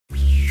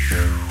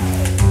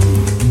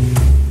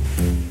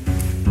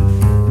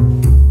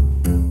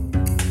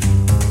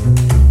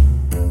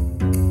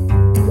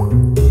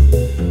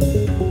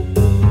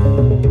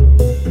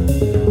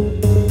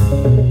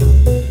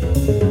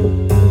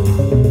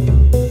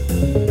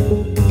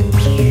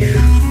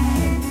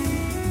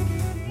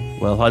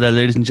Well, hi there,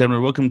 ladies and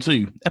gentlemen. Welcome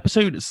to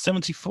episode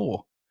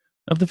 74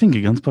 of the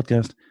Finger Guns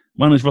podcast.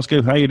 My name is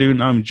Roscoe. How are you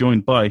doing? I'm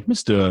joined by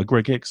Mr.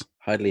 Greg Hicks.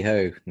 Hidely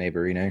ho,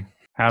 neighbourino.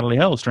 Howdy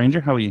hell,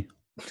 stranger. How are you?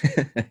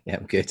 Yeah,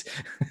 I'm good.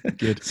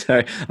 Good.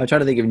 Sorry, I'm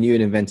trying to think of new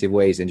and inventive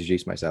ways to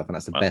introduce myself, and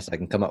that's the best I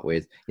can come up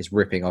with, is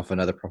ripping off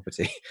another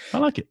property. I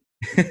like it.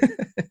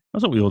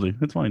 That's what we all do.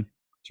 It's fine.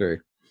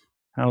 True.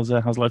 How's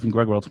life in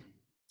Greg World?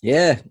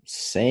 Yeah,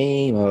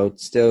 same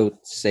old. Still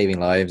saving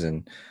lives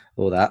and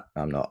all that.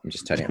 I'm not. I'm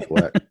just turning up for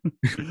work.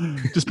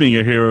 Just being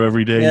a hero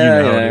every day. Yeah,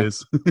 you know yeah. how it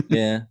is.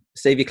 Yeah.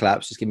 Save your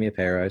claps. Just give me a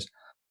pair of eyes.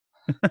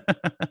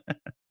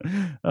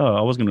 Oh,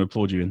 I was going to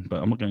applaud you,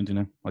 but I'm not going to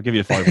now. I'll give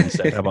you a 5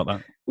 instead. How about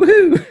that?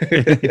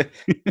 Woohoo!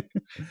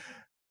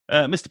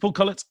 Mr. Paul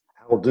Collett.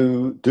 How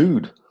do,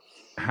 dude?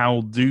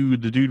 How do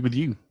the dude with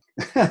you?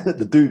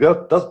 The dude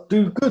does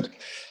do good.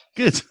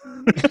 Good.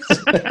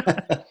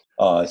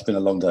 Oh, it's been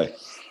a long day.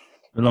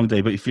 A long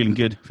day, but you're feeling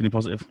good, feeling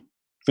positive.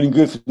 Feeling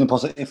good, feeling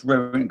positive,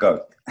 ready to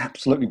go.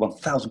 Absolutely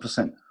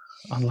 1,000%.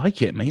 I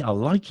like it, mate. I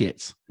like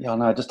it. Yeah, I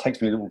know. It just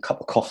takes me a little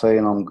cup of coffee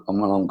and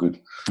I'm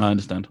good. I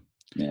understand.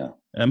 Yeah.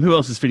 Who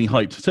else is feeling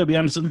hyped? Toby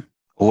Anderson?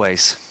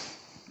 Always.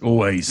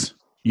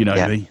 You know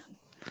Yeah. me.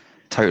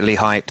 Totally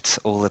hyped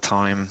all the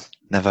time.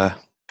 Never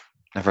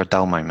a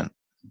dull moment.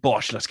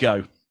 Bosh, let's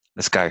go.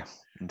 Let's go.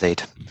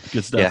 Indeed.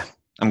 Good stuff. Yeah,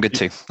 I'm good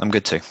too.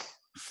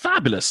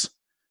 Fabulous.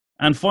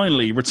 And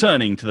finally,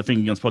 returning to the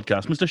Finger Guns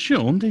podcast, Mr.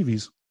 Sean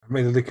Davies. I'm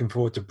really looking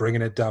forward to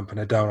bringing it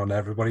dampener down on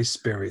everybody's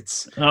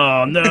spirits.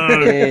 Oh, no.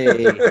 Hey.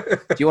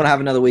 Do you want to have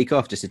another week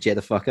off just to cheer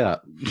the fuck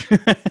up?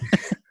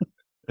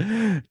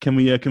 Can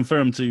we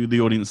confirm to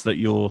the audience that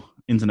your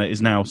internet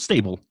is now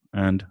stable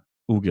and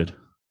all good?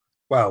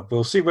 Well,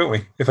 we'll see, won't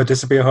we? If I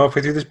disappear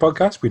halfway through this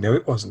podcast, we know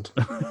it wasn't.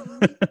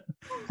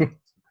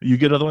 You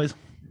good otherwise?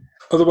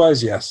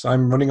 Otherwise, yes.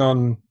 I'm running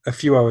on a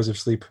few hours of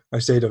sleep. I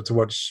stayed up to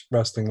watch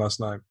wrestling last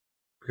night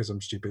because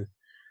I'm stupid.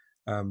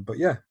 But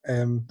yeah,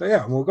 I'm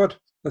all good.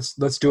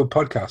 Let's do a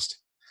podcast.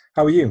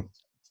 How are you?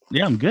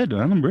 Yeah, I'm good,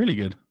 man. I'm really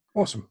good.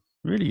 Awesome.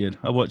 Really good.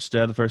 I watched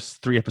the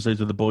first 3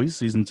 episodes of The Boys,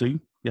 season 2,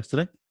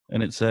 yesterday.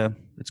 And it's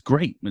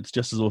great. It's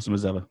just as awesome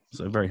as ever.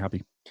 So very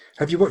happy.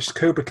 Have you watched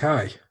Cobra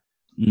Kai?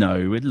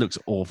 No, it looks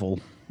awful.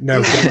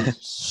 No.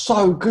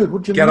 So good.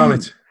 What do you Get mean? on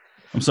it.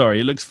 I'm sorry,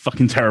 it looks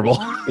fucking terrible.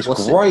 It's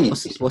What's great.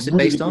 What's it Really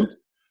based on?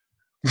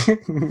 good.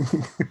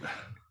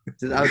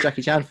 Is it our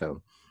Jackie Chan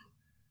film?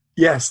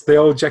 Yes, the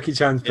old Jackie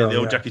Chan Yeah, film. the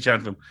old Jackie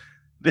Chan film.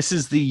 This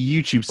is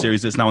the YouTube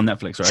series that's now on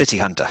Netflix, right? City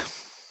Hunter.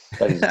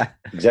 That is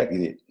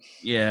exactly it.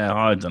 Yeah,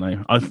 I don't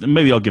know.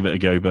 Maybe I'll give it a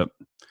go, but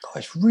Oh,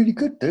 it's really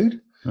good,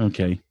 dude.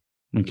 okay.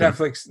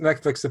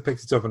 Netflix have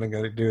picked it up and are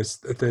going to do a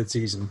third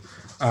season,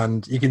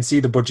 and you can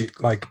see the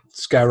budget like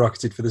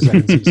skyrocketed for the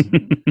second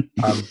season.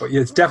 But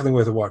yeah, it's definitely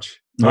worth a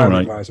watch. All Highly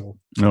right. advisable.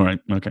 All right,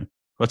 okay.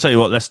 I'll tell you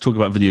what, let's talk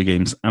about video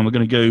games, and we're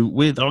going to go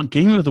with our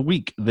game of the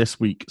week this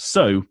week.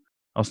 So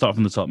I'll start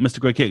from the top. Mr.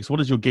 Greg Hicks, what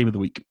is your game of the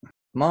week?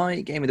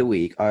 My game of the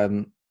week, I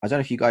don't know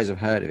if you guys have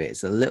heard of it.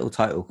 It's a little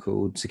title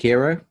called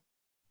Sekiro.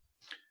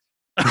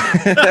 No,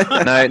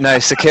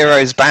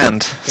 Sekiro's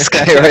banned.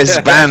 Sekiro's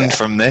banned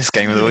from this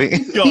game of the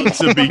week. Got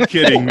to be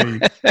kidding me.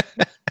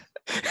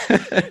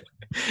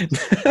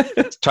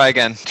 Try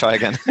again.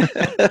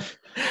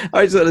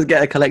 I just want to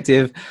get a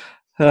collective.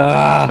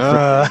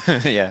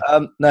 Yeah.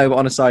 No, but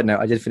on a side note,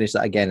 I did finish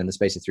that again in the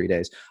space of 3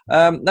 days.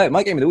 No,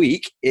 my game of the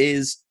week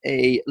is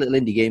a little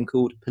indie game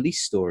called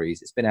Police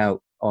Stories. It's been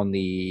out on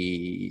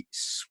the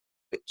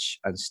Switch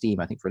and Steam,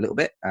 I think, for a little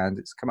bit, and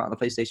it's come out on the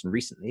PlayStation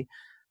recently.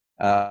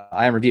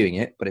 I am reviewing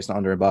it, but it's not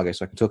under embargo,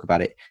 so I can talk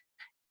about it.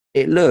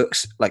 It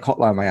looks like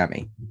Hotline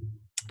Miami,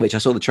 which I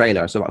saw the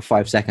trailer. I saw about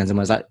 5 seconds and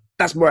was like,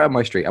 that's right up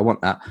my street. I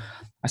want that.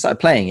 I started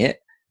playing it.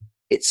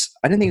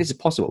 I don't think this is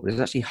possible, but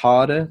it's actually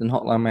harder than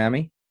Hotline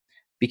Miami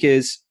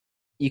because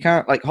you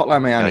can't, like,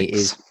 Hotline Miami Yikes.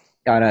 is,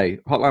 I know,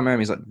 Hotline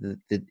Miami is like,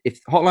 if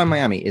Hotline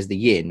Miami is the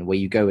yin, where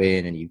you go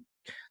in and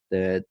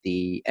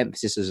the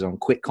emphasis is on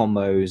quick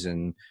combos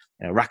and,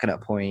 you know, racking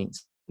up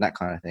points, that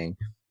kind of thing.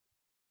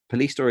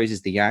 Police Stories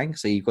is the yang,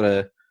 so you've got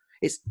to.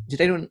 Did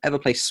anyone ever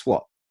play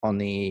SWAT on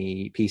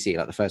the PC,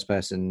 like the first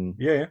person?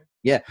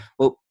 Yeah.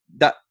 Well,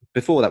 that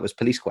before that was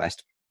Police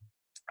Quest,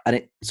 and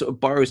it sort of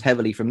borrows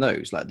heavily from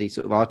those, like the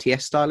sort of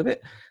RTS style of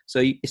it. So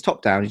it's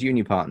top down, it's you and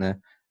your partner,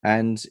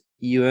 and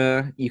you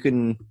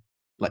can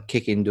like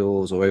kick in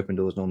doors or open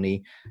doors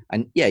normally,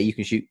 and yeah, you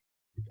can shoot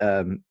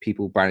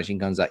people brandishing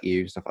guns at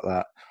you, stuff like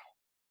that,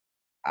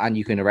 and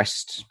you can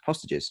arrest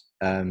hostages.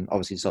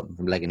 Obviously, stop them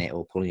from legging it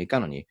or pulling a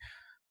gun on you.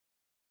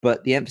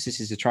 But the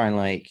emphasis is to try and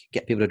like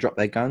get people to drop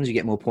their guns. You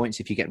get more points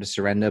if you get them to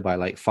surrender by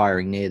like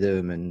firing near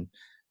them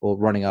or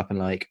running up and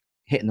like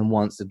hitting them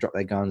once to drop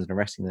their guns and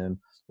arresting them,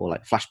 or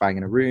like flashbang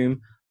in a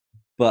room.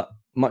 But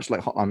much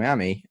like Hotline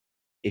Miami,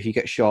 if you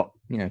get shot,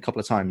 a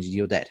couple of times,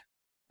 you're dead,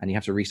 and you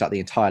have to restart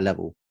the entire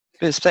level.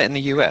 But it's set in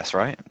the US,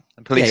 right?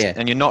 The police, Yeah.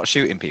 and you're not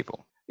shooting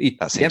people.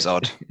 That seems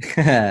odd.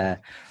 We're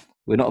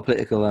not a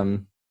political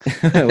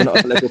we're not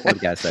a political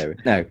podcast, though.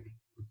 No,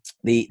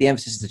 the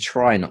emphasis is to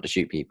try not to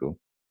shoot people.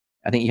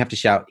 I think you have to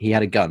shout, "He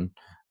had a gun,"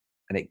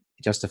 and it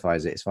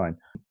justifies it. It's fine.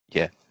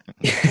 Yeah.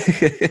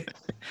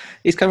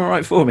 He's coming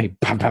right for me.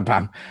 Bam, bam,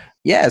 bam.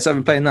 Yeah, so I've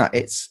been playing that.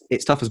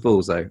 It's tough as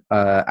balls though,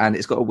 and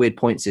it's got a weird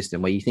point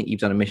system where you think you've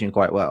done a mission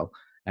quite well,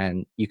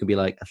 and you can be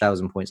like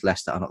 1,000 points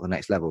less to unlock the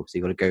next level. So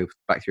you've got to go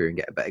back through and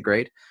get a better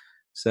grade.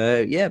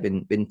 So yeah,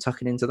 been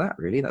tucking into that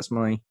really. That's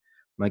my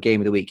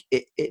game of the week.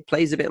 It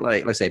plays a bit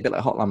like I say, a bit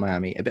like Hotline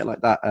Miami, a bit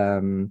like that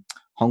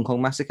Hong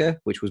Kong Massacre,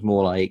 which was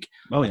more like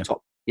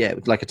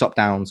like a top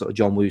down sort of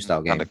John Woo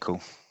style game. Kind of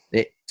cool.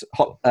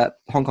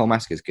 Hong Kong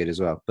Massacre is good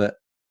as well, but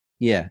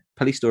yeah,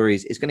 Police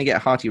Stories is going to get a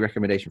hearty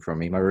recommendation from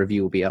me. My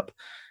review will be up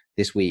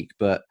this week,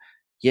 but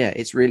yeah,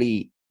 it's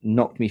really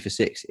knocked me for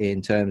 6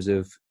 in terms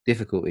of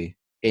difficulty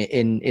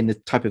in the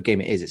type of game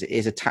it is. It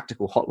is a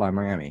tactical Hotline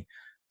Miami.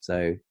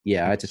 So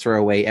yeah, I had to throw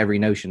away every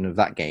notion of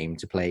that game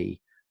to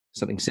play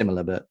something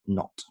similar, but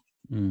not.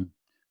 Mm.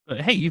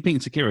 But hey, you've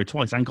beaten Sekiro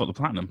twice and got the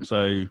platinum.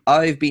 So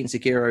I've beaten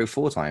Sekiro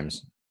 4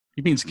 times.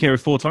 You've beaten Sekiro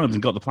 4 times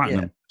and got the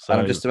platinum. Yeah. So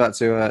And I'm just about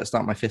to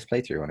start my 5th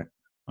playthrough on it.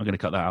 I'm going to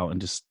cut that out and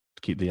just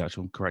keep the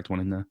actual correct one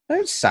in there.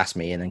 Don't sass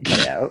me and then cut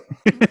it out.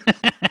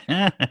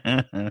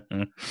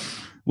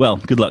 Well,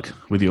 good luck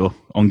with your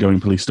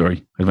ongoing Police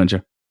Story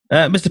adventure.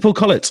 Mr. Paul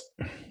Collett,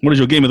 what is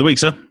your game of the week,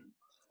 sir?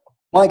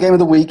 My game of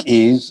the week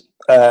is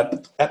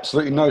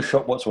absolutely no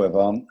shot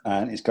whatsoever,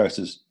 and it's Ghost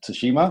of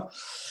Tsushima.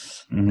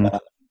 Mm-hmm. I'm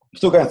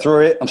still going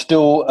through it. I'm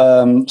still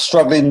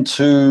struggling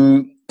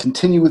to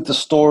continue with the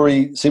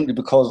story simply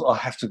because I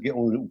have to get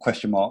all the little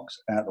question marks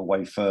out of the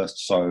way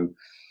first. So,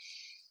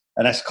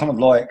 and that's kind of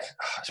like,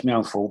 it's my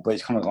own fault, but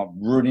it's kind of like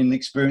ruining the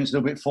experience a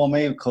little bit for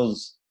me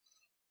because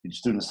you're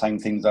just doing the same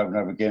things over and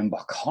over again,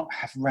 but I can't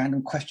have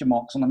random question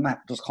marks on the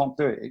map. I just can't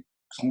do it. It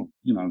sends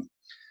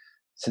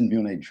me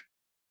on edge.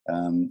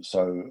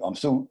 So I'm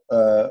still,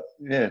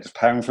 just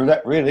powering through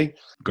that, really.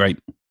 Great.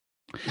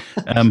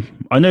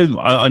 I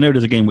know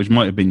there's a game which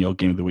might have been your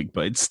game of the week,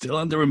 but it's still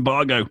under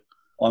embargo.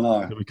 I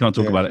know. So we can't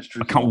talk about it.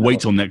 I can't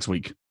wait till next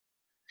week.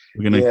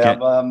 We're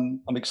gonna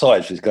I'm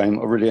excited for this game.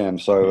 I really am.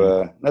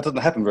 So that doesn't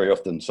happen very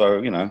often.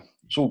 So,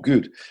 it's all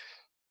good.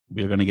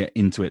 We're going to get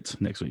into it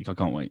next week. I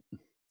can't wait.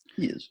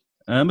 Yes.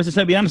 Mr.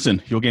 Toby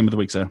Anderson, your game of the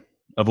week, sir,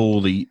 of all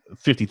the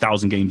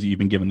 50,000 games that you've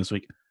been given this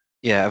week.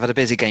 Yeah, I've had a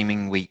busy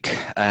gaming week.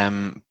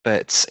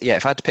 But yeah,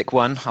 if I had to pick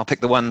one, I'll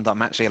pick the one that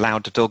I'm actually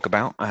allowed to talk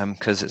about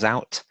because it's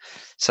out.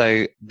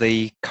 So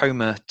the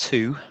Coma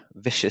 2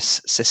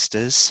 Vicious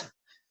Sisters.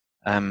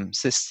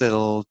 It's this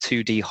little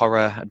 2D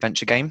horror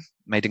adventure game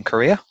made in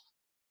Korea.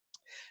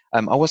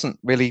 I wasn't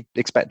really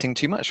expecting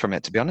too much from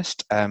it, to be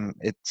honest.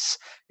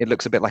 It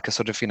looks a bit like a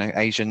sort of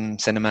Asian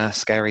cinema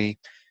scary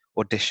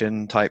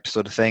audition type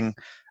sort of thing.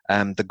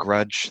 The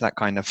Grudge, that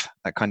kind of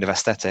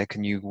aesthetic,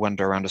 and you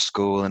wander around a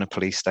school and a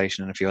police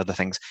station and a few other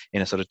things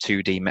in a sort of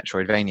 2D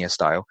Metroidvania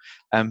style.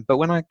 But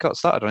when I got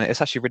started on it,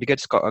 it's actually really good.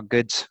 It's got a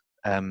good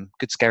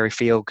scary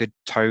feel, good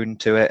tone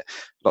to it.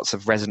 Lots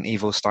of Resident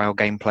Evil style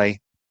gameplay,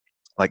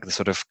 like the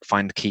sort of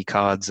find key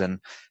cards and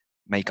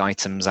make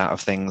items out of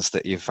things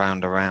that you've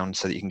found around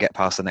so that you can get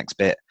past the next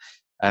bit.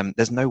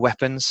 There's no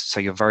weapons, so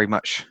you're very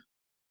much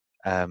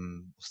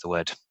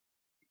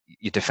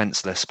you're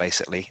defenseless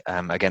basically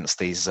against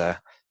these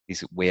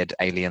weird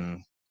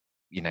alien,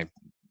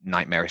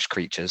 nightmarish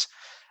creatures.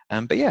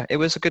 But yeah, it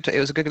was a good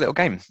little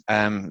game.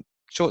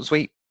 Short,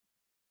 sweet,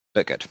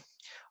 but good.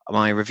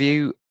 My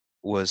review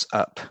was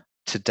up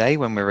today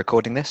when we're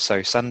recording this,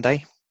 so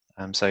Sunday.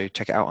 So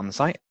check it out on the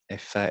site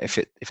if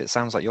it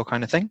sounds like your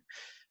kind of thing.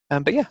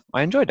 But yeah,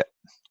 I enjoyed it.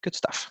 Good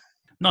stuff.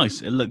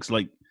 Nice. It looks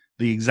like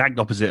the exact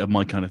opposite of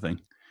my kind of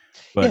thing.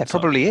 But, yeah, it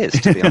probably is,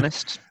 to be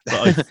honest.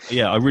 But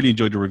I really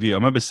enjoyed the review. I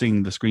remember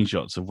seeing the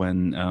screenshots of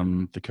when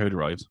the code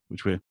arrived,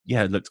 which it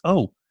looked,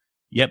 that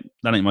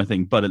ain't my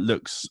thing. But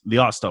the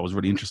art style was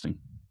really interesting.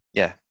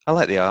 Yeah, I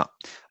like the art.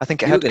 I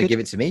think You're going to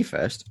give it to me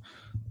first.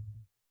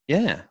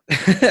 Yeah.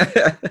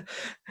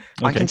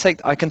 Okay.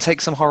 I can take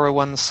some horror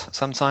ones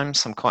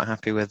sometimes. I'm quite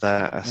happy with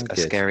a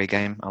scary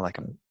game. I like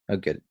them. Oh,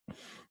 good.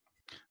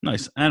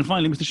 Nice. And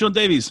finally, Mr. Sean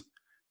Davies,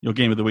 your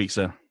game of the week,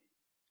 sir.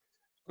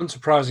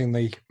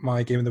 Unsurprisingly,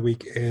 my game of the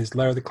week is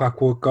Lair of the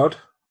Clockwork God.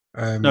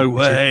 No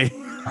way.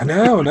 I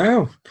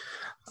know.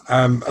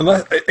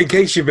 Unless, in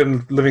case you've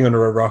been living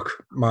under a rock,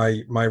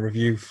 my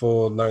review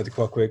for Lair of the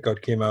Clockwork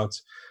God came out.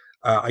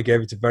 I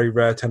gave it a very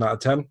rare 10 out of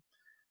 10.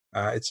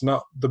 It's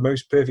not the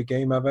most perfect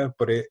game ever,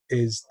 but it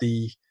is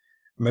the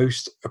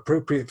most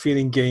appropriate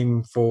feeling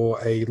game for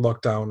a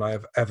lockdown I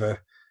have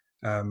ever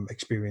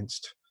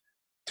experienced.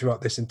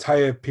 Throughout this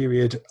entire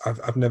period,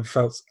 I've never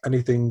felt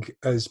anything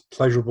as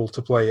pleasurable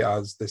to play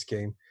as this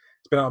game.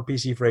 It's been out on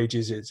PC for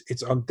ages.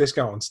 It's on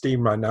discount on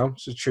Steam right now,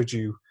 so should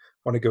you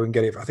want to go and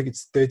get it, I think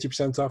it's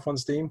 30% off on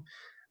Steam,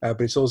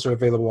 but it's also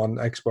available on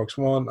Xbox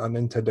One and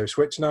Nintendo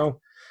Switch now.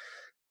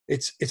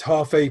 It's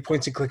half a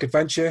point-and-click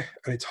adventure,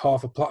 and it's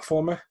half a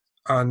platformer,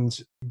 and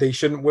they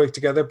shouldn't work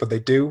together, but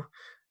they do.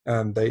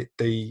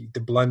 The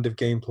blend of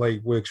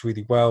gameplay works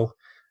really well.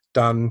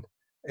 Dan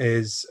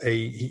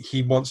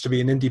he wants to be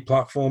an indie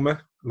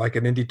platformer, like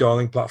an indie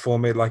darling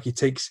platformer. Like he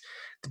takes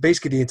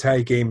basically the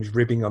entire game is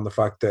ribbing on the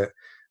fact that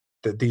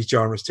these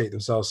genres take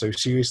themselves so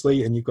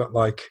seriously, and you've got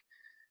like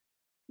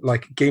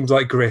like games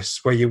like Gris,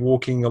 where you're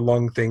walking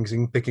along things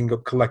and picking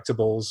up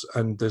collectibles,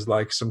 and there's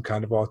like some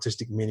kind of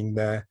artistic meaning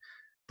there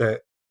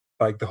that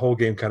like the whole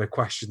game kind of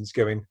questions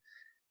going,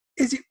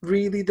 is it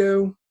really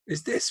though?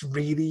 Is this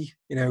really,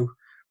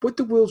 would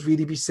the world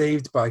really be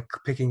saved by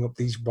picking up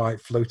these white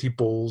floaty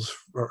balls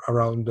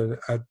around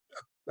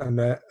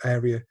an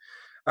area?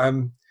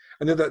 And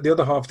then the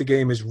other half of the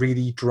game is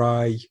really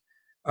dry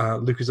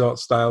LucasArts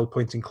style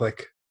point and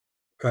click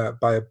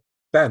by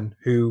Ben,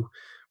 who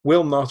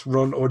will not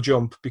run or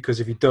jump, because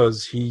if he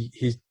does, he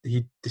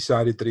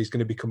decided that he's going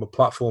to become a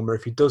platformer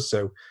if he does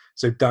so.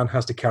 So Dan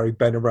has to carry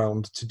Ben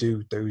around to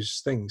do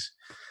those things.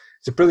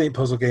 It's a brilliant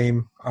puzzle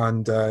game,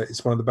 and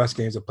it's one of the best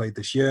games I've played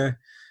this year.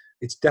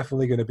 It's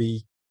definitely going to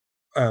be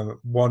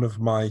one of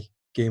my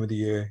Game of the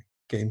Year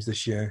games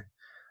this year.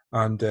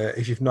 And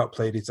if you've not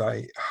played it,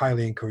 I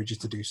highly encourage you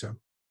to do so.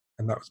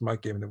 And that was my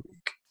Game of the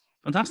Week.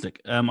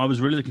 Fantastic. I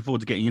was really looking forward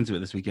to getting into it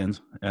this weekend,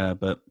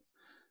 but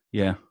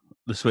yeah,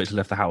 the Switch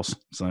left the house,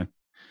 so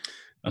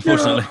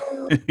unfortunately,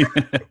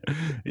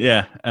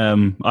 yeah.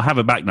 I have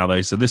it back now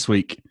though, so this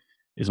week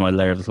is my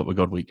Lair of the Slot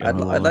God week. I'd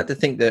like to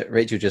think that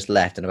Rachel just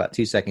left, and about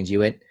 2 seconds you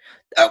went,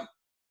 "Oh,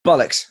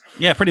 bollocks!"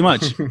 Yeah, pretty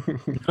much.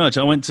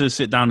 I went to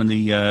sit down in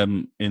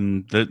the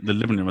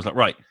living room. I was like,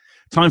 right,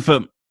 time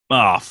for.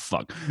 Oh,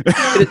 fuck.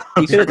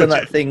 You could have done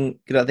that thing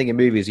in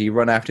movies where you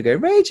run after go,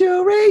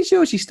 Rachel,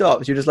 Rachel. She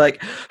stops. You're just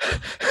like,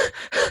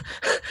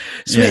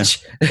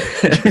 switch.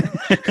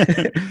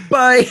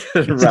 Bye.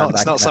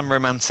 It's not some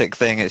romantic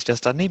thing. It's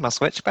just, I need my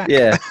Switch back.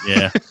 Yeah.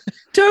 Yeah.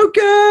 Don't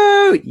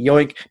go.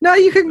 Yoink. Now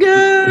you can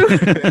go.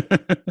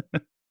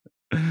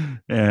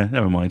 Yeah,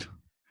 never mind.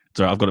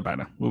 Sorry, I've got it back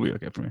now. We'll be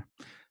okay from here.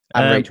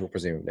 And Rachel,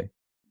 presumably.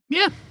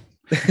 Yeah.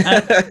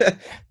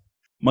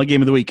 My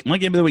game of the week. My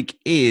game of the week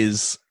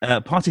is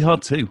Party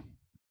Hard 2,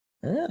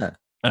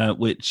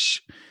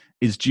 which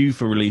is due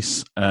for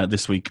release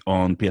this week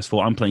on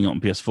PS4. I'm playing it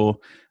on PS4.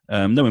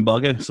 No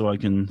embargo, so I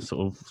can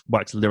sort of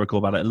wax lyrical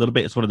about it a little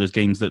bit. It's one of those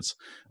games that's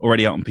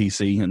already out on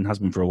PC and has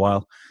been for a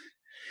while.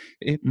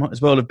 It might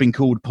as well have been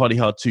called Party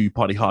Hard 2,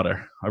 Party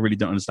Harder. I really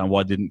don't understand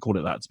why they didn't call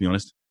it that, to be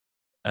honest.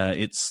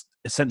 It's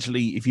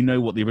essentially, if you know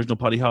what the original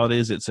Party Hard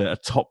is, it's a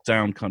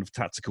top-down kind of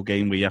tactical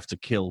game where you have to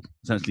kill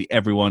essentially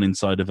everyone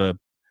inside of a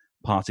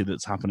party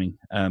that's happening.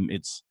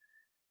 It's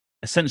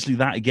essentially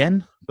that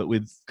again, but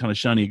with kind of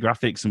shiny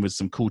graphics and with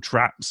some cool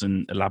traps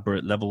and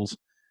elaborate levels.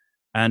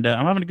 And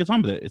I'm having a good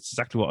time with it. It's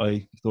exactly what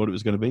I thought it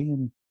was going to be,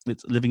 and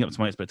it's living up to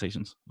my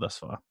expectations thus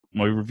far.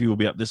 My review will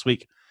be up this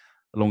week,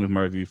 along with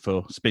my review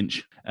for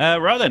Spinch.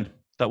 Right then,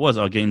 that was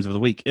our games of the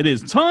week. It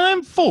is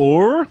time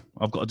for...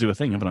 I've got to do a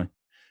thing, haven't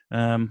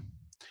I?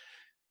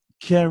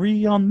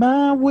 Carry on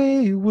my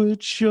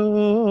wayward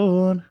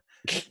Sean.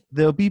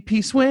 There'll be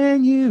peace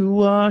when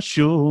you are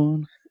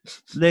shorn.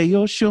 Lay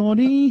your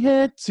shawny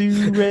head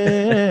to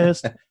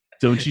rest.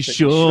 Don't you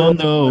sure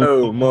know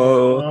no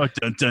more?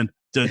 Dun, dun,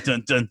 dun,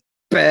 dun, dun.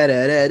 So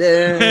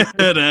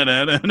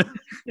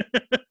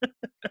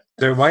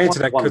my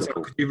internet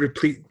could you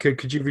repeat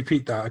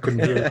that? I couldn't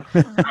hear it.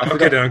 I'm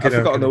kidding. I've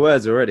forgotten the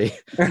words already.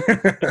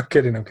 I'm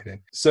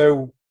kidding.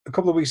 So a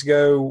couple of weeks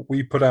ago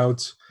we put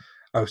out...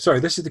 Oh, sorry,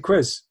 this is the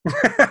quiz.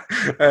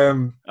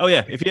 Oh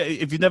yeah,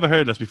 if you've never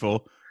heard us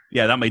before,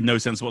 yeah, that made no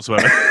sense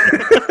whatsoever.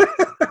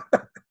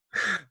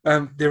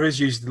 There is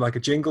usually like a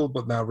jingle,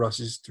 but now Russ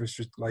is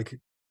just like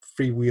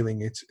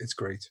freewheeling it. It's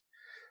great.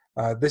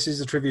 This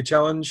is a trivia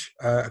challenge.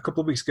 A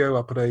couple of weeks ago,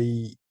 I put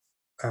a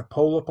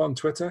poll up on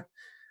Twitter,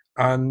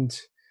 and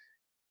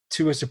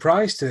to a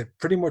surprise to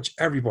pretty much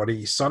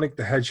everybody, Sonic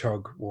the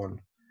Hedgehog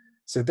won.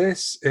 So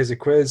this is a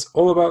quiz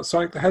all about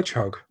Sonic the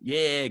Hedgehog.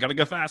 Yeah, gotta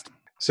go fast.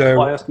 So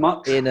biased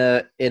much in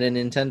a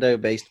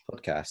Nintendo-based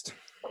podcast.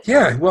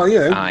 Yeah, well,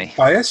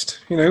 biased.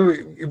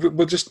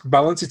 We'll just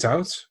balance it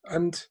out,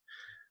 and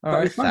all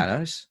right,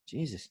 Thanos.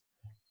 Jesus.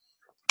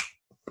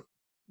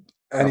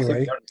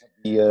 Anyway,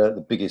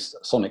 the biggest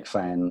Sonic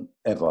fan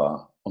ever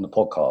on the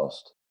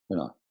podcast.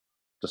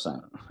 Just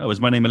saying. Oh,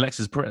 is my name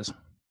Alexis Perez?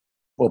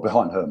 Well,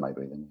 behind her,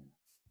 maybe then.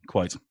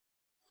 Quite.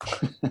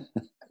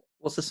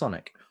 What's a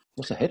Sonic?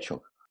 What's a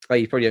hedgehog? Oh,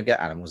 you probably don't get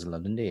animals in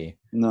London, do you?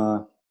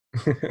 No.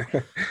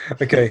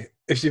 Okay,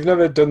 if you've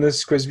never done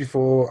this quiz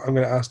before, I'm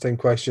going to ask 10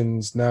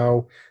 questions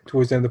now.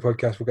 Towards the end of the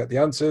podcast, we'll get the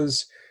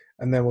answers,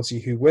 and then we'll see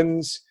who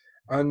wins.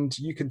 And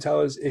you can tell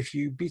us if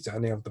you beat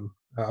any of them.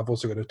 I've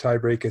also got a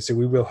tiebreaker, so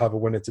we will have a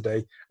winner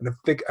today. And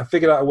I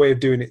figured out a way of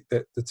doing it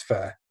that's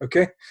fair.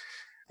 Okay?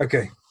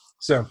 Okay,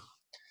 so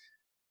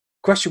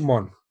question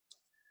 1.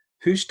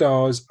 Who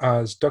stars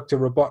as Dr.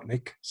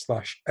 Robotnik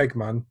 /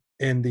 Eggman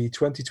in the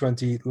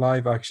 2020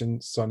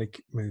 live-action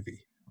Sonic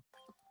movie?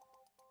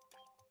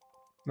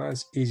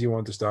 Nice, easy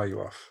one to start you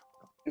off.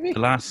 The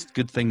last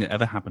good thing that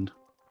ever happened.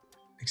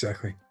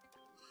 Exactly.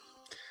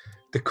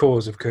 The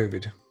cause of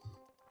COVID.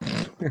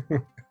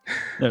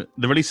 No,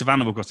 the release of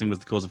Animal Crossing was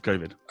the cause of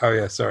COVID. Oh,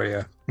 yeah, sorry,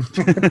 yeah.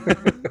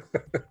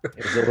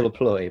 It was all a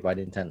ploy by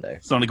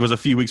Nintendo. Sonic was a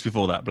few weeks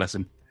before that, bless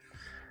him.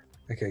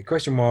 Okay,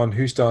 question 1.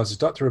 Who stars as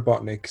Dr.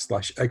 Robotnik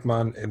 /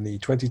 Eggman in the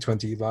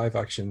 2020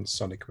 live-action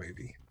Sonic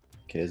movie?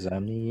 'Cause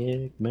I'm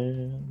the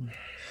Eggman.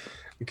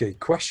 Okay,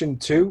 question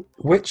 2.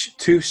 Which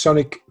 2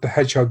 Sonic the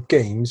Hedgehog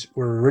games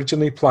were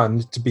originally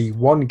planned to be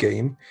one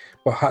game,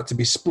 but had to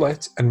be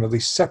split and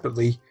released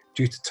separately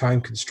due to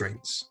time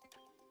constraints?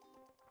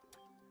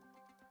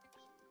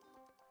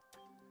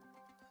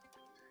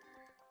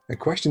 And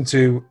question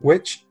 2.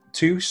 Which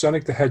 2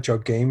 Sonic the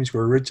Hedgehog games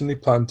were originally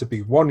planned to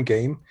be one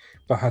game,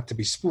 but had to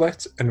be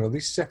split and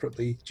released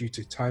separately due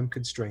to time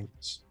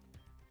constraints?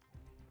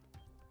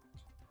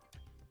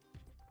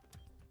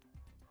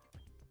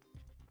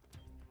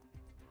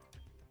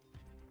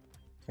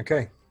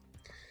 Okay.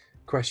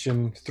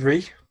 Question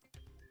 3.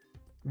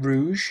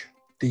 Rouge,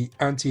 the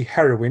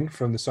anti-heroine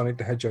from the Sonic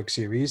the Hedgehog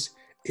series,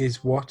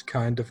 is what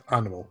kind of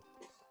animal?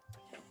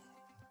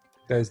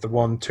 There's the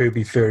one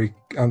Toby Furry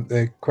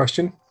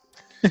question.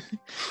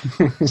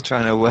 Just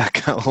trying to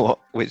work out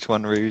which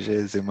one Rouge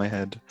is in my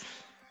head.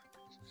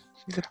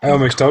 I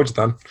almost told you,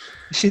 Dan.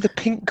 Is she the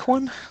pink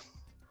one?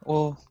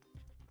 Or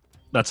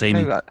That's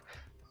Amy. no,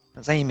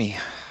 that's Amy.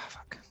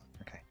 Fuck.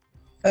 Okay.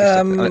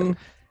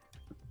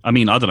 I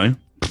mean, I don't know.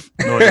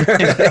 No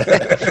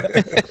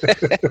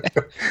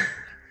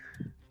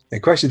Yeah,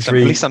 question So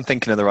 3. at least I'm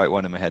thinking of the right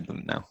one in my head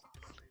now.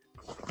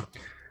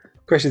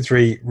 Question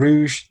 3.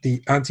 Rouge,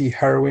 the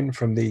anti-heroine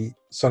from the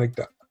Sonic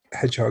the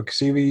Hedgehog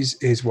series,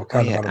 is what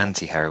kind of animal?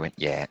 Anti-heroine.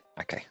 Yeah.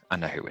 Okay. I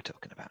know who we're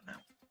talking about now.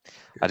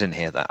 I didn't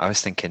hear that. I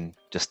was thinking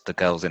just the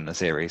girls in the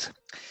series.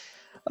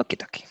 Okie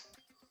dokie.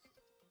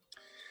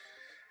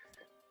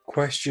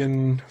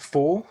 Question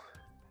 4.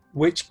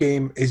 Which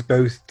game is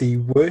both the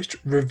worst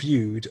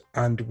reviewed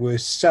and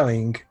worst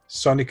selling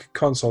Sonic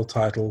console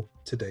title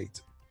to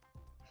date?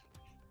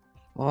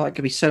 Well, it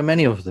could be so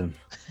many of them.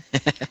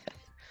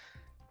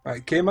 Right,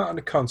 it came out on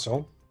a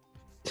console.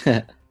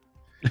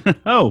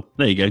 Oh,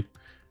 there you go.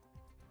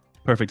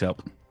 Perfect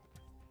help.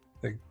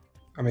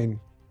 I mean,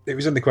 it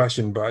was in the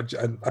question, but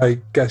I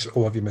guess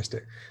all of you missed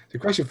it. So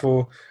question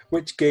 4,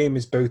 which game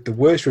is both the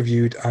worst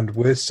reviewed and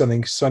worst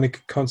selling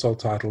Sonic console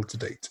title to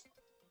date?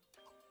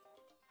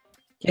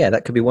 Yeah,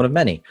 that could be one of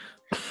many.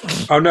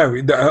 Oh no,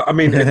 I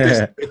mean,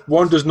 if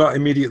one does not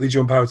immediately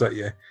jump out at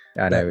you.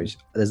 I know.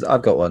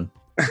 I've got one.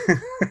 I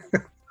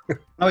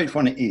know which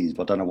one it is,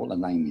 but I don't know what the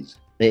name is.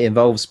 It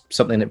involves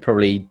something that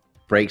probably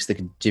breaks the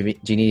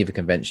Geneva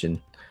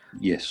Convention.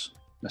 Yes,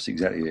 that's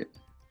exactly it.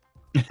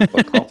 But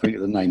I can't think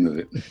of the name of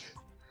it.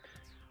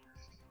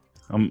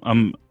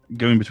 I'm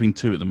going between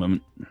 2 at the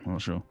moment. I'm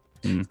not sure.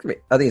 I think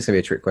it's going to be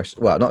a trick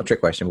question. Well, not a trick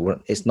question,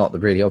 but it's not the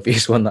really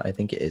obvious one that I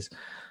think it is.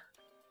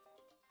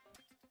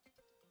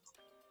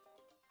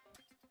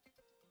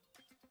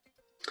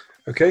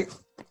 Okay.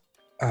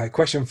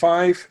 Question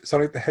 5.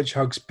 Sonic the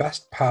Hedgehog's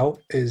best pal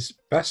is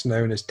best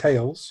known as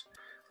Tails,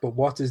 but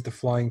what is the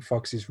Flying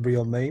Fox's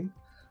real name?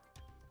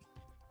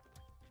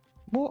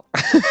 What?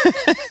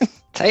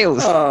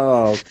 Tails.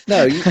 Oh,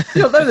 no, you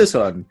don't know this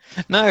one.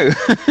 No.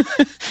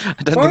 I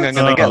don't think I'm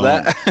going to get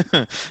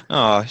that.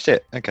 Oh,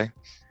 shit. Okay.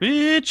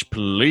 Bitch,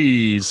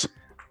 please.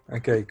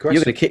 Okay,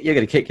 question. You're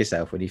gonna kick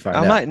yourself when you find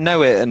I out. might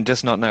know it and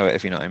just not know it,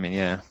 if you know what I mean.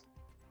 Yeah.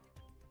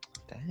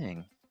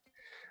 Dang.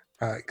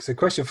 So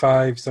question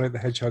 5, Sonic the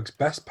Hedgehog's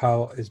best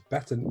pal is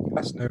best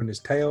known as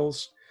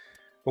Tails,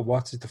 but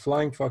what is the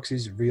Flying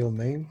Fox's real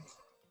name?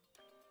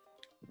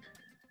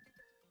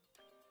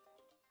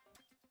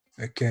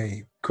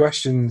 Okay,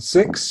 question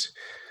 6.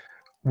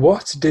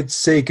 What did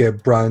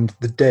Sega brand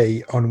the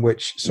day on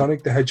which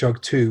Sonic the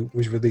Hedgehog 2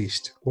 was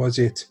released? Was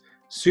it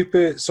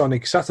Super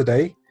Sonic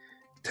Saturday,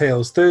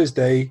 Tails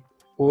Thursday,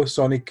 or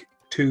Sonic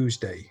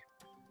Tuesday?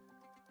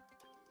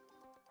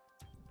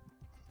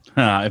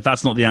 If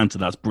that's not the answer,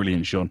 that's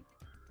brilliant, Sean.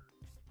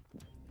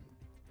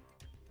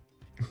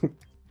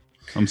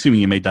 I'm assuming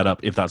you made that up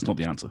if that's not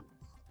the answer.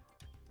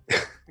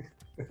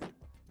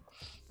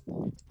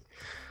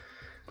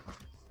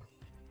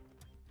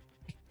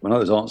 One of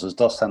those answers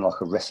does sound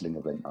like a wrestling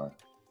event, though.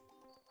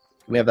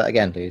 Can we have that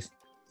again, please?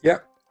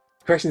 Yep.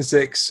 Question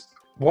 6.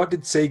 What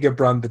did Sega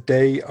brand the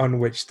day on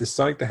which the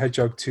Sonic the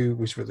Hedgehog 2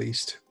 was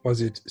released?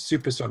 Was it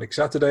Super Sonic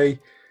Saturday,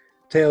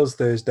 Tails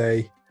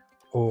Thursday,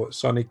 or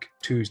Sonic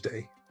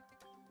Tuesday?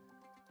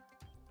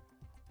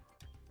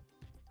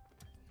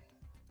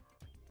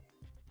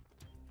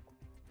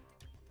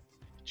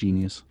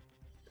 Genius.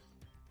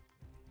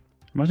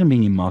 Imagine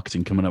being in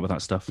marketing coming up with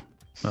that stuff.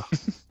 Oh.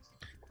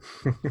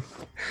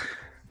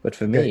 But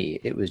for me,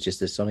 it was just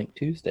a Sonic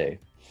Tuesday.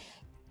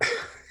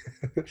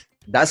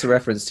 That's a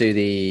reference to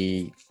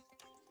the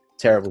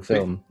terrible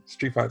film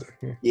Street Fighter.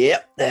 Yeah.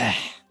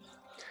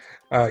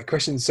 Yep.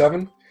 Question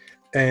 7.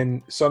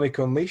 In Sonic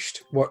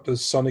Unleashed, what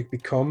does Sonic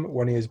become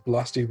when he is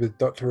blasted with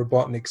Dr.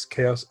 Robotnik's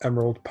Chaos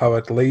Emerald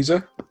powered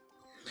laser?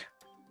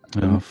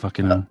 Oh,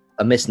 fucking hell.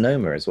 A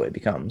misnomer is what it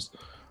becomes.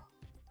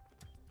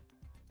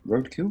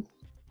 Roadkill?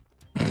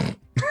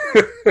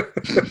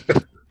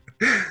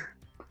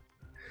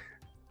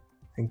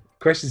 And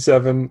question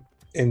 7.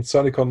 In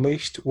Sonic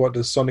Unleashed, what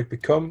does Sonic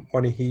become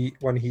when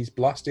he's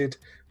blasted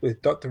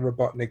with Dr.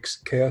 Robotnik's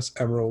Chaos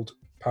Emerald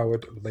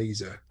powered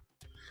laser?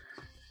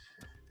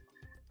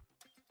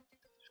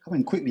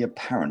 Becoming quickly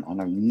apparent, I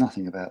know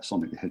nothing about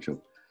Sonic the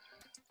Hedgehog.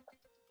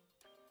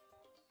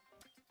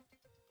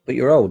 But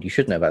you're old. You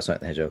should know about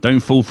Sonic the Hedgehog. Don't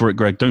fall for it,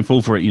 Greg. Don't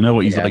fall for it. You know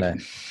what he's Yeah, I like.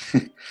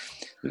 know.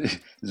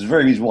 There's a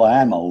very reason why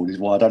I am old is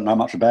why I don't know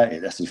much about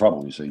it. That's the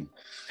trouble, you see.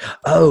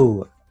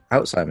 Oh,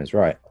 Alzheimer's,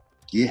 right.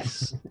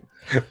 Yes.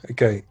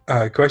 Okay,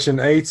 question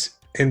 8.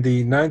 In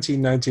the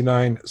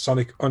 1999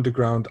 Sonic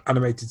Underground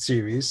animated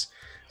series,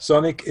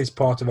 Sonic is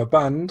part of a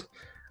band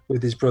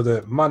with his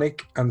brother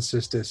Manic and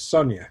sister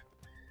Sonia.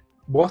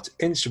 What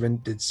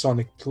instrument did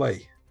Sonic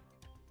play?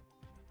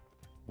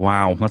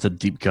 Wow, that's a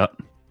deep cut.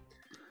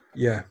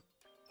 Yeah,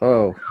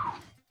 Oh,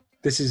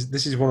 this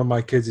is one of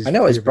my kids'. I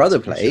know what his favourite brother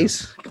TV shows.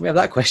 plays. Can we have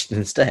that question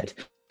instead?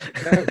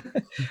 No.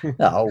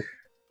 Oh,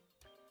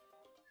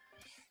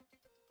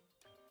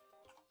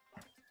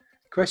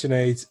 Question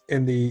 8.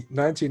 In the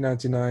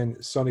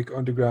 1999 Sonic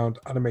Underground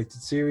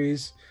animated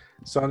series,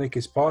 Sonic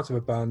is part of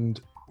a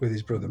band with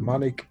his brother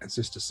Manic and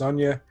sister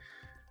Sonia.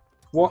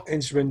 What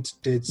instrument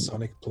did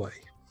Sonic play?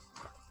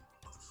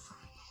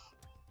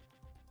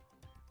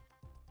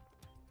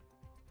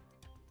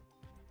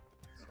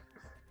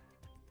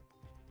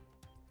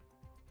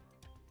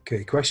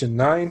 Okay, question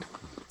 9.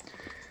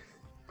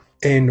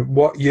 In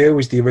what year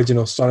was the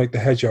original Sonic the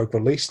Hedgehog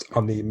released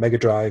on the Mega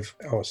Drive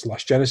or /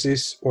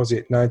 Genesis? Was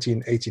it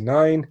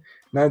 1989,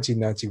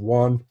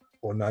 1991,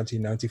 or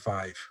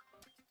 1995?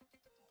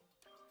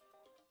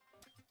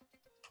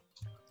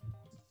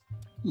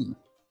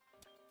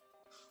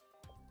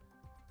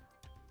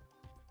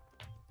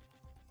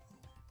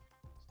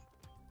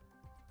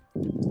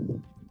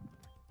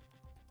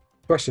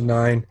 Question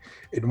 9.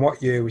 In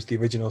what year was the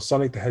original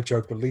Sonic the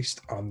Hedgehog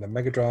released on the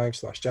Mega Drive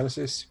 /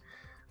 Genesis?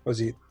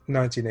 Was it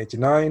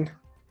 1989,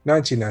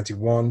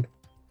 1991,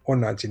 or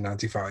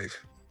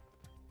 1995?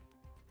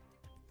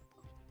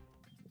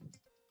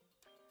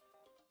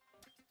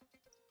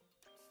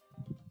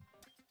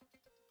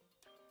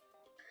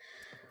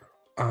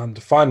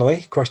 And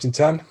finally, question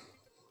 10.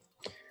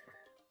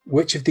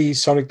 Which of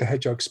these Sonic the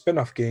Hedgehog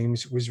spin-off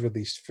games was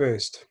released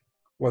first?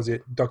 Was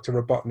it Dr.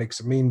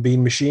 Robotnik's Mean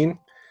Bean Machine,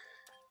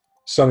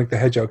 Sonic the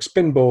Hedgehog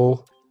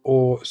Spinball,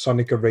 or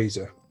Sonic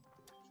Eraser?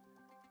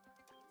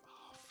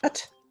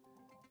 what?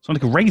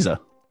 Sonic Eraser.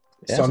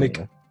 Yeah, Sonic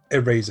something.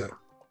 Eraser.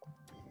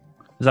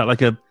 Is that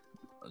like a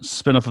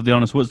spin-off of the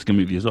Arnold Schwarzenegger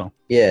movie as well?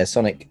 Yeah,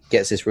 Sonic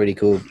gets this really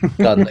cool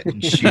gun that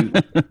can shoot.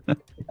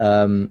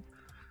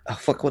 Oh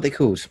fuck, what are they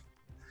called?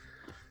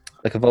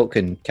 Like a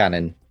Vulcan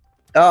cannon.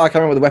 Oh, I can't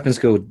remember what the weapon's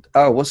called.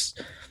 Oh, what's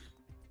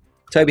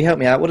Toby? Help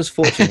me out. What does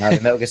Fortune have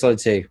in Metal Gear Solid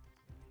 2?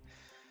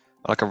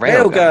 Like a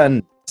rail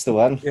gun. Railgun. That's the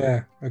one.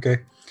 Yeah, okay.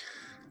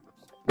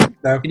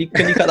 Now, Can you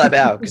cut that bit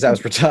out because that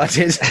was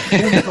retarded?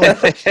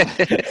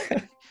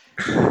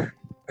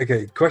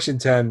 okay, question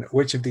 10.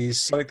 Which of these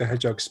Sonic the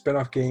Hedgehog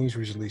spin-off games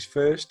was released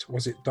first?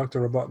 Was it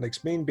Dr.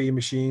 Robotnik's Mean Bean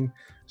Machine,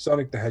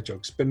 Sonic the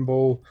Hedgehog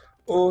Spinball,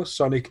 or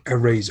Sonic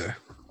Eraser?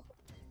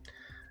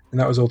 And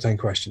that was all 10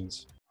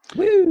 questions.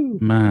 Woo!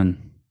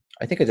 Man.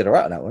 I think I did all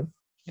right on that one.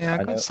 Yeah, I I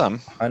know. got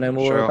some. I know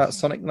more Sure. about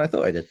Sonic than I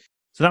thought I did.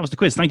 So that was the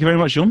quiz. Thank you very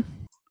much, Sean.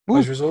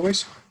 Pleasure as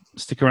always.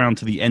 Stick around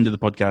to the end of the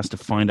podcast to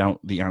find out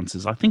the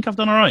answers. I think I've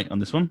done all right on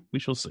this one. We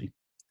shall see.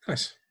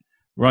 Nice.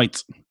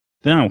 Right.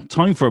 Now,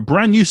 time for a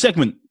brand new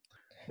segment.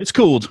 It's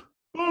called...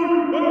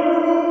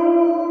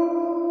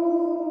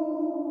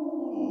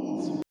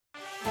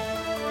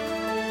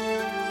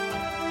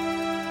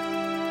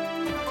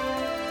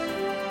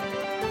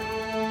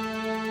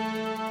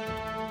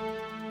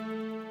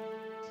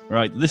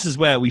 Right, this is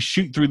where we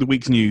shoot through the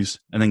week's news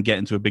and then get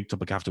into a big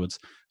topic afterwards.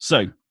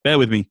 So, bear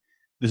with me.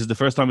 This is the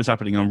first time it's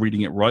happening. I'm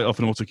reading it right off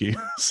an autocue.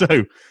 So,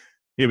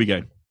 here we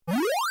go.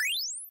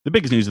 The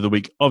biggest news of the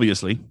week,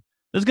 obviously,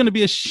 there's going to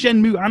be a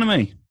Shenmue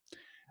anime.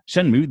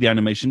 Shenmue, the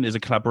animation, is a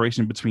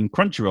collaboration between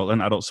Crunchyroll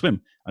and Adult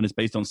Swim, and is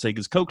based on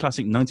Sega's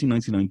cult-classic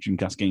 1999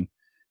 Dreamcast game.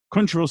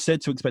 Crunchyroll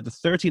said to expect a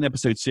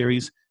 13-episode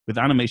series with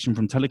animation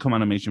from Telecom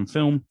Animation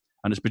Film,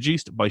 and is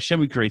produced by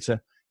Shenmue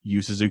creator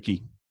Yu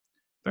Suzuki.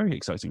 Very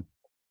exciting.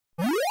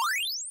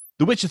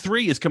 The Witcher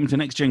 3 is coming to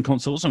next-gen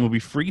consoles and will be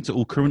free to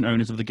all current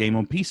owners of the game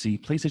on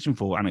PC, PlayStation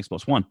 4, and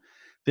Xbox One.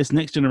 This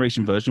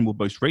next-generation version will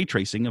boast ray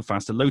tracing and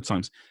faster load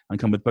times, and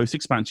come with both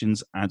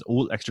expansions and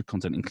all extra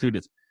content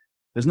included.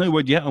 There's no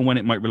word yet on when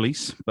it might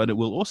release, but it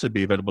will also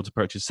be available to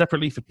purchase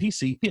separately for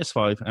PC,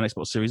 PS5, and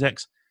Xbox Series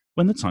X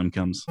when the time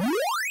comes.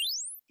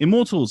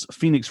 Immortals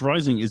Phoenix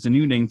Rising is the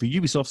new name for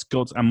Ubisoft's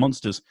Gods and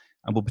Monsters,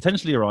 and will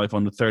potentially arrive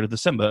on the 3rd of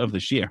December of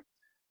this year.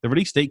 The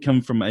release date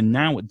comes from a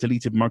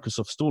now-deleted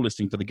Microsoft Store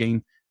listing for the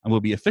game, and will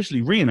be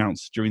officially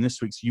re-announced during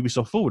this week's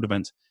Ubisoft Forward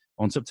event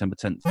on September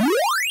 10th.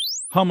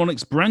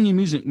 Harmonix's brand new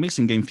music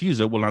mixing game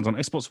Fuser will land on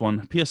Xbox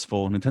One,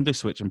 PS4, Nintendo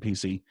Switch, and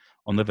PC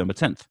on November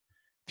 10th.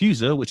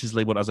 Fuser, which is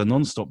labeled as a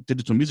non-stop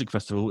digital music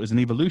festival, is an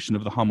evolution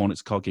of the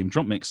Harmonix card game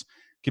Drum Mix,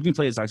 giving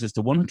players access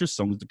to 100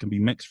 songs that can be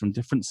mixed from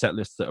different set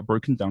lists that are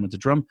broken down into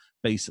drum,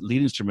 bass,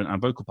 lead instrument,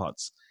 and vocal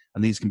parts,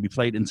 and these can be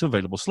played into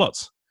available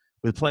slots,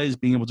 with players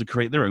being able to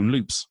create their own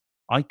loops.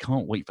 I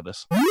can't wait for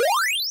this.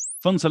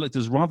 Fun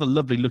Selector's rather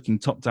lovely-looking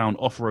top-down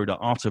off-roader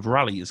Art of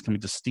Rally is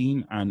coming to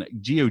Steam and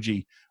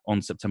GOG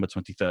on September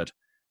 23rd.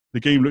 The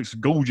game looks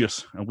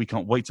gorgeous, and we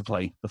can't wait to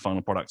play the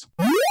final product.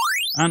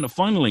 And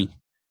finally,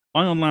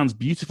 Ion Land's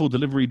beautiful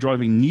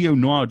delivery-driving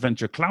neo-noir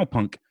adventure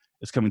Cloudpunk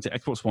is coming to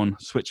Xbox One,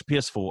 Switch,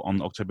 PS4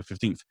 on October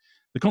 15th.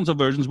 The console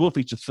versions will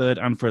feature third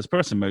and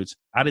first-person modes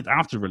added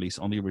after release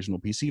on the original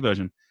PC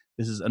version.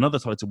 This is another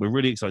title we're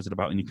really excited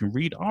about, and you can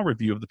read our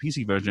review of the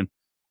PC version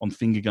on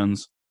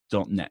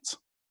fingerguns.net.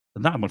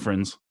 And that, my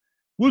friends,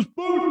 was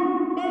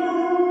Both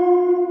Barrels!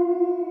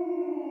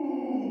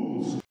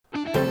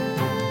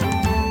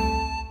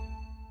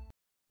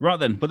 Right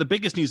then, but the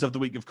biggest news of the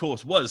week, of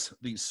course, was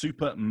the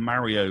Super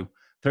Mario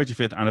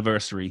 35th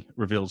anniversary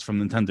reveals from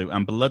Nintendo,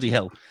 and bloody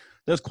hell,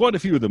 there's quite a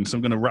few of them, so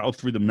I'm going to rattle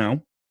through them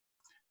now.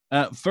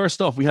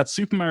 First off, we had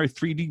Super Mario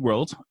 3D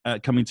World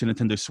coming to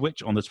Nintendo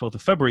Switch on the 12th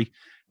of February,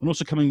 and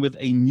also coming with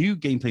a new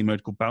gameplay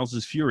mode called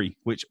Bowser's Fury,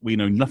 which we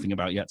know nothing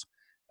about yet.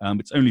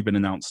 It's only been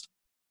announced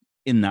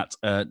in that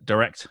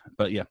direct,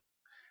 but yeah,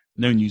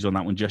 no news on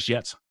that one just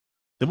yet.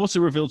 They've also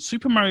revealed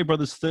Super Mario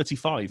Bros.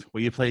 35,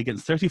 where you play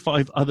against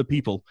 35 other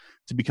people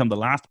to become the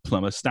last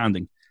plumber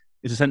standing.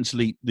 It's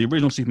essentially the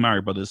original Super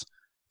Mario Bros.,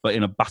 but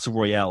in a battle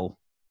royale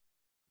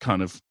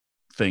kind of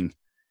thing.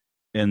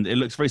 And it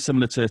looks very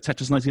similar to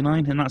Tetris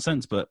 99 in that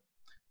sense, but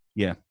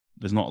yeah,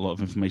 there's not a lot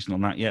of information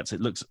on that yet.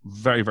 It looks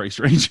very, very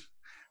strange.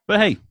 But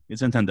hey,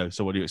 it's Nintendo,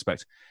 so what do you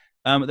expect?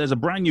 There's a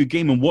brand new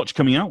Game & Watch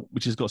coming out,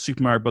 which has got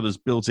Super Mario Bros.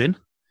 Built in.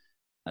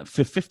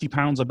 For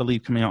 £50, I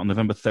believe, coming out on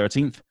November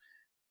 13th.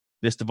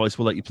 This device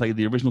will let you play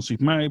the original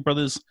Super Mario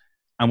Bros.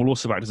 And will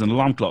also act as an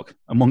alarm clock,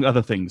 among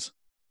other things.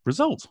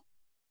 Result.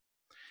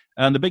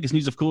 And the biggest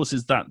news, of course,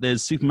 is that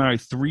there's Super Mario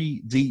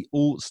 3D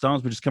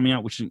All-Stars, which is coming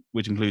out, which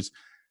includes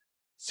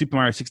Super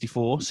Mario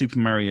 64, Super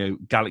Mario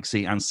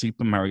Galaxy, and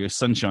Super Mario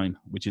Sunshine,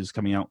 which is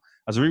coming out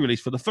as a re-release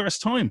for the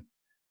first time.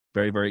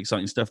 Very, very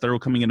exciting stuff. They're all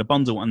coming in a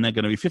bundle, and they're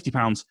going to be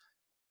 £50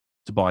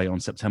 to buy on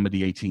September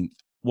the 18th.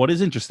 What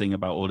is interesting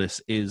about all this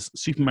is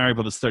Super Mario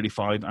Bros.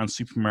 35 and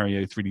Super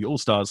Mario 3D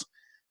All-Stars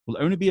will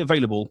only be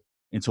available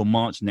until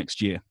March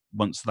next year.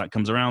 Once that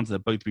comes around, they'll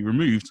both be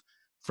removed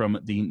from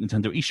the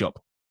Nintendo eShop.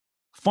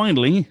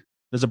 Finally,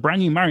 there's a brand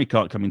new Mario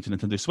Kart coming to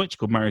Nintendo Switch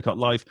called Mario Kart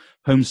Live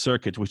Home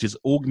Circuit, which is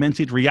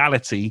augmented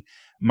reality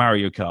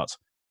Mario Kart.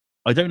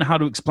 I don't know how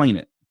to explain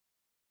it.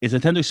 It's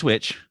Nintendo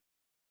Switch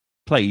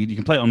played. You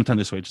can play it on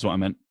Nintendo Switch, is what I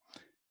meant.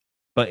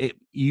 But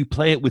you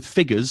play it with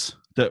figures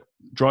that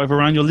drive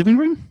around your living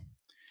room.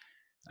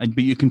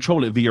 But you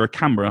control it via a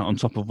camera on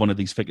top of one of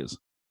these figures.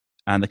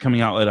 And they're coming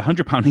out at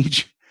 £100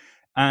 each.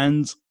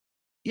 And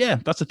yeah,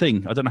 that's the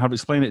thing. I don't know how to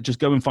explain it. Just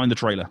go and find the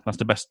trailer. That's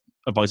the best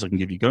advice I can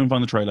give you. Go and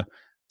find the trailer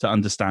to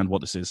understand what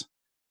this is.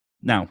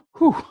 Now,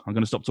 I'm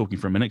going to stop talking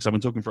for a minute because I've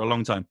been talking for a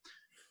long time.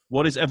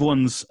 What is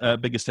everyone's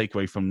biggest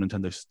takeaway from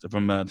Nintendo,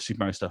 from the Super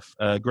Mario stuff?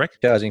 Greg?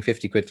 Charging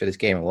 £50 for this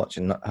Game & Watch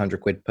and not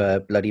 £100 per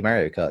bloody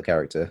Mario Kart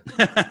character.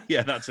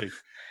 Yeah, that too.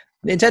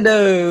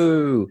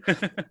 Nintendo!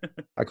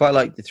 I quite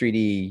like the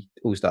 3D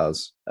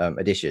All-Stars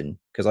edition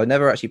because I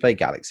never actually played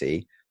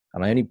Galaxy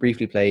and I only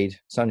briefly played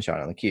Sunshine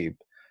on the Cube.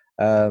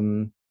 I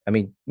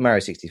mean,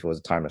 Mario 64 is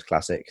a timeless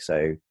classic,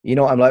 so you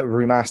know what I'm like with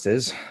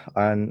remasters,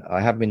 and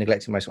I haven't been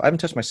neglecting I haven't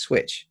touched my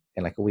Switch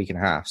in like a week and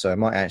a half, so I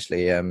might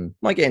actually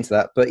might get into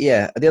that. But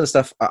yeah, the other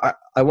stuff,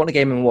 I want a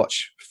Game &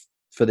 Watch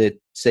for the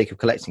sake of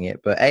collecting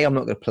it, but A, I'm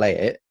not going to play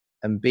it,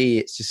 and B,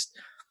 it's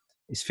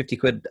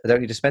 £50 I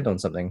don't need to spend on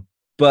something.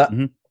 But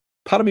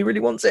part of me really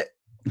wants it.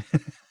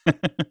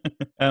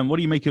 What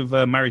do you make of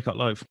Mario Kart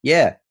Live?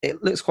 Yeah,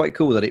 it looks quite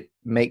cool that it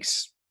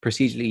makes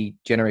procedurally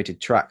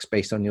generated tracks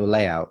based on your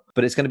layout,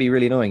 but it's going to be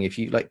really annoying if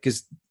you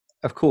because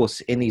of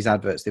course in these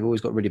adverts they've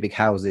always got really big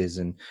houses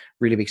and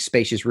really big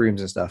spacious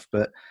rooms and stuff,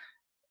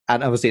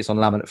 and obviously it's on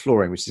laminate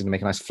flooring, which is going to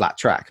make a nice flat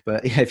track.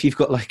 But yeah, if you've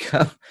got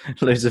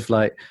loads of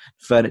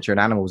furniture and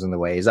animals in the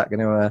way, is that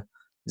going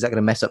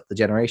to mess up the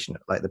generation,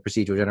 the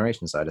procedural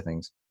generation side of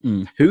things?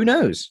 Who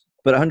knows?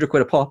 But £100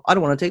 a pop, I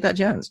don't want to take that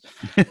chance.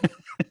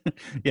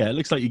 Yeah, it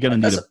looks like you're going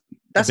to need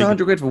that's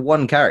 £100 for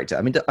one character.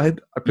 I mean, I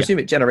presume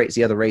it generates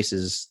the other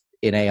races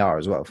in AR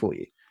as well for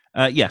you.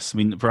 Yes, I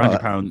mean, for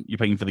 £100, you're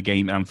paying for the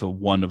game and for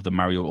one of the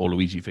Mario or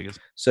Luigi figures.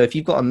 So if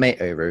you've got a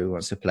mate over who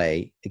wants to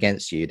play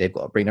against you, they've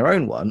got to bring their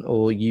own one,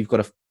 or you've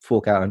got to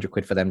fork out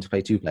 £100 for them to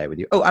play two-player with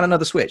you. Oh, and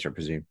another Switch, I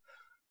presume.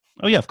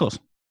 Oh, yeah, of course.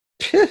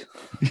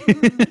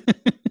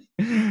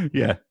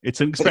 Yeah,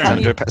 it's an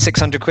experiment.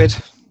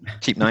 £600,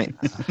 cheap night.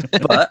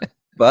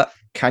 But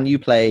can you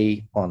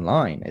play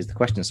online is the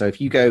question. So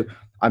if you go,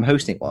 I'm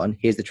hosting one,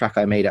 here's the track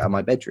I made out of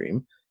my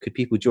bedroom, could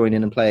people join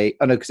in and play?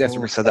 Oh no,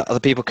 because so that other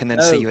people can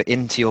then see you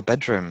into your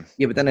bedroom.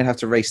 Yeah, but then they'd have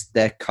to race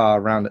their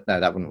car around it. No,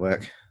 that wouldn't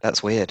work.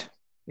 That's weird.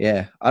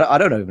 Yeah, I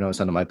don't even know what's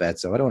under my bed,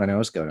 so I don't want to know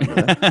what's going on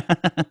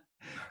there.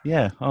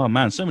 Yeah, oh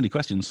man, so many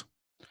questions.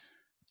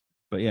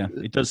 But yeah,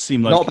 it does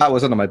seem like... Not about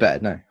what's under my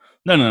bed, no.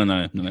 No.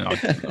 I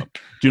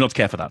do not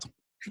care for that.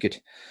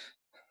 Good.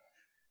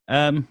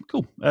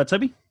 Cool.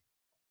 Toby?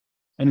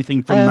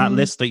 Anything from that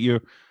list that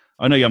you're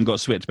I know you haven't got a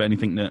Switch, but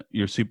anything that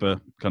you're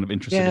super kind of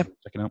interested in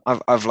checking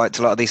out? I've liked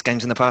a lot of these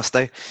games in the past,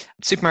 though.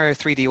 Super Mario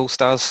 3D All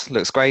Stars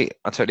looks great.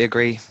 I totally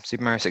agree.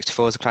 Super Mario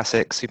 64 is a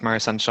classic. Super Mario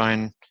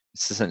Sunshine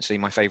is essentially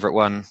my favourite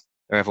one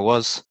there ever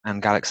was.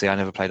 And Galaxy, I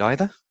never played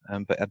either.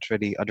 But I'd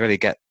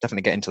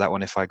definitely get into that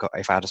one if I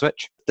had a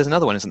Switch. There's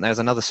another one, isn't there? There's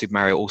another Super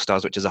Mario All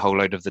Stars, which is a whole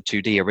load of the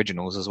 2D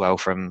originals as well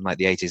from like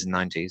the 80s and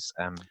 90s.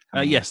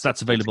 Yes,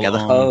 that's available.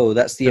 Oh,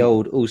 that's the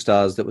old All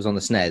Stars that was on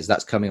the SNES.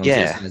 That's coming on the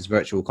SNES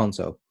Virtual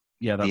Console.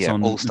 Yeah, that's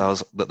on All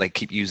Stars, but they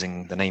keep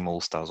using the name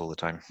All Stars all the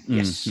time.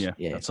 Yes,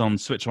 that's on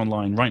Switch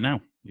Online right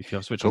now. If you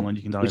have Switch Online,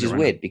 you can download it. Which is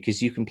weird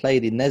because you can play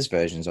the NES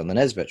versions on the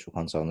NES Virtual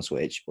Console on the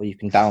Switch, or you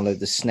can download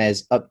the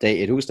SNES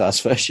updated All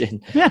Stars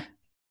version.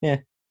 Yeah.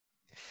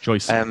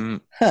 Choice.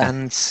 And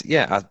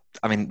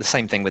I mean the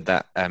same thing with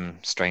that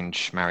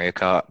strange Mario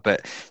Kart,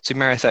 but Super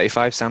Mario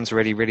 35 sounds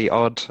really, really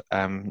odd.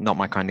 Not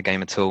my kind of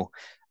game at all.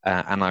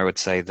 And I would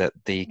say that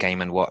the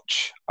Game &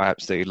 Watch, I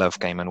absolutely love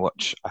Game &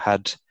 Watch. I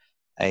had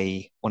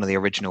one of the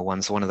original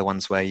ones, one of the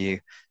ones where you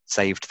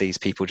saved these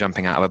people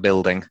jumping out of a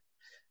building.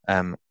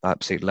 I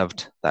absolutely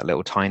loved that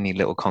little tiny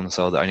little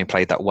console that only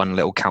played that one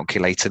little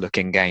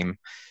calculator-looking game.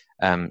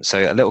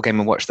 So a little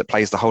Game & Watch that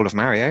plays the whole of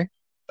Mario,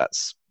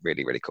 that's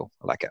really, really cool.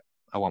 I like it.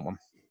 I want one.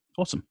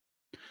 Awesome.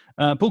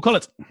 Paul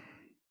Collett.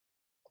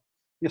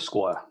 Yes,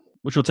 Squire.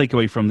 What's your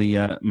takeaway from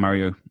the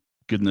Mario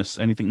goodness?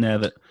 Anything there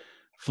that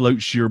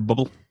floats your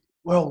bubble?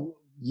 Well,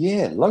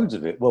 yeah, loads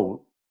of it.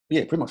 Well,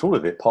 yeah, pretty much all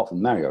of it, apart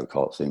from Mario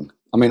Kart thing.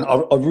 I mean,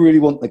 I really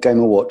want the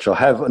Game & Watch. I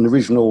have an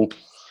original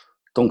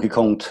Donkey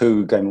Kong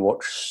 2 Game &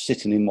 Watch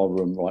sitting in my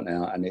room right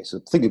now, and it's a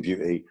thing of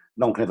beauty.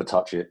 No one can ever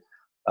touch it.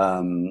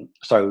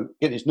 So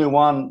get this new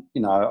one,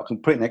 I can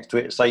put it next to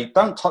it and say,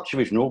 don't touch the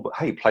original, but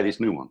hey, play this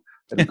new one.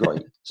 That'd be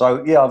great.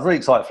 So yeah, I was really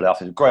excited for that. I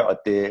think it's a great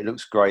idea. It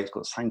looks great. It's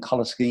got the same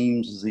colour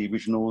schemes as the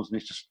originals, and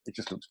it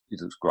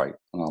looks great,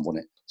 and I want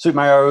it. Super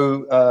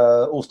Mario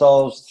All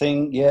Stars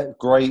thing, yeah,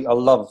 great. I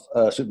love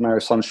Super Mario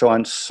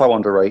Sunshine, so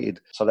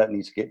underrated. So that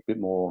needs to get a bit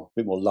more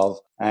love.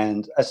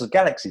 And as the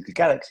Galaxy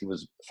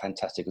was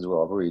fantastic as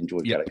well. I've really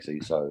enjoyed Galaxy.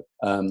 So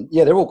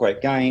they're all great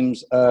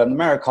games. The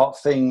Mario Kart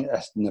thing,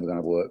 that's never going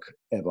to work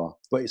ever,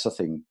 but it's a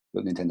thing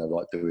that Nintendo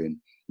like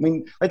doing. I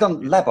mean, they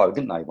done Labo,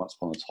 didn't they, once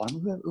upon a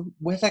time?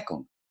 Where's that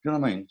gone? Do you know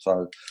what I mean?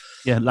 So,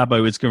 yeah,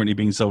 Labo is currently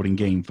being sold in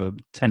game for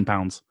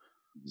 £10.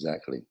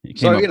 Exactly.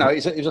 So,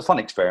 it was a fun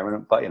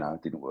experiment, but, it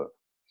didn't work.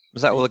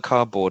 Was that all the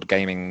cardboard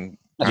gaming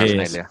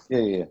paraphernalia?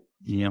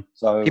 Yeah.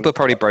 So people have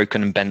probably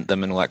broken and bent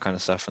them and all that kind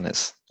of stuff, and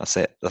that's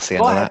it. That's the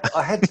end of that.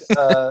 I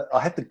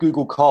had the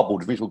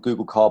visual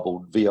Google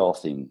Cardboard VR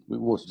thing.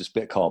 It was just a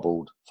bit of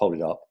cardboard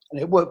folded up,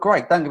 and it worked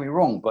great. Don't get me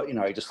wrong, but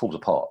it just falls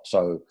apart.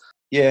 So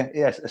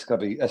it's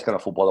gonna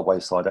fall by the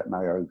wayside, that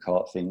Mario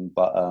Kart thing.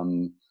 But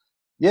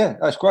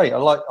that's great. I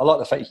like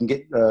the fact you can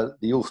get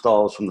the All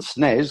Stars from the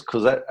SNES,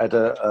 because that had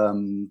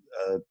an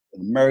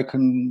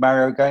American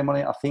Mario game on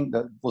it, I think,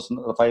 that wasn't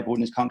available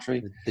in this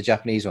country. The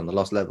Japanese one, the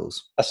Lost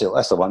Levels. That's it.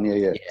 That's the one.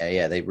 Yeah.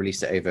 Yeah. They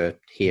released it over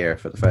here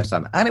for the first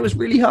time, and it was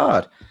really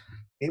hard.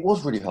 It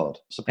was really hard.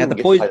 So people get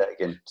to play that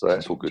again. So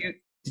that's all good.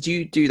 Did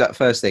you do that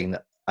first thing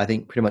that I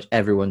think pretty much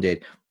everyone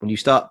did? When you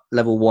start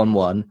level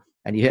 1-1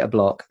 and you hit a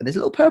block, and this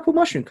little purple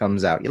mushroom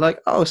comes out, you're like,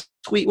 "Oh,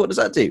 sweet! What does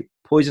that do?"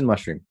 Poison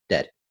mushroom,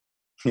 dead.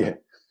 Yeah.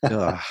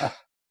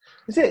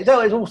 Is it?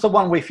 There's also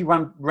one where if you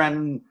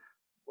ran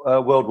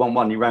World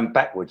 1-1, you ran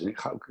backwards, and it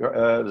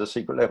was a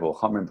secret level.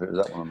 I can't remember if it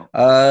was that one or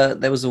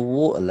not. There was a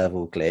water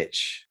level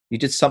glitch. You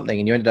did something,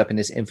 and you ended up in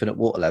this infinite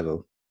water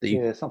level that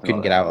you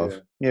couldn't get out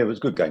of. Yeah, it was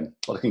a good game.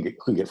 Well, I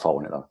couldn't get far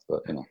in it though,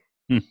 but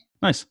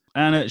Nice.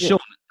 And Sean,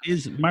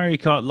 is Mario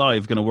Kart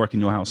Live going to work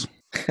in your house?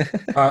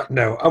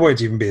 No, I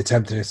won't even be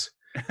attempting it.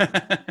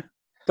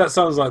 That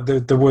sounds like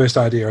the worst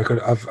idea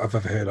I've ever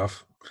heard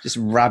of. Just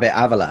rabbit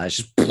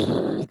avalanche.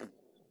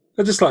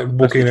 They're just like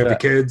walking over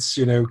kids,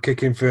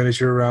 kicking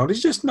furniture around.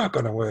 It's just not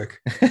going to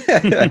work.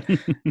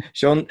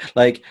 Sean,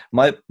 like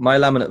my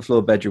laminate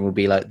floor bedroom will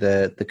be like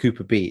the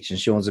Cooper Beach, and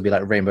Sean's will be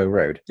like Rainbow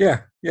Road.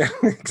 Yeah,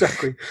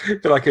 exactly.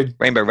 Like a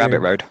Rainbow Rabbit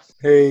Road.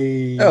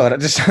 Hey. Oh, that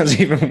just sounds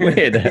even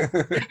weirder.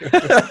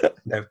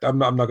 No, I'm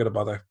not going to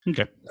bother.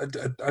 Okay.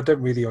 I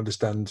don't really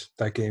understand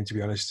that game, to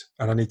be honest,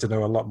 and I need to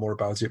know a lot more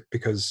about it,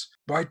 because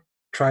why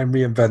try and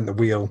reinvent the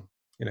wheel?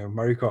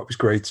 Mario Kart was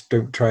great.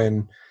 Don't try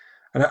and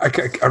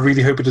I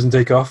really hope it doesn't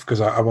take off,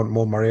 because I want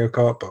more Mario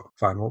Kart. But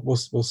fine, we'll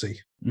see.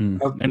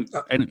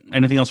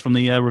 Anything else from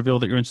the reveal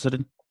that you're interested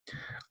in?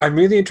 I'm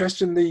really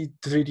interested in the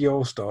 3D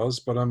All Stars,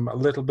 but I'm a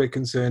little bit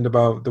concerned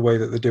about the way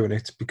that they're doing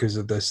it because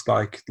of this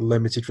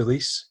limited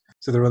release.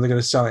 So they're only going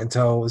to sell it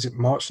until, is it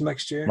March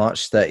next year?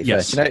 March 31st.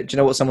 Yes. Do you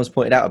know what someone's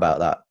pointed out about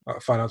that?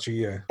 Financial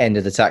year. End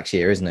of the tax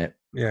year, isn't it?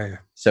 Yeah.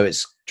 So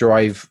it's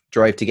drive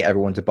to get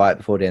everyone to buy it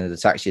before the end of the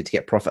tax year to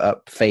get profit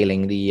up,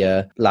 failing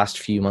the last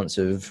few months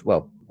of,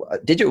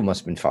 digital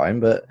must have been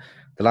fine, but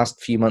the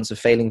last few months of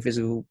failing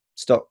physical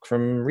stock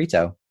from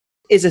retail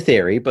is a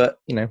theory, but,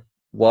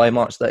 Why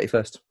March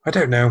 31st? I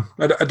don't know.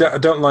 I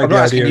don't like I'm the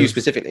not asking idea you of,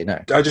 specifically,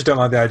 no. I just don't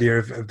like the idea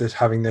of this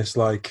having this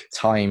like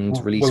Timed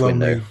release we'll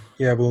window.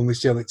 we'll only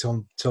steal it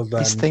till then.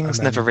 These things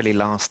and never then, really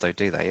last, though,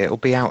 do they? It'll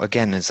be out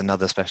again as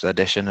another special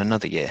edition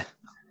another year.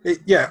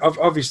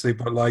 Obviously,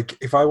 but like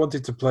if I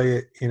wanted to play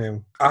it,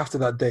 after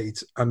that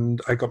date, and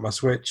I got my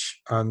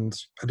Switch, and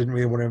I didn't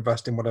really want to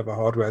invest in whatever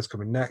hardware is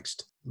coming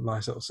next,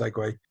 nice little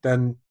segue,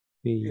 then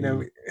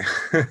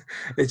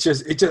it's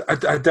just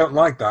I don't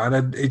like that,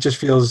 and it just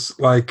feels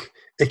like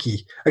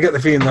icky. I get the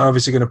feeling they're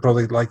obviously going to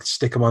probably like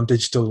stick them on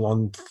digital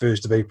on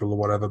 1st of April or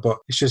whatever, but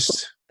it's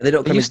just Are they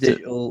not coming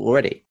digital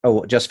already? Oh,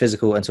 what, just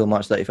physical until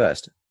March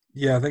 31st?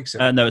 Yeah, I think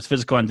so. No, it's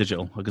physical and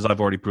digital because I've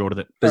already pre-ordered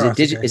it. But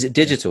is it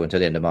digital until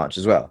the end of March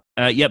as well?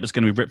 Yep, it's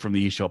going to be ripped from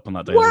the eShop on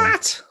that day.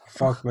 What?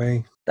 Fuck me.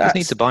 You just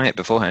need to buy it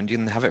beforehand. You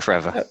can have it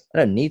forever. I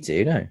don't need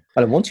to, no.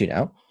 I don't want to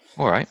now.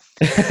 All right.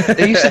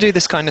 They used to do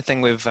this kind of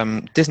thing with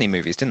Disney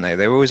movies, didn't they?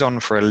 They were always on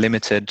for a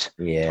limited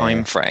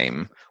time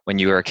frame when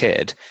you were a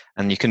kid,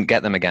 and you couldn't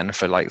get them again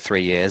for like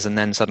 3 years, and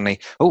then suddenly,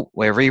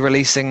 we're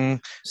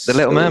re-releasing The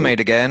Little Mermaid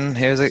again.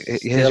 Here's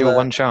your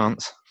one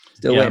chance.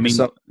 Still waiting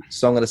for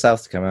Song of the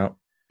South to come out.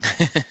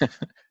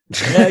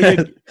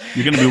 Yeah,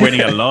 you're going to be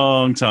waiting a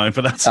long time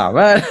for that. Oh,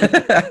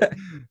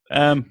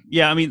 man.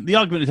 The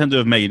argument Nintendo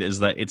have made is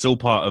that it's all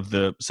part of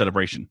the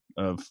celebration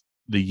of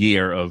the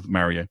year of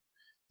Mario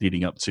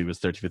leading up to his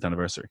 35th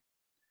anniversary.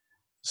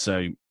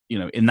 So,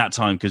 in that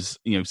time, because,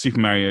 Super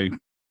Mario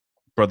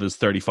Brothers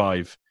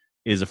 35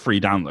 is a free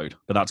download,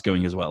 but that's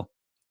going as well.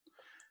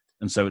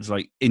 And so it's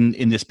like,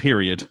 in this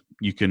period,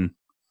 you can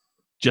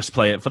just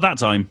play it for that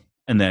time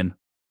and then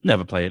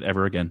never play it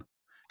ever again.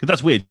 Because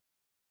that's weird.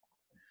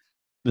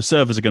 The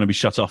servers are going to be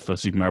shut off for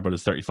Super Mario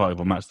Brothers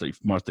 35 on March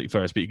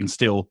 31st, but you can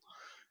still,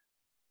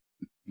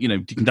 you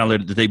can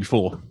download it the day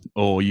before,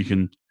 or you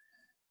can,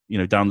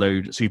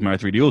 download Super Mario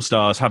 3D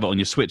All-Stars, have it on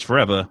your Switch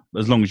forever,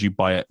 as long as you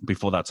buy it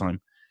before that time.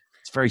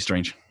 It's very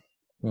strange.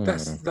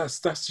 That's the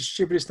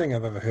stupidest thing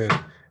I've ever heard.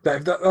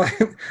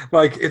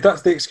 If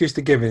that's the excuse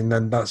they're giving,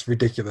 then that's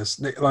ridiculous.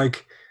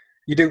 Like,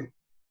 you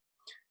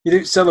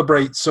don't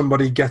celebrate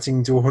somebody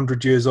getting to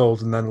 100 years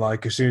old and then,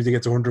 like, as soon as they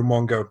get to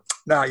 101, go,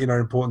 nah, you're not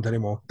important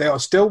anymore. They are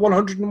still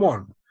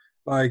 101.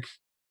 Like,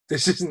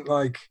 this isn't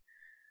like,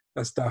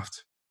 that's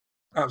daft.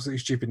 Absolutely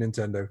stupid,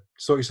 Nintendo.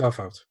 Sort yourself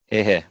out.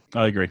 Here.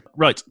 I agree.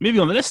 Right,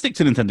 moving on. Let's stick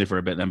to Nintendo for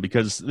a bit then,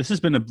 because this has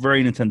been a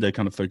very Nintendo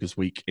kind of focused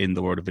week in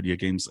the world of video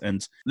games.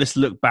 And let's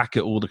look back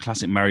at all the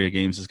classic Mario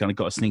games. Has kind of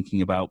got us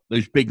thinking about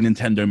those big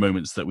Nintendo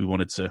moments that we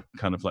wanted to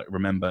kind of like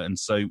remember. And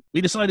so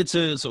we decided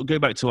to sort of go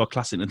back to our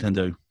classic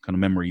Nintendo kind of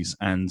memories.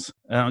 And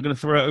I'm going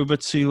to throw it over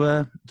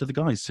to the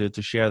guys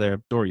to share their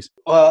stories.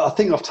 Well, I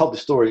think I've told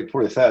this story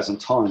probably 1,000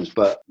 times,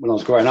 but when I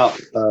was growing up,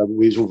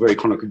 we was all very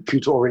kind of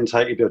computer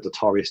orientated. We had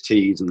Atari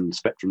STs and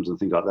Spectrums and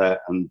things like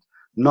that. And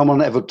no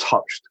one ever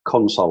touched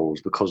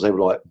consoles because they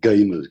were like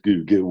gamers,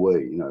 go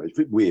away. It's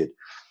a bit weird.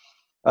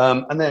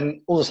 And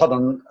then all of a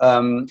sudden,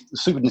 the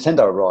Super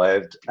Nintendo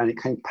arrived, and it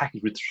came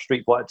packaged with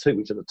Street Fighter 2,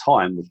 which at the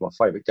time was my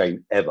favourite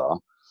game ever.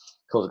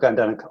 Because I was going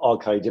down to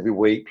arcades every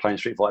week playing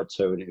Street Fighter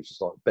 2, and it was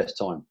just like the best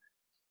time.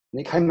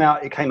 And it came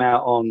out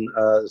on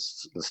the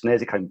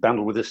SNES. It came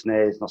bundled with the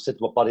SNES, and I said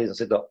to my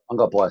buddies, look, I'm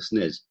going to buy a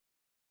SNES.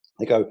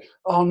 They go,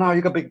 oh no,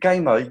 you're a big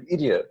gamer, you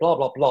idiot, blah,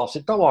 blah, blah. I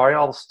said, don't worry,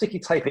 I'll sticky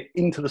tape it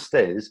into the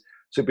SNES,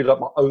 so it'd be like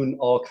my own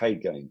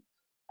arcade game.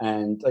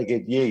 And they go,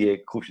 yeah,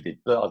 of course you did.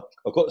 But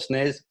I got the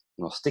SNES,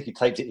 and I sticky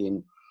taped it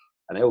in,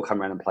 and they all come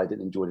around and played it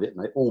and enjoyed it,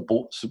 and they all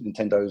bought Super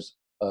Nintendos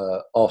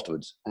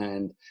afterwards.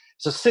 And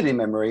it's a silly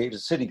memory. It's a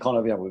silly kind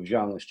of, we was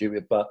young and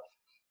stupid, but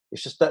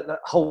it's just that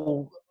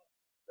whole,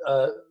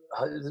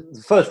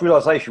 the first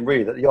realisation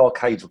really that the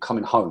arcades were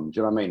coming home. Do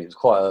you know what I mean? It's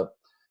quite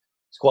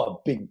a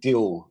big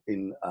deal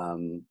in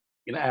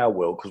our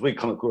world, because we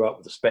kind of grew up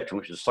with the Spectrum,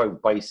 which is so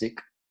basic.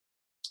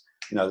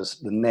 The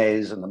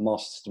NES and the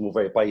Master System were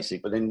very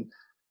basic, but then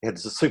you had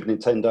the Super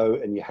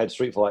Nintendo and you had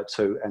Street Fighter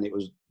 2, and it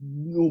was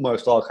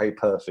almost arcade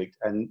perfect.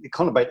 And it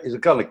kind of is a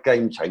kind of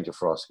game changer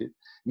for us. It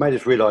made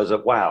us realise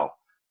that, wow,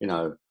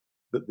 the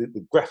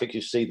graphics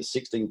you see, the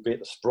 16-bit,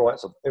 the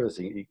sprites of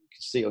everything, you can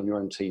see on your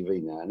own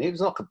TV now. And it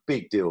was like a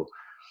big deal.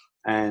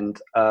 And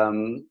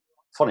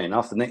funny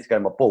enough, the next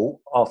game I bought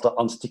after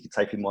unsticky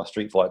taping my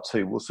Street Fighter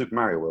 2 was Super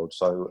Mario World.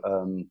 So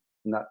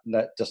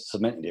that just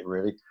cemented it,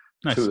 really.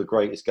 Nice. Two of the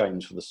greatest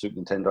games for the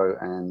Super Nintendo,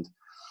 and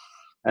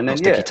then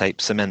sticky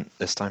tape cement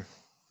this time.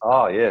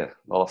 Oh yeah,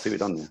 well I see we've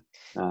done there.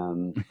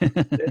 And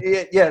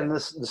the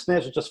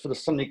SNES were just for the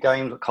Sunday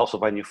games, like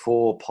Castlevania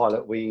 4,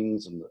 Pilot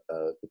Wings, and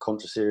the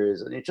Contra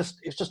series, and it's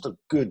just a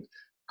good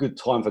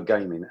time for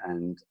gaming,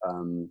 and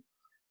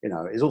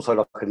it's also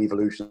like an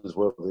evolution as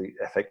well, the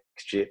FX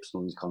chips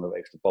and all these kind of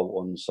extra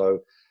bolt-ons.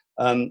 So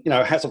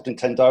hats off to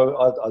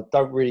Nintendo. I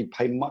don't really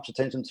pay much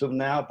attention to them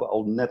now, but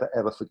I'll never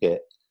ever forget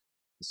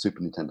the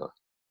Super Nintendo.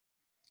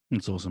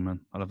 That's awesome,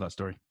 man. I love that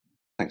story.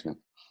 Thanks, man.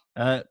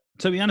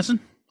 Toby Anderson,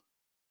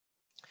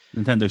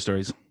 Nintendo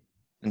stories.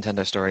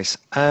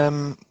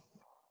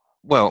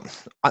 Well,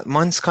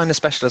 mine's kind of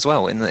special as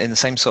well in the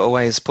same sort of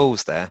way as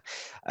Paul's there.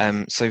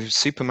 So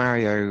Super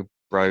Mario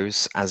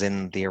Bros, as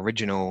in the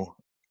original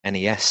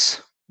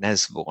NES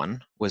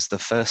one, was the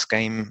first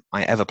game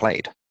I ever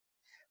played,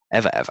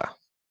 ever.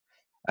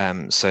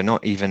 So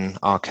not even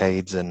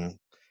arcades and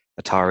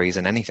Ataris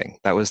and anything.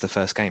 That was the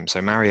first game.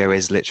 So Mario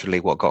is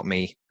literally what got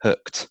me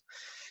hooked.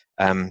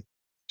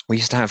 We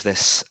used to have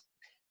this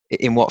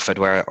in Watford,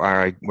 where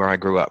I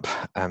grew up.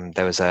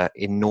 There was a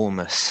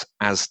enormous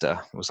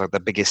Asda. It was like the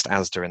biggest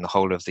Asda in the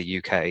whole of the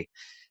UK,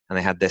 and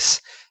they had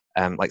this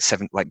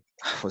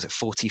was it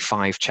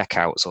 45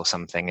 checkouts or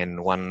something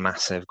in one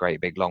massive, great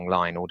big long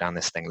line all down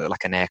this thing, looked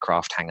like an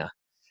aircraft hangar.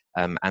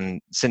 And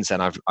since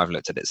then, I've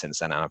looked at it since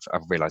then, and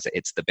I've realised that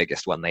it's the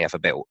biggest one they ever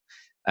built.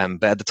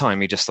 But at the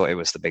time, you just thought it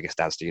was the biggest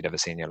Asda you'd ever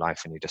seen in your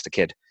life, and you're just a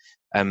kid.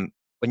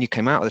 When you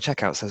came out of the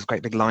checkouts, there's a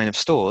great big line of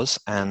stores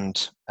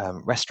and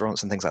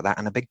restaurants and things like that,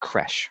 and a big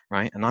creche,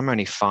 right? And I'm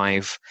only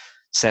 5-7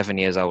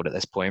 years old at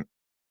this point.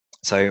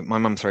 So my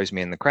mum throws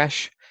me in the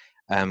creche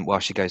while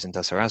she goes and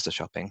does her Asda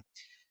shopping.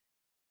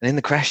 And in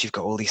the creche, you've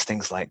got all these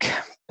things like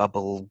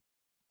bubble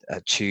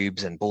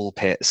tubes and ball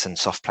pits and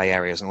soft play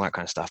areas and all that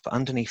kind of stuff. But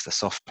underneath the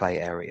soft play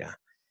area,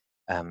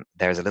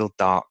 there's a little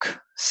dark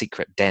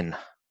secret den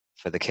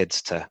for the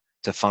kids to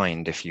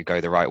find if you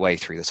go the right way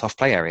through the soft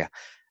play area.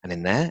 And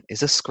in there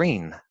is a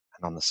screen.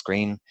 And on the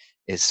screen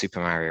is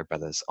Super Mario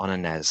Brothers on a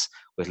NES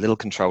with little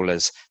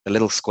controllers, the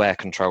little square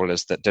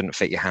controllers that didn't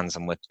fit your hands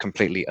and were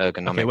completely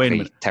ergonomically Okay, wait a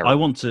minute. terrible.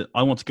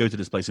 I want to go to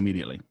this place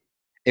immediately.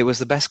 It was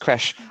the best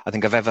creche I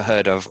think I've ever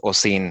heard of or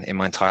seen in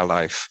my entire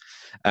life.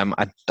 I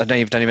don't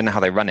even know how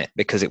they run it,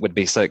 because it would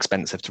be so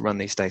expensive to run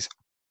these days.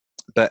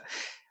 But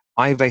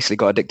I basically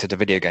got addicted to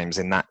video games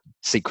in that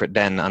secret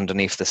den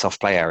underneath the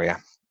soft play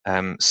area.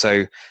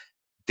 So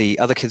the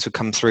other kids would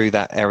come through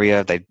that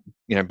area. They'd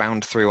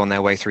bound through on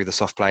their way through the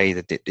soft play.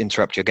 They'd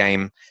interrupt your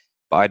game,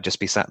 but I'd just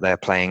be sat there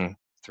playing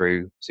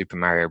through Super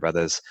Mario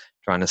Brothers,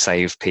 trying to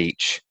save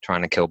Peach,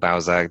 trying to kill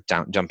Bowser,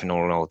 jumping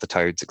all the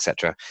toads,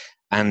 etc.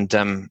 And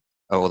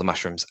all the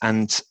mushrooms.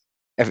 And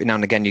every now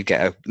and again, you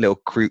get a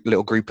little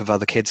group of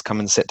other kids come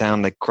and sit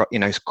down. They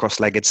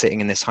cross-legged,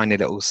 sitting in this tiny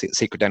little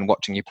secret den,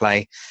 watching you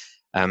play.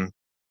 It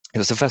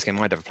was the first game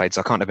I'd ever played, so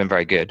I can't have been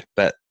very good.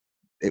 But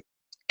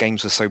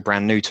games were so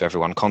brand new to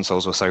everyone.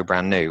 Consoles were so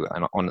brand new,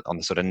 and on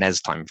the sort of NES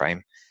time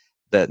frame,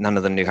 that none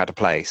of them knew how to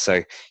play.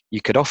 So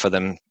you could offer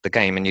them the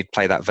game, and you'd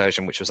play that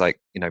version, which was like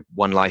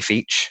one life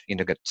each.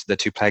 Get the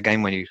 2-player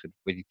game when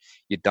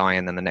you die,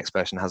 and then the next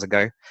person has a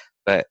go.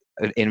 But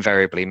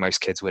invariably,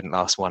 most kids wouldn't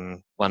last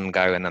one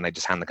go, and then they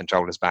just hand the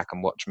controllers back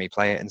and watch me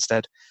play it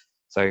instead.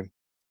 So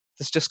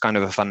it's just kind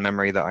of a fun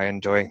memory that I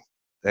enjoy.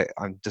 That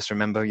I just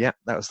remember, that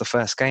was the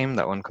first game.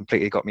 That one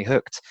completely got me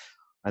hooked.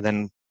 I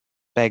then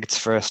begged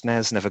for a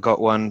SNES, never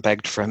got one.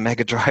 Begged for a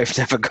Mega Drive,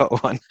 never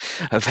got one.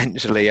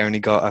 Eventually only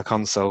got a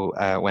console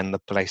when the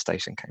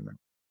PlayStation came out.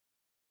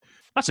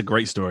 That's a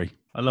great story.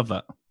 I love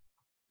that.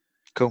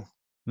 Cool.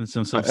 There's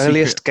some My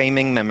earliest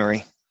gaming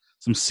memory.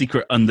 Some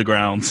secret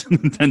underground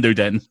Nintendo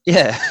den.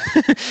 Yeah.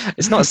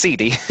 It's not a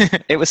CD.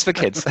 It was for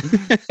kids.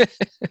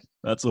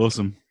 That's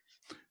awesome.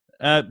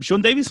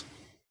 Sean Davies?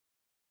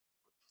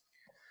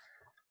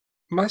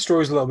 My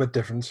story is a little bit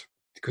different,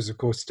 because of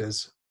course it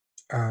is.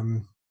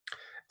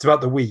 It's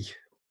about the Wii.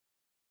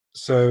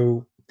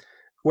 So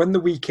when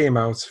the Wii came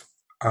out,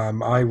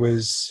 I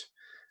was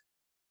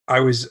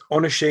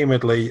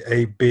unashamedly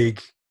a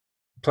big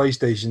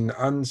PlayStation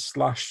and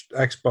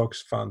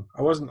 /Xbox fan.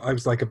 I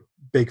was like a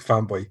big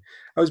fanboy.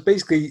 I was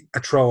basically a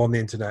troll on the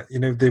internet,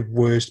 the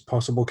worst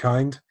possible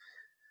kind.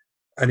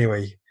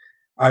 Anyway,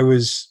 I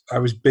was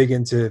big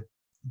into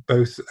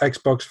both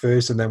Xbox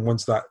first, and then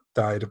once that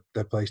died,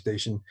 the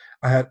PlayStation.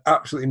 I had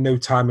absolutely no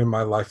time in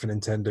my life for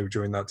Nintendo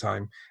during that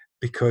time,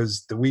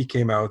 because the Wii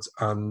came out,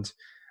 and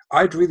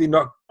I'd really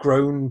not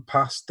grown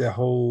past the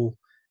whole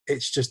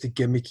it's just a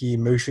gimmicky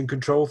motion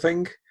control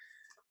thing.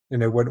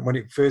 When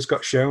it first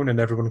got shown, and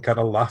everyone kind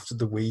of laughed at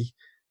the Wii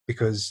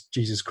because,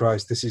 Jesus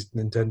Christ, this is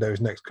Nintendo's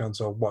next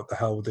console. What the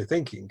hell were they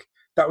thinking?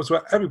 That was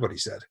what everybody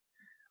said.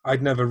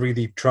 I'd never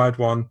really tried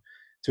one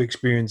to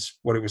experience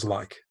what it was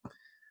like.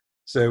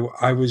 So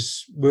I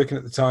was working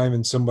at the time,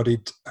 and somebody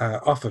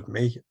offered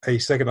me a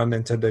second-hand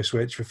Nintendo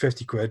Switch for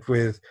 50 quid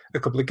with a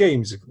couple of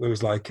games. It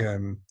was like,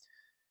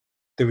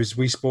 there was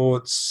Wii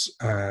Sports,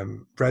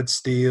 Red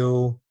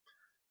Steel,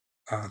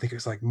 I think it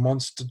was like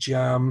Monster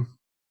Jam.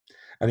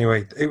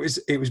 Anyway, it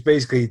was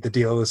basically the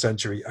deal of the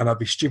century, and I'd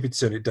be stupid to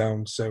turn it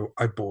down, so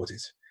I bought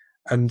it.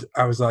 And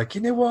I was like,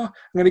 you know what?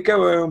 I'm going to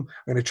go home,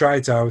 I'm going to try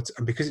it out,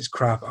 and because it's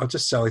crap, I'll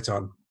just sell it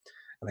on.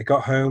 And I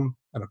got home,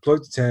 and I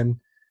plugged it in,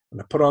 and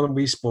I put on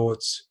Wii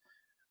Sports,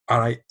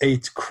 and I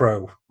ate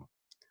crow.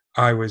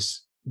 I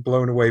was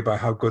blown away by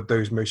how good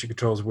those motion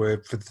controls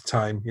were for the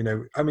time.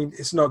 I mean,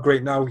 it's not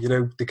great now,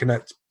 the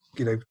Kinect,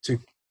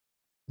 took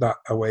that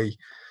away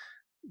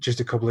just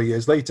a couple of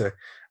years later.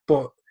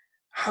 But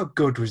how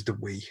good was the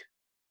Wii?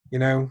 It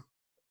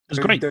was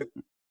great.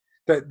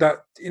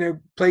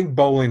 Playing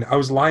bowling. I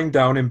was lying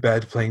down in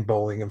bed playing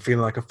bowling and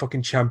feeling like a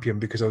fucking champion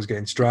because I was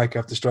getting strike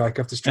after strike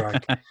after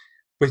strike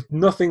with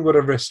nothing but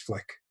a wrist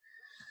flick.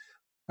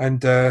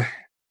 And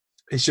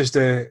it's just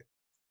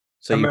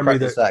So A you memory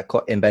practice that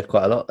in bed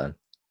quite a lot then?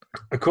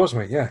 Of course,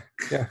 mate. Yeah.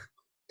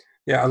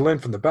 I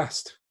learned from the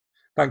best.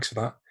 Thanks for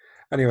that.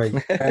 Anyway,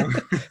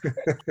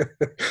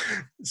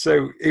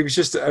 so it was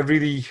just a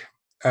really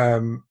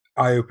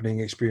eye-opening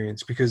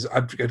experience because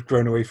I'd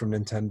grown away from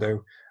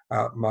Nintendo.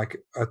 Like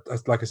I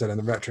said in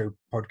the retro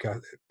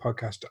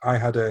podcast, I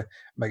had a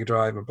Mega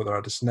Drive. My brother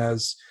had a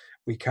SNES.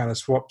 We kind of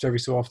swapped every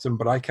so often,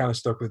 but I kind of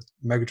stuck with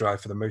Mega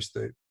Drive for the most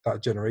of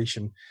that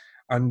generation,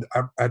 and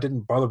I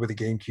didn't bother with the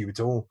GameCube at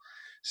all.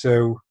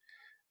 So,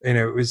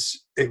 it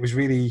was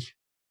really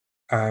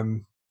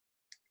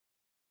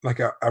like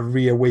a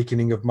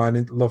reawakening of my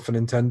love for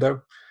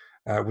Nintendo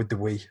with the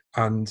Wii.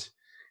 And,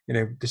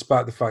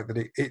 despite the fact that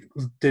it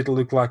did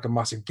look like a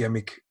massive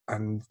gimmick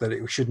and that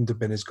it shouldn't have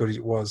been as good as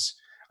it was,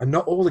 and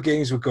not all the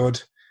games were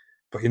good,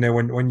 but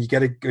when you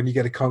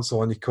get a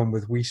console and you come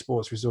with Wii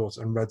Sports Resort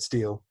and Red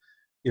Steel,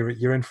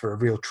 you're in for a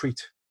real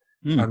treat.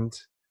 And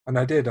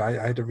I did.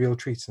 I had a real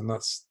treat, and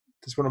that's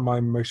one of my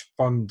most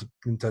fond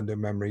Nintendo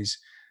memories,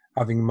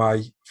 having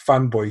my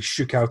fanboy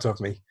shook out of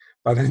me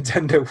by the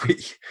Nintendo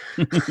Wii.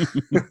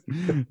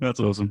 That's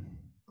awesome.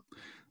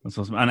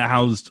 And it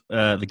housed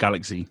the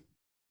Galaxy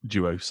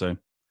Duo, so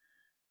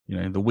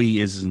the Wii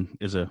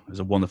is a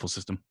wonderful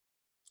system.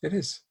 It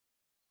is.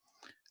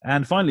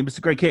 And finally,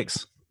 Mr. Grey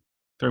Kicks,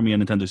 throw me a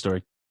Nintendo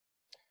story.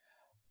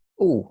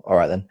 Oh, all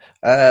right then.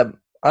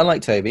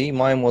 Unlike Toby,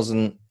 mine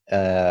wasn't.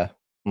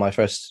 My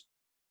first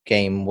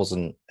game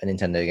wasn't a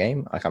Nintendo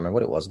game. I can't remember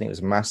what it was. I think it was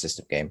a Master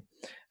System game,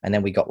 and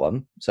then we got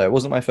one. So it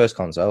wasn't my first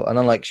console. And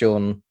unlike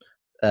Sean,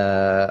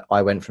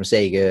 I went from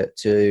Sega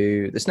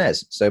to the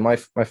SNES. So my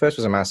first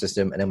was a Master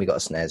System, and then we got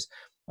a SNES,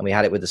 and we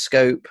had it with the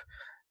scope,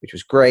 which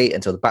was great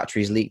until the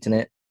batteries leaked in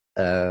it.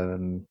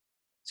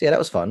 So yeah, that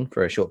was fun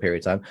for a short period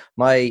of time.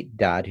 My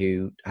dad,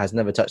 who has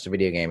never touched a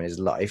video game in his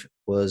life,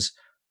 was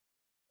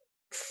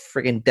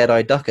friggin'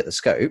 Dead-Eye Duck at the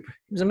scope.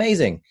 It was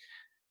amazing,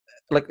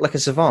 like a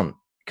savant.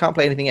 Can't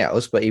play anything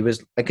else, but he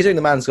was, considering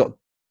the man's got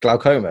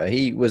glaucoma,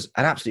 he was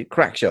an absolute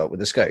crack shot with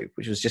the scope,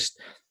 which was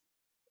just,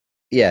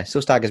 yeah,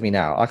 still staggers me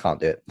now. I can't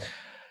do it.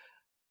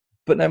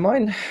 But no,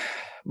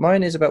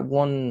 mine is about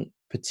one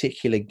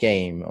particular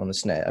game on the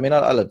SNES. I mean,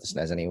 I love the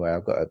SNES anyway.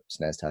 I've got a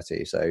SNES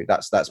tattoo, so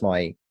that's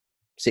my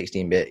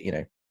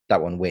 16-bit.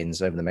 That one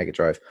wins over the Mega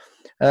Drive.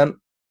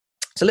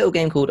 It's a little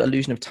game called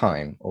Illusion of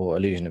Time, or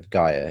Illusion of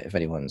Gaia, if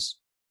anyone's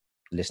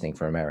listening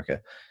from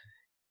America.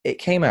 It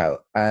came out.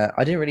 I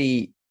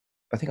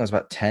think I was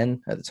about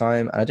 10 at the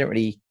time, and I didn't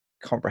really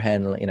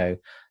comprehend,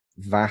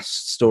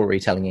 vast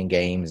storytelling in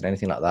games and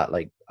anything like that.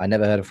 Like, I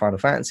never heard of Final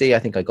Fantasy. I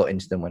think I got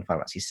into them when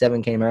Final Fantasy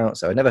VII came out,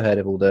 so I never heard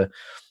of all the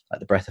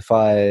Breath of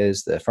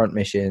Fires, the front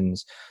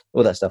missions,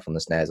 all that stuff on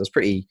the SNES. I was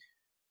pretty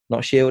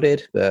not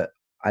shielded, but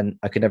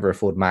I could never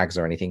afford mags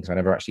or anything, so I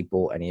never actually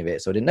bought any of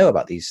it. So I didn't know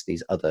about these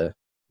other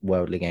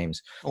worldly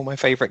games. All my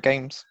favourite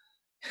games.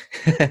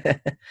 That's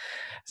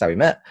how we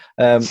met.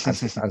 And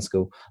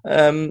school.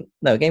 No,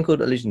 a game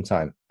called Illusion of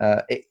Time.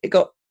 It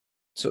got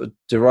sort of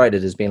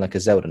derided as being like a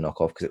Zelda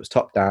knockoff because it was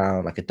top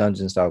down, like a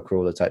dungeon style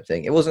crawler type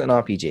thing. It wasn't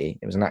an RPG.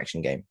 It was an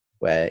action game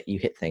where you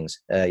hit things.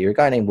 You're a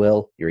guy named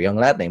Will. You're a young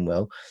lad named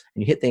Will,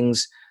 and you hit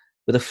things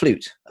with a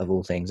flute, of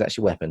all things. That's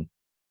your weapon.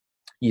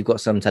 You've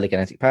got some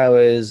telekinetic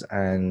powers,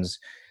 and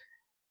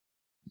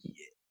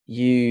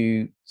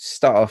you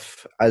start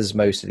off as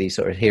most of these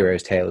sort of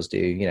heroes' tales do.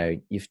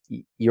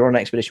 You're on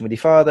an expedition with your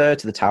father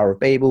to the Tower of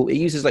Babel. It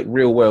uses like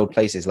real world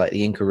places like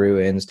the Inca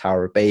ruins,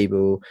 Tower of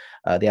Babel,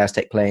 the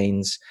Aztec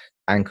plains,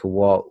 Angkor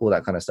Wat, all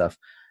that kind of stuff.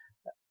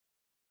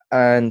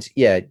 And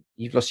yeah,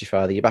 you've lost your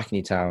father. You're back in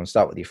your town.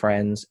 Start with your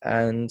friends,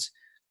 and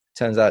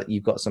turns out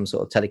you've got some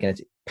sort of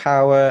telekinetic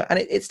power. And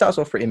it starts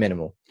off pretty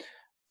minimal.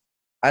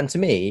 And to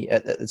me,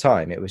 at the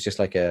time, it was just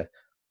like a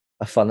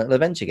fun little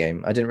adventure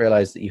game. I didn't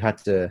realize that you had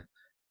to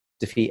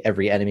defeat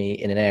every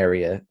enemy in an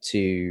area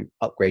to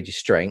upgrade your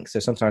strength. So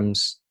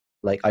sometimes,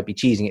 I'd be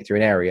cheesing it through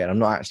an area, and I'm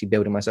not actually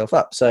building myself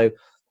up. So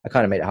I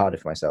kind of made it harder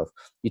for myself.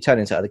 You turn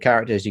into other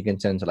characters. You can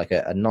turn to like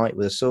a knight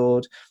with a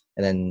sword,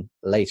 and then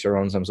later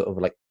on, some sort of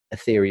like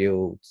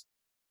ethereal,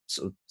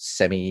 sort of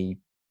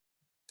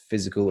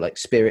semi-physical, like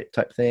spirit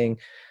type thing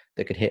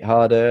that could hit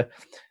harder.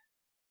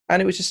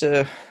 And it was just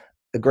a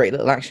great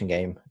little action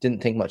game.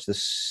 Didn't think much of the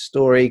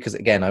story because,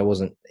 again, I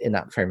wasn't in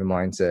that frame of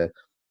mind to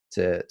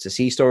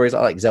see stories.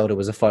 I like Zelda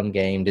was a fun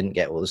game. Didn't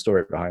get all the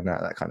story behind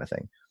that kind of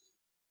thing.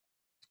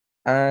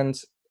 And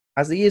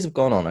as the years have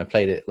gone on, I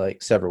played it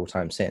like several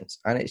times since,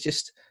 and it's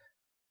just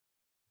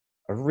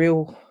a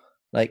real,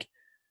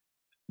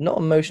 not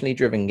emotionally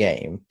driven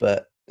game,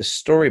 but the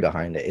story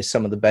behind it is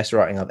some of the best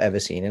writing I've ever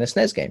seen in a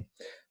SNES game.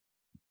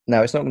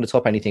 Now, it's not going to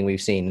top anything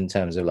we've seen in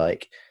terms of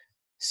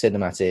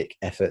cinematic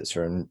efforts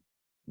from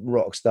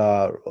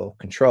Rockstar or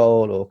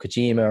Control or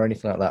Kojima or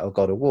anything like that, or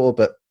God of War,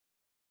 but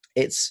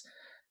it's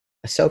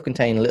a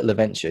self-contained little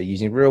adventure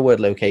using real-world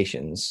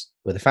locations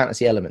with a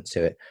fantasy element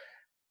to it.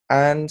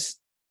 And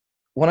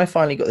when I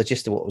finally got the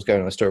gist of what was going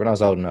on in the story, when I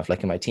was old enough,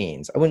 in my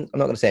teens, I'm not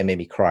going to say it made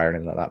me cry or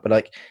anything like that,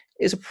 but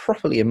it's a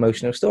properly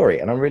emotional story.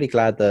 And I'm really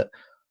glad that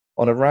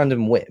on a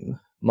random whim,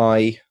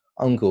 my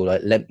uncle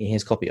lent me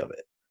his copy of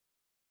it.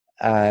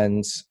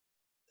 and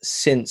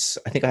since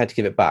I think I had to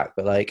give it back,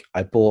 but like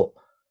I bought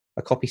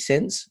a copy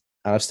since,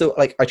 and I've still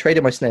like I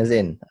traded my SNES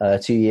in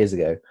 2 years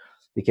ago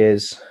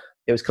because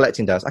it was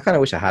collecting dust. I kind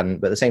of wish I hadn't,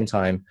 but at the same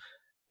time,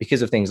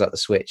 because of things like the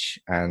Switch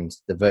and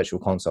the virtual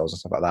consoles and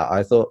stuff like that,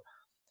 I thought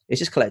it's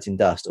just collecting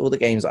dust. All the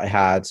games that I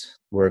had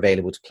were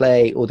available to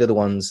play. All the other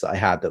ones that I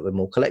had that were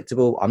more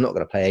collectible, I'm not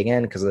going to play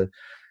again because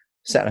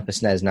setting up a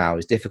SNES now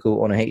is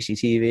difficult on a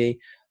HDTV.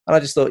 And I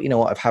just thought, you know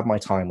what, I've had my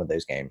time with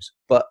those games.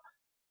 But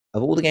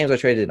of all the games I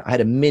traded in, I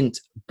had a mint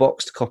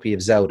boxed copy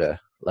of Zelda.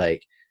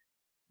 Like,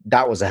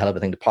 that was a hell of a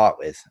thing to part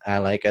with.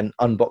 And like an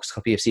unboxed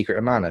copy of Secret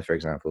of Mana, for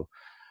example.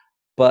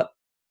 But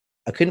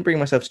I couldn't bring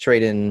myself to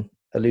trade in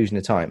Illusion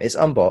of Time. It's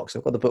unboxed.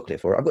 I've got the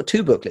booklet for it. I've got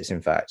 2 booklets,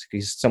 in fact,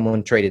 because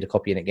someone traded a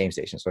copy in at Game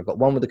Station. So I've got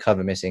one with the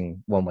cover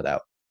missing, one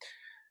without.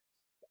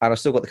 And I've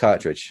still got the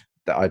cartridge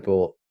that I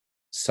bought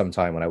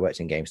sometime when I worked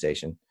in Game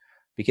Station,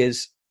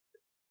 because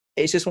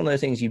it's just one of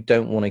those things you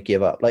don't want to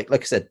give up. Like I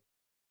said,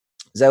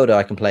 Zelda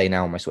I can play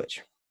now on my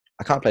Switch.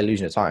 I can't play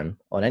Illusion of Time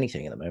on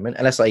anything at the moment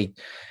unless I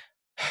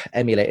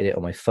emulated it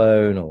on my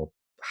phone or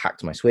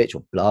hacked my Switch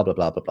or blah, blah,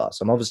 blah, blah, blah.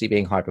 So I'm obviously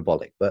being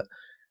hyperbolic, but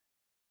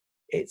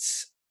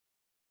it's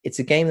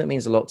a game that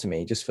means a lot to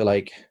me, just for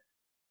like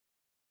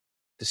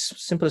the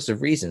simplest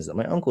of reasons that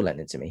my uncle lent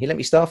it to me. He lent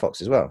me Star Fox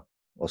as well,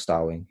 or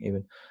Starwing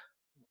even.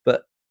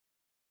 But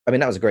I mean,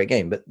 that was a great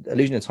game, but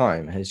Illusion of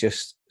Time has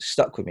just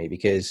stuck with me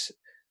because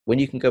when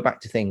you can go back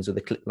to things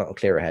with not a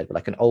clearer head, but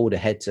like an older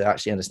head to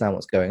actually understand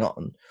what's going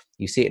on,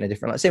 you see it in a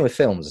different light. Same with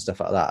films and stuff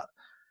like that.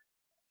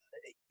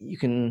 You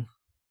can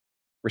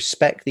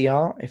respect the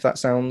art, if that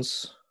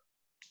sounds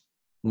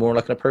more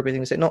like an appropriate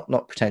thing to say.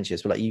 Not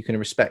pretentious, but like you can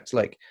respect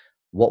like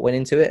what went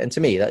into it. And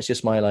to me, that's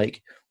just my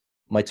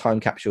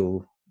time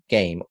capsule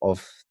game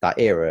of that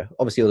era.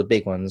 Obviously all the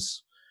big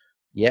ones,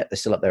 yeah, they're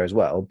still up there as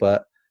well,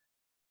 but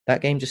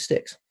that game just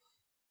sticks.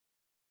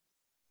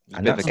 It was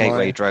a bit of a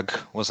gateway drug,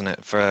 wasn't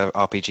it, for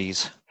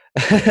RPGs?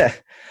 I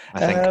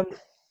think.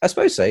 I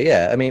suppose so,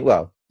 yeah. I mean,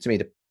 well, to me,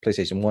 the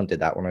PlayStation 1 did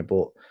that when I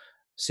bought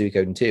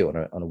Suikoden 2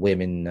 on a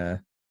whim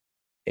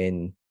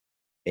in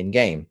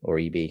game or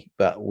EB,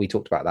 but we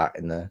talked about that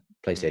in the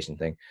PlayStation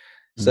thing.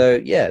 So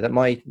yeah, that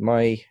my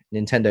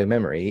Nintendo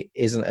memory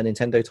isn't a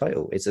Nintendo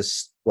title. It's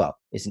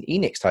an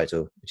Enix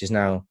title, which is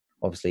now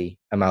obviously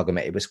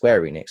amalgamated with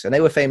Square Enix, and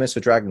they were famous for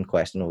Dragon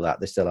Quest and all that.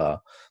 They still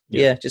are.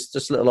 Yeah, just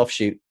a little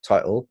offshoot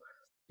title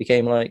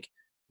became like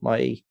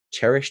my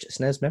cherished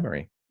SNES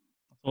memory.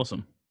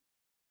 Awesome.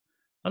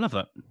 I love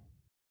that.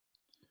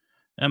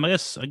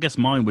 I guess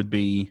mine would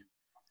be,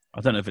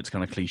 I don't know if it's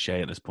kind of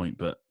cliche at this point,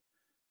 but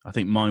I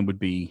think mine would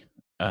be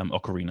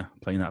Ocarina,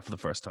 playing that for the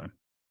first time.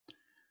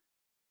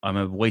 I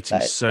remember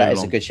waiting so long. That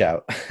is a good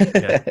shout.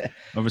 Yeah.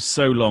 I was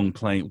so long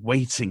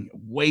waiting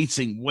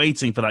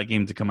for that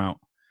game to come out.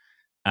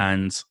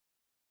 And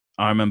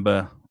I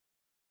remember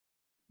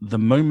the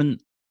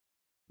moment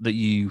that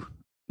you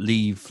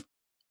leave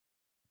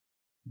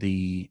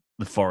the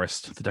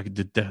forest, the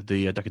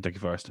Deku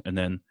forest, and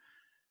then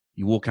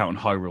you walk out in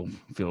Hyrule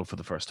Field for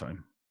the first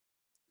time.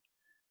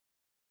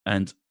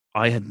 And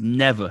I had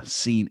never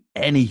seen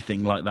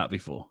anything like that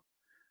before.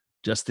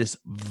 Just this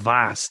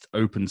vast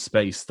open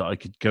space that I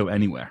could go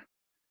anywhere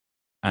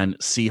and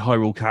see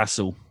Hyrule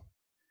Castle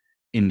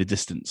in the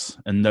distance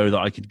and know that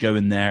I could go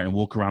in there and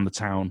walk around the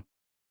town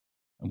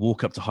and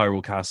walk up to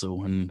Hyrule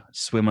Castle and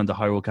swim under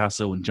Hyrule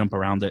Castle and jump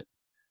around it.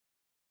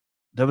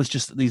 There was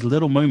just these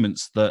little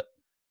moments that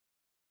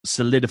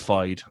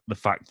solidified the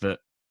fact that,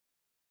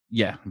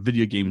 yeah,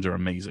 video games are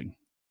amazing.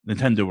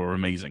 Nintendo were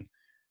amazing.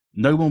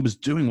 No one was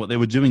doing what they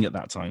were doing at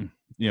that time,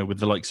 with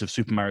the likes of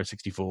Super Mario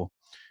 64,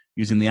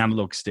 using the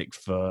analog stick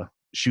for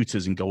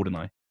shooters in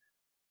GoldenEye.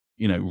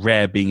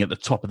 Rare being at the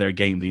top of their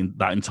game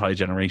that entire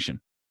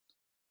generation.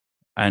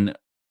 And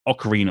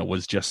Ocarina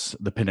was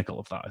just the pinnacle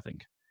of that, I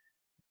think.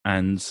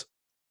 And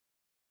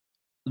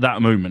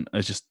that moment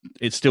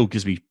it still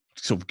gives me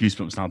sort of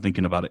goosebumps now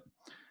thinking about it.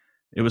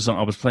 I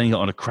was playing it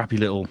on a crappy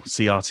little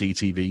CRT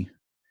TV,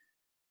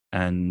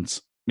 and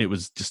it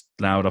was just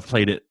loud. I've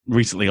played it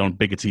recently on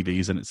bigger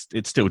TVs, and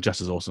it's still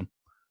just as awesome.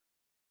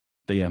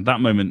 But yeah,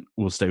 that moment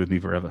will stay with me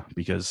forever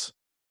because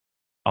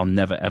I'll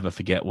never ever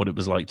forget what it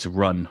was like to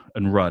run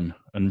and run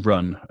and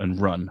run and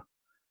run,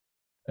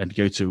 and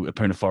go to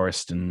Epona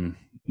Forest and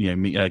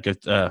meet not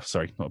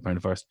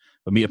Epona Forest,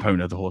 but meet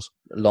Epona the horse.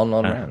 Lon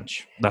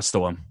Ranch. That's the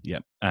one. Yeah,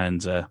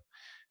 and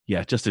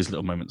just those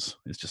little moments.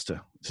 It's just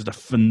a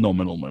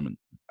phenomenal moment.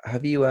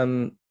 Have you?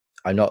 I'm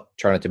not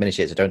trying to diminish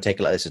it, so don't take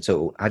it like this at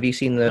all. Have you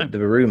seen the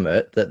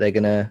rumor that they're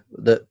gonna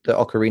that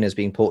Ocarina is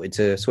being ported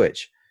to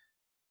Switch?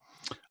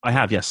 I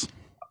have, yes.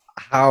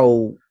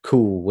 How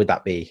cool would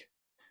that be?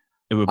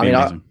 It would be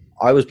amazing.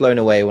 I was blown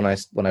away when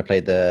I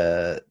played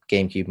the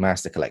GameCube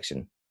Master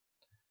Collection,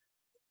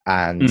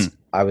 and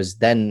I was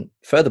then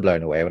further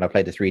blown away when I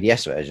played the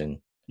 3DS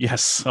version.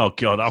 Yes. Oh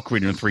god,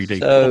 Ocarina in 3D.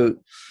 So,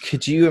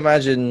 could you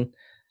imagine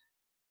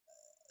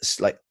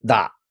like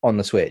that on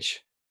the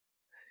Switch?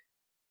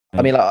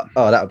 I mean, that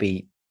would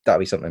be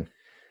something.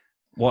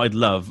 What I'd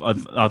love,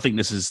 I think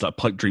this is like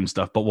pipe dream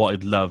stuff, but what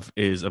I'd love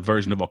is a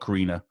version of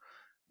Ocarina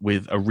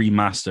with a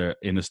remaster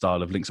in the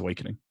style of Link's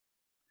Awakening.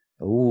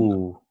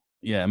 Ooh.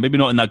 Yeah, maybe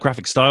not in that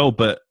graphic style,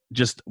 but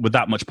just with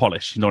that much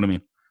polish. You know what I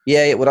mean?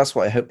 Yeah, well, that's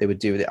what I hope they would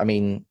do with it. I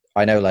mean,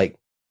 I know, like,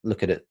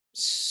 look at it,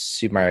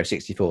 Super Mario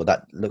 64,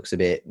 that looks a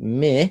bit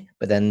meh,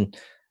 but then,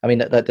 I mean,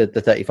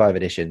 the 35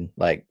 edition,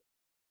 like,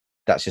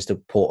 that's just a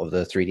port of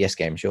the 3DS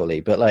game, surely.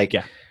 But, like,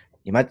 Yeah.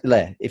 you might,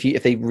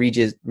 if they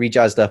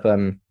rejazzed up,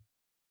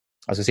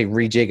 I was going to say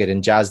rejiggered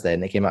and jazzed then,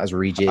 they came out as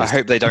rejizzed. I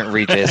hope they don't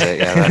rejizz it.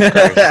 Yeah,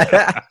 that's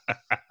great.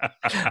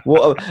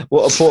 what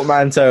a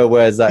portmanteau of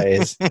words that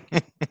is. I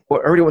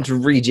really want to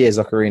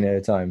rejizz Ocarina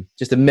of Time,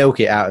 just to milk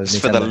it out of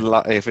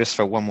Nintendo. Just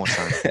for one more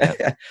time.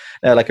 Yeah.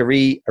 No, like a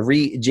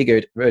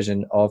rejiggered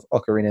version of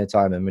Ocarina of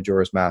Time and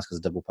Majora's Mask as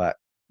a double pack.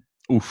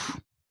 Oof.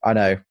 I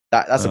know.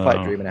 That's a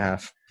pipe dream and a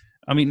half.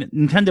 I mean,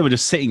 Nintendo were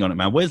just sitting on it,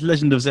 man. Where's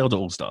Legend of Zelda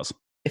All-Stars?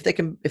 If they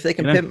can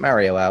pimp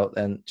Mario out,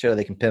 then surely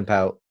they can pimp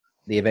out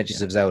the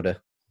Adventures of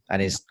Zelda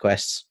and his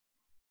quests.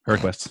 Her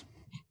quests.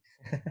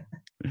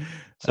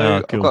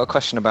 So cool. I've got a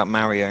question about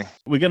Mario.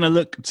 We're going to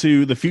look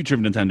to the future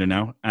of Nintendo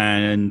now.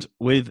 And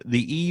with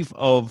the eve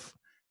of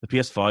the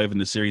PS5 and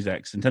the Series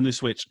X, Nintendo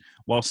Switch,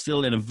 while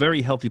still in a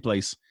very healthy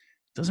place,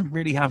 doesn't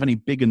really have any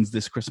big uns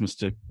this Christmas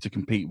to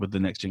compete with the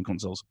next-gen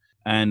consoles.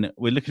 And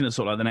we're looking at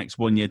sort of like the next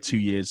 1 year, 2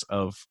 years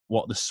of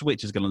what the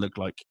Switch is going to look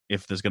like.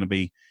 If there's going to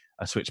be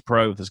a Switch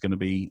Pro, if there's going to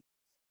be,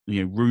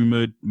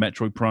 rumored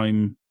Metroid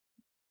Prime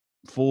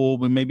 4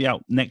 maybe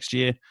out next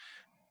year.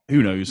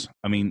 Who knows?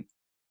 I mean,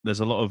 there's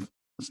a lot of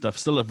stuff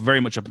still very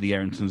much up in the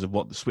air in terms of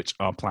what the Switch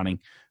are planning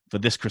for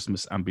this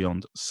Christmas and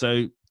beyond.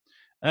 So,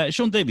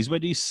 Sean Davies, where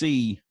do you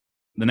see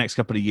the next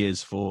couple of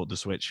years for the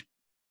Switch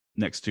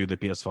next to the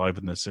PS5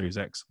 and the Series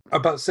X?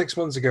 About 6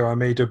 months ago, I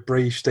made a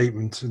brief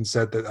statement and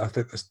said that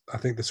I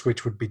think the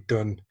Switch would be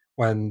done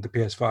when the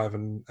PS5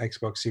 and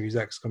Xbox Series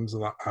X comes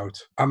out.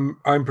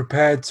 I'm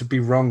prepared to be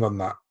wrong on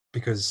that,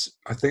 because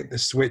I think the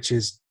Switch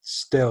is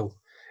still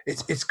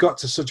it's got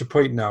to such a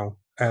point now.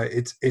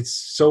 It's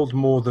sold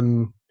more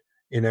than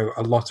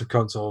a lot of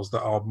consoles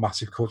that are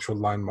massive cultural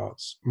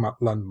landmarks.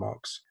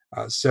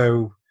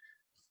 So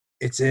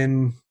it's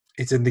in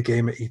the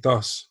gamer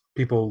ethos.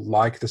 People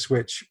like the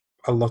Switch.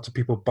 A lot of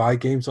people buy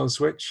games on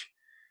Switch.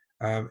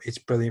 It's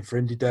brilliant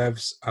for indie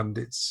devs, and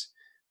it's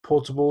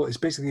portable. It's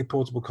basically a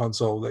portable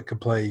console that can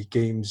play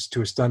games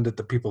to a standard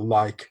that people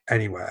like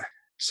anywhere.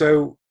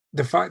 So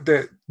the fact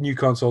that new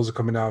consoles are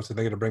coming out and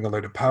they're going to bring a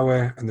load of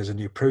power, and there's a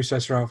new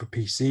processor out for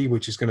PC,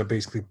 which is going to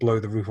basically blow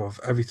the roof off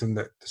everything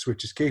that the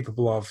Switch is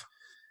capable of,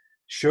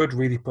 should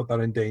really put that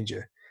in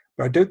danger.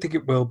 But I don't think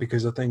it will,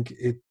 because I think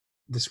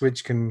the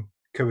Switch can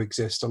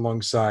coexist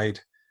alongside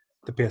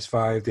the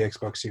PS5, the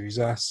Xbox Series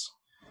S,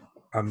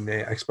 and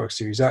the Xbox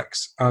Series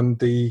X, and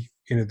the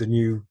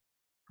new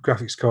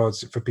graphics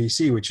cards for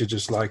PC, which are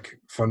just like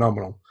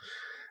phenomenal.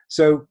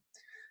 So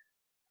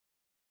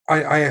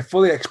I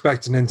fully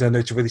expect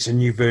Nintendo to release a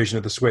new version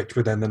of the Switch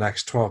within the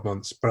next 12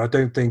 months, but I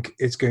don't think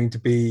it's going to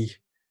be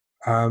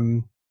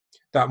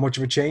that much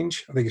of a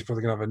change. I think it's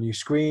probably going to have a new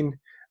screen.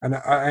 And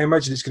I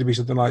imagine it's going to be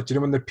something like, do you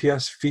know when the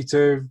PS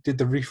Vita did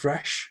the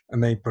refresh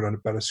and they put on a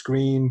better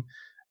screen,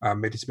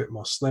 made it a bit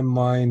more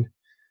slimline?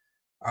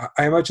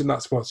 I imagine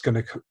that's what's going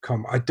to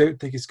come. I don't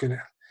think it's going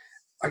to...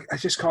 I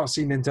just can't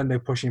see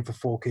Nintendo pushing for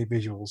 4K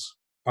visuals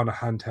on a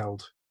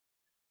handheld,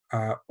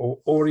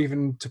 or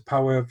even to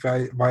power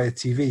via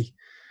TV.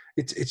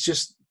 It's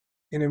just,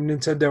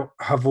 Nintendo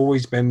have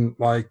always been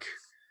like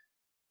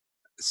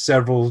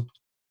several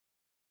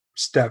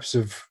steps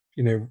of,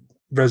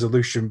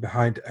 resolution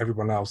behind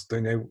everyone else.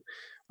 When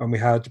we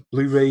had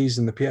Blu-rays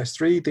and the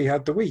PS3, they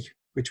had the Wii,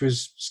 which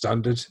was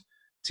standard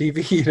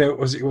TV.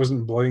 It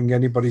wasn't blowing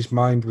anybody's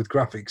mind with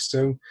graphics.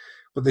 So,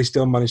 but they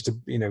still managed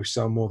to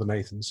sell more than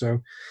anything.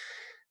 So,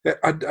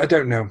 I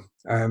don't know.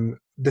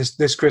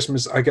 This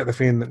Christmas, I get the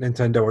feeling that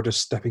Nintendo are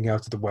just stepping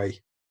out of the way.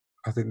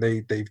 I think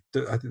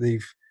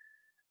they've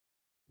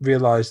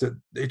realized that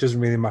it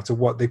doesn't really matter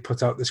what they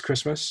put out this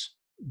Christmas.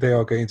 They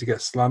are going to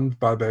get slammed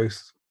by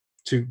both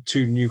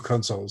two new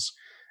consoles,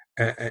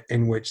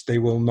 in which they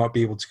will not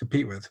be able to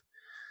compete with.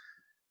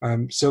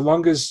 So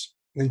long as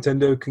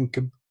Nintendo can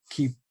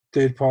keep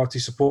third-party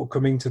support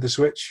coming to the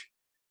Switch,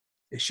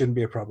 it shouldn't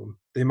be a problem.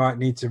 They might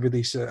need to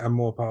release a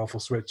more powerful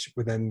Switch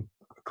within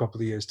a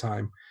couple of years'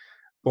 time.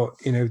 But,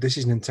 this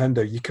is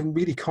Nintendo. You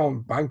really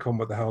can't bank on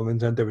what the hell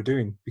Nintendo are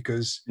doing,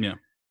 because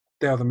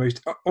they are the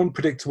most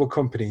unpredictable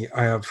company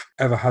I have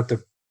ever had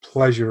the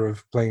pleasure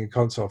of playing a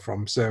console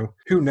from. So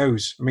who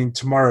knows? I mean,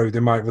 tomorrow they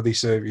might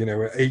release a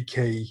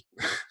 8K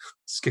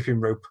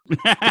skipping rope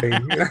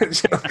game.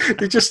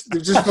 they're just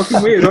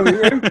fucking weird,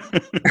 aren't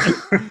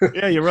they?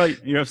 Yeah, you're right.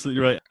 You're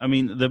absolutely right. I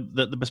mean,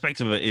 the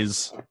perspective of it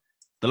is,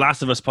 The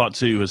Last of Us Part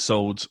 2 has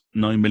sold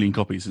 9 million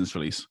copies since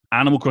release.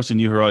 Animal Crossing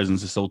New Horizons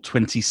has sold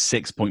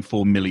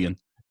 26.4 million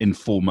in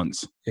 4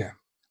 months. Yeah.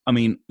 I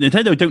mean,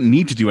 Nintendo don't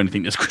need to do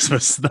anything this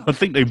Christmas. I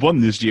think they've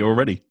won this year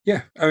already.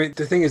 Yeah, I mean,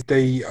 the thing is,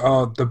 they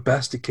are the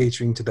best at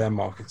catering to their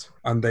market.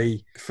 And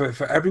they,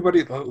 for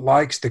everybody that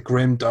likes the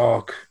grim,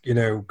 dark,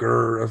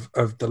 grr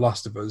of The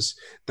Last of Us,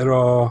 there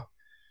are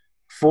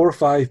 4 or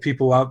 5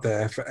 people out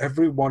there for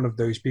every one of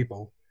those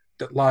people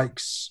that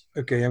likes,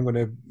 okay, I'm going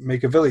to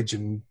make a village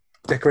and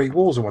decorate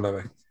walls or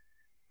whatever.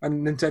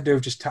 And Nintendo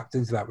have just tapped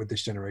into that with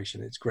this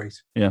generation. It's great.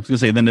 Yeah, I was going to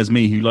say, then there's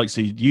me who likes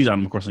to use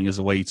Animal Crossing as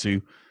a way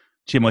to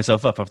cheer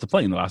myself up after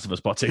playing The Last of Us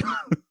Part 2.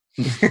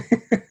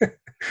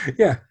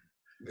 Yeah.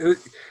 You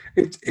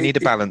need a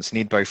balance. You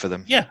need both of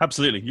them. Yeah,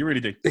 absolutely. You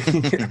really do.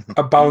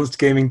 A balanced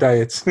gaming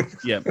diet.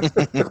 Yeah.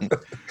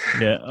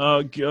 Yeah.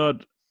 Oh,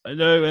 God.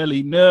 No,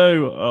 Ellie,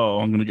 no. Oh,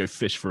 I'm going to go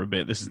fish for a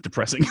bit. This is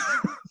depressing.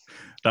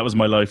 That was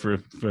my life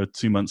for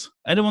 2 months.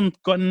 Anyone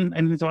gotten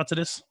anything to add to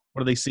this?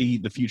 What do they see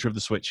the future of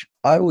the Switch?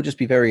 I will just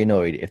be very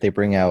annoyed if they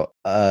bring out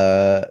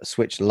a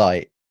Switch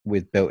Lite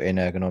with built-in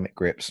ergonomic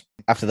grips.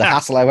 After the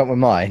hassle I went with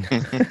mine.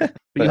 But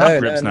you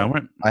have grips now,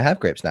 right? I have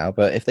grips now,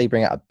 but if they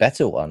bring out a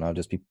better one, I'll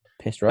just be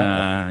pissed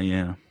right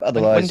Yeah. But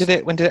otherwise,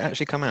 when did it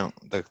actually come out?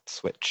 The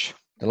Switch?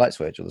 the Light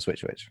Switch or the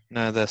Switch?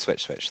 No, the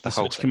Switch. The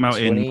whole Switch thing. came out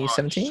in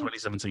 2017?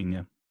 2017,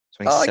 yeah.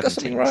 Oh, I got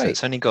something 2017. right. So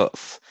it's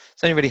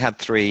only really had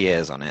 3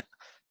 years on it.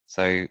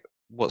 So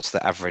what's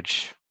the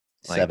average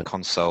 7.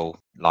 console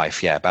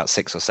life? Yeah, about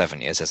 6 or 7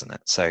 years, isn't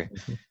it? So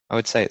I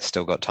would say it's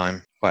still got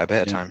time, quite a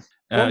bit of time.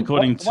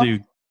 According to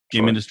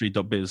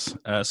GameIndustry.biz,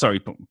 sorry,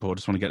 Paul,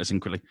 just want to get this in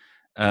quickly.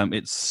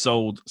 It's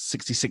sold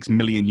 66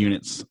 million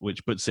units,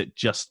 which puts it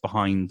just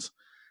behind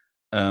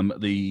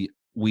the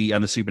Wii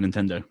and the Super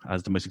Nintendo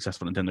as the most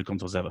successful Nintendo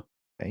consoles ever.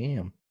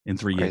 Damn. In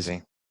 3 years.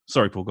 Crazy.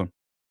 Sorry, Paul, go on.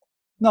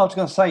 No, I was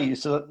going to say,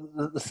 it's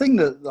the thing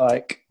that,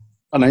 like,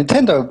 I know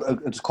Nintendo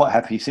are just quite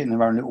happy sitting in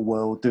their own little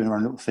world, doing their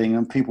own little thing,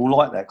 and people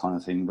like that kind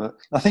of thing. But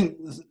I think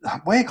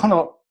where it kind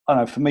of, I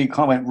don't know, for me,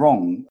 kind of went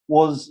wrong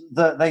was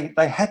that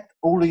they had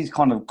all these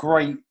kind of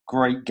great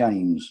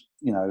games.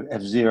 You know,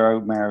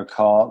 F-Zero, Mario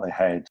Kart, they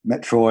had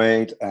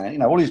Metroid,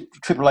 and, all these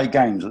AAA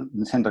games that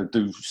Nintendo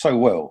do so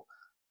well.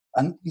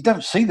 And you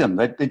don't see them.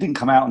 They didn't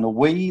come out on the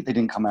Wii. They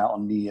didn't come out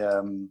on the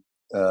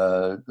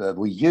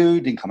Wii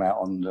U. Didn't come out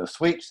on the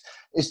Switch.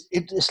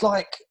 It's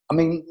like, I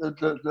mean,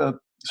 the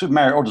Super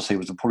Mario Odyssey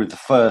was probably the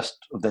first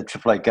of their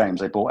AAA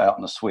games they brought out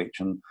on the Switch.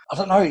 And I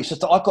don't know, it's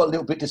just that I got a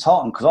little bit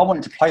disheartened because I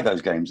wanted to play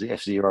those games, the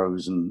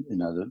F-Zeros and,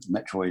 the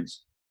Metroids.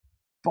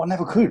 But I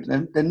never could.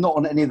 They're not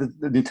on any of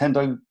the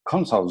Nintendo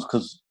consoles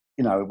because,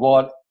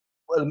 while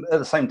at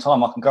the same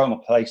time I can go on my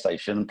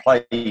PlayStation and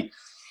play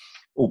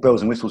all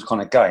bells and whistles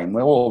kind of game.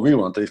 Well, all I really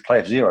want to do is play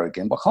F-Zero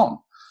again, but I can't.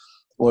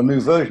 Or a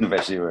new version of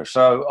F-Zero.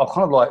 So I've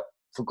kind of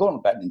forgotten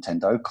about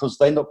Nintendo because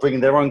they're not bringing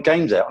their own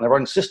games out on their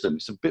own system.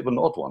 It's a bit of an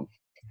odd one.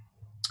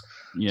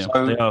 Yeah,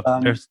 so, they are.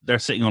 They're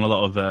sitting on a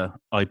lot of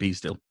IP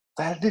still.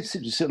 They did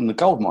sit on the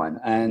gold mine,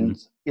 and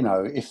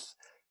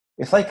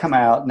if they come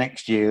out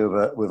next year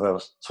with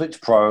a Switch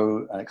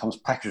Pro and it comes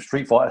packaged with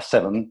Street Fighter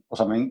 7 or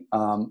something,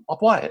 I'll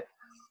buy it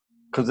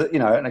because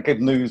and they give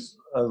news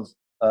of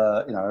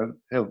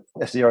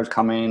F-Zero's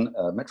coming,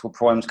 Metroid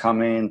Prime's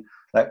coming,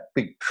 that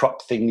big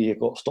truck thing you've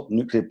got to stop the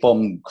nuclear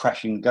bomb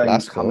crashing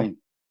game's coming. Cool.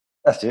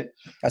 That's it.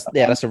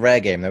 That's a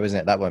Rare game though, isn't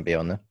it? That won't be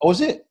on there. Oh,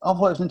 is it? I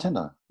thought it was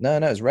Nintendo. No,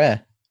 it's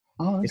Rare.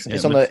 Oh,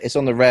 okay. It's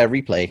on the Rare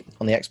Replay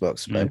on the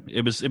Xbox. Yeah,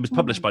 it was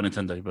published by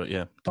Nintendo, but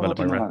developed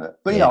by Rare.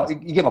 But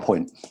you get my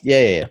point.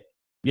 Yeah.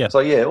 So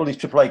all these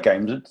AAA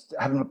games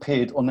haven't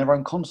appeared on their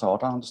own console. I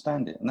don't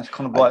understand it, and that's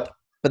kind of like.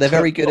 But they're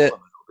very good at.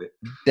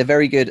 They're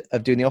very good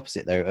at doing the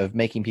opposite though, of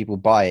making people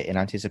buy it in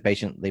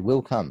anticipation that they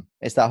will come.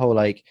 It's that whole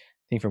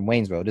thing from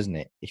Wayne's World, isn't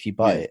it? If you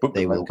buy it,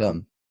 they will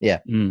come. Yeah.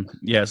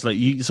 Yeah, it's like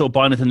you sort of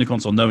buy a Nintendo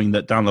console knowing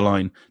that down the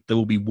line there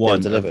will be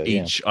one of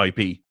each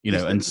IP,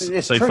 and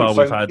so far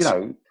we've had.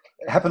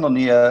 It happened on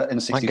the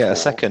N64. Might get a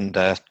second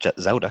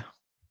Zelda.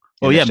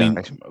 Oh yeah, I mean,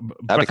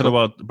 Breath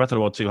of the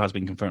Wild 2 has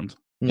been confirmed.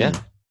 Yeah,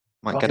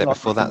 might get it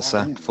before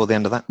before the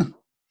end of that.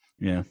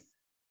 Yeah.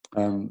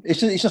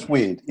 It's just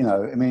weird,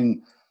 I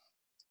mean.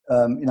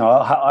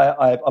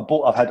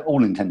 I've had all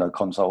Nintendo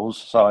consoles,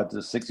 so I had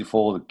the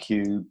 64, the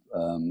Cube,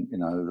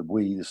 the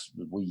Wii,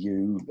 the Wii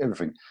U,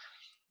 everything.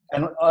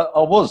 And I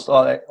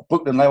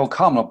booked them, they will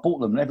come, and I bought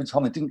them, and every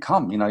time they didn't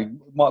come, you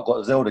might have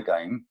got a Zelda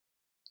game.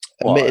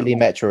 Admittedly,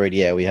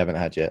 Metroid, we haven't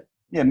had yet.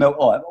 Yeah,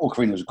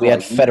 Ocarina was great. We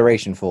had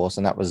Federation Force,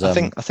 and that was. I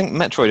think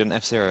Metroid and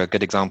F-Zero are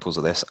good example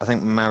of this. I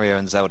think Mario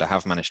and Zelda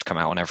have managed to come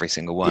out on every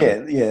single one.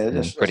 Yeah,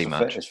 that's pretty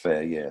much. It's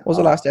fair, yeah. What was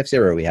the last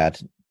F-Zero we had?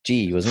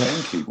 G, wasn't it?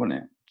 GameCube, wasn't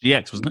it?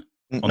 GX, wasn't it?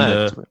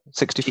 No,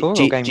 64 or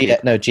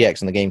GameCube? No,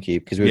 GX on the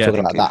GameCube, because we were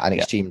talking about that and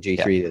Extreme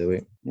G3 the other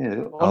week.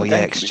 Yeah. Oh,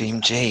 yeah,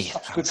 Extreme G.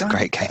 That's a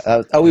great game.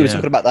 We were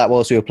talking about that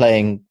whilst we were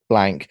playing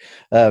blank.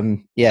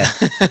 The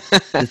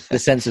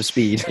sense of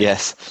speed.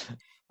 Yes.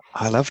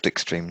 I loved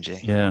Extreme G.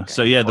 Yeah.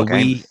 So the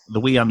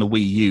Wii and the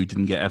Wii U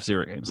didn't get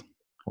F-Zero games.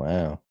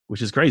 Wow.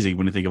 Which is crazy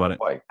when you think about it.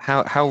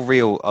 How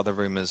real are the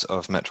rumors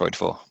of Metroid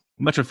 4?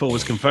 Metroid 4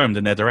 was confirmed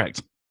in their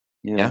direct.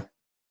 Yeah.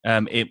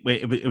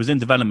 It was in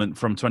development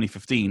from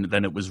 2015.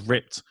 Then it was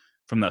ripped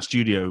from that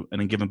studio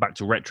and then given back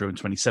to Retro in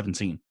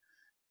 2017.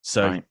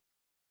 So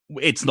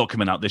it's not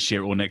coming out this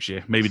year or next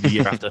year. Maybe the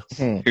year after.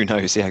 Who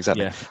knows? Yeah,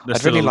 exactly. Yeah,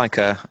 I'd really like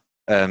a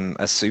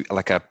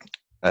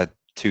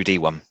 2D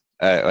one.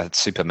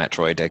 Super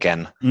Metroid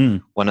again.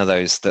 Mm. One of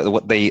those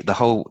they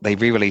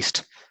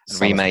re-released and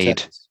Samus remade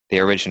Returns. the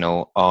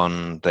original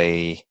on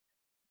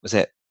was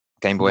it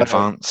Game Boy No.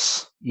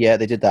 Advance? Yeah,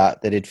 they did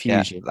that. They did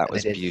Yeah, Fusion. that and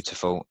was they did,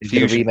 beautiful. they did a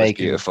Fusion was remake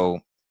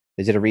beautiful.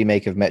 They did a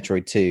remake of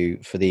Metroid 2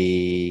 for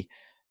the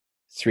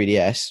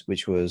 3DS,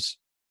 which was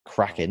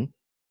cracking.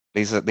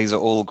 These are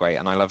all great,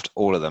 and I loved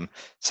all of them.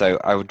 So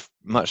I would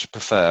much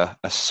prefer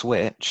a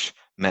Switch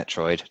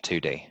Metroid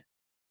 2D.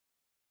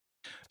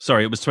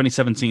 Sorry, it was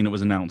 2017 it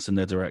was announced in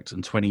their Direct,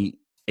 and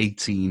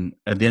 2018,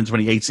 at the end of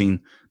 2018,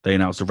 they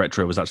announced a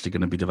Retro was actually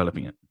going to be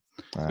developing it.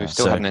 We've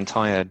still So- had an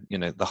entire,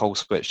 the whole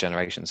Switch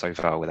generation so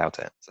far without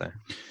it. So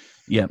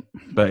Yeah,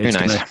 but who it's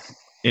knows?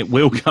 it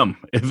will come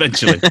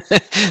eventually.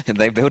 If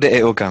they build it,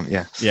 it will come.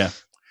 Yeah.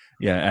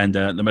 Yeah, and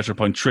the Metroid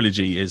Prime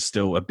trilogy is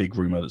still a big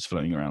rumor that's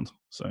floating around.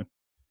 So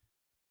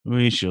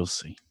we shall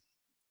see.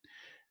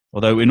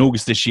 Although in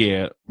August this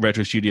year,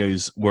 Retro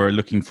Studios were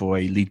looking for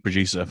a lead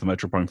producer for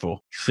Metroid Prime 4.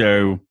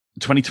 So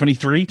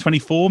 2023,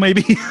 24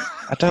 maybe?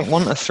 I don't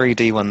want a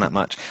 3D one that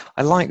much.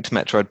 I liked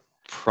Metroid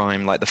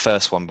Prime, like the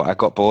first one, but I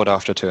got bored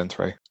after 2 and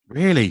 3.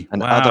 Really?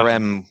 And Wow. Other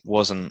M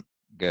wasn't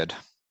good.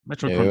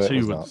 Metroid No, Prime it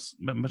 2 was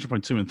Metroid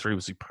Prime 2 and 3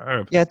 was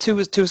superb. Yeah, 2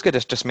 was good.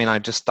 It's just I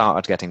just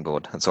started getting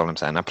bored. That's all I'm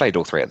saying. I played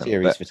all 3 of them.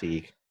 Series But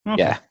fatigue.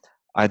 Okay. yeah,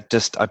 I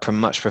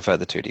much prefer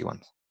the 2D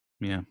ones.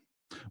 Yeah.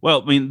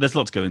 Well, I mean, there's a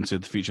lot to go into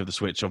the future of the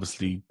Switch.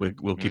 Obviously,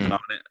 we'll keep an eye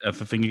on it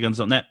for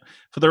fingerguns.net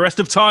for the rest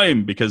of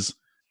time, because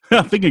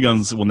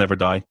fingerguns will never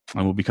die,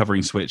 and we'll be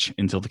covering Switch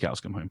until the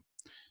cows come home.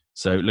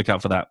 So look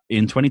out for that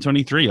in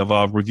 2023 of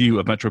our review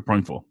of Metroid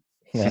Prime 4.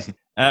 Yeah.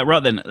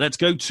 Right then, let's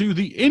go to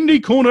the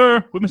Indie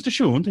Corner with Mr.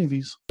 Sean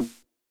Davies.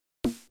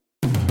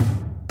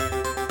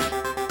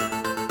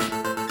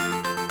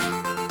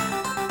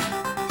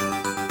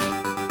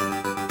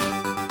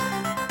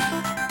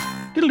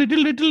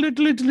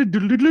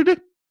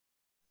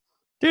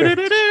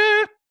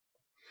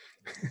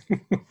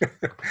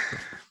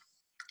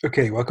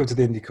 Okay, welcome to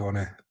the Indie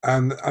Corner.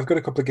 I've got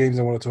a couple of games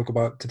I want to talk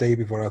about today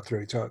before I throw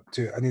it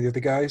to any of the other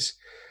guys.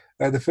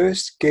 The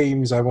first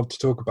games I want to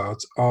talk about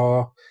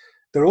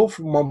they're all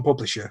from one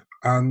publisher,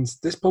 and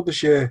this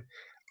publisher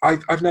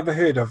I've never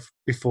heard of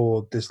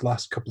before this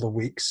last couple of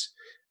weeks,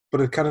 but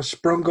it kind of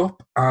sprung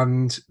up,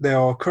 and they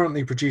are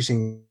currently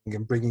producing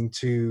and bringing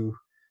to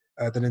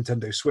the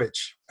Nintendo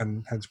Switch,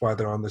 and hence why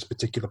they're on this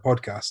particular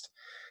podcast,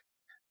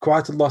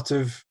 quite a lot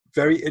of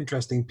very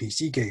interesting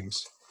PC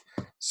games.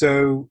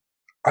 So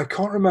I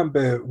can't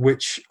remember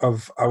which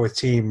of our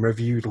team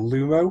reviewed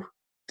Lumo,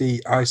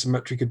 the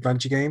isometric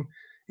adventure game.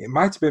 It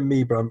might have been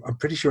me, but I'm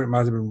pretty sure it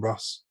might have been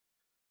Ross.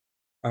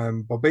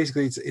 But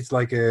basically, it's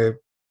like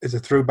it's a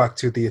throwback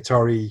to the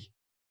Atari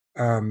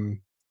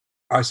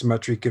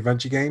isometric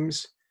adventure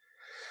games.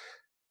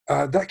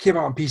 That came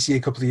out on PC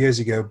a couple of years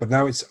ago, but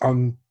now it's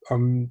on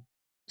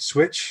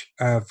Switch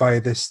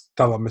via this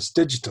Thalamus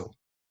Digital.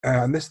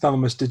 And this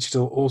Thalamus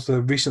Digital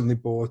also recently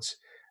bought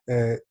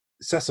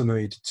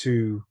Sesanoid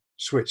to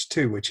Switch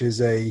 2, which is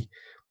a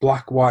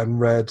black, white, and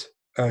red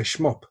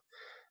shmup,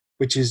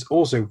 which is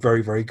also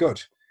very, very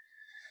good.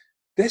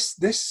 This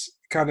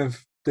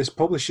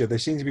publisher, they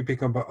seem to be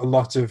picking up a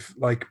lot of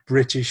like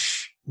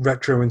British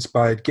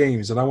retro-inspired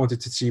games, and I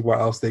wanted to see what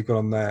else they got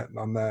on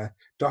their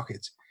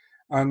docket.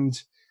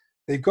 And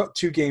they've got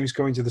 2 games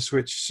going to the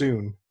Switch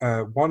soon.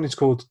 One is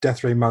called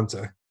Death Ray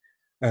Manta,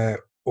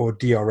 or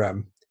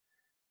DRM,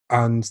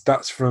 and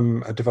that's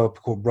from a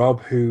developer called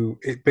Rob, who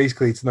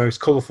it's the most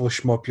colourful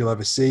shmup you'll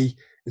ever see.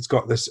 It's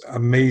got this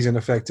amazing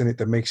effect in it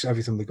that makes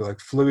everything look like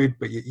fluid,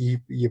 but you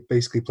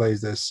basically play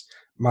as this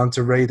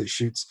manta ray that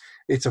shoots.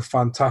 It's a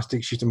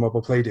fantastic shoot 'em up.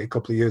 I played it a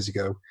couple of years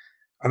ago,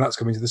 and that's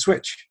coming to the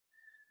Switch.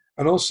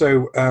 And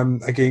also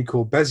a game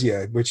called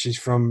Bezier, which is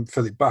from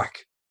Philip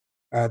Back.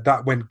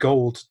 That went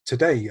gold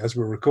today as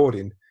we're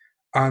recording,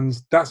 and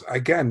that's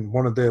again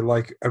one of the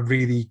a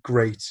really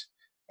great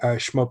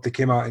shmup that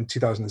came out in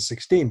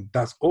 2016.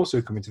 That's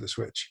also coming to the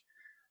Switch.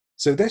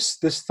 So this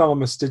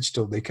Thalamus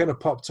Digital, they kind of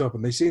popped up,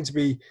 and they seem to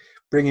be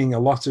bringing a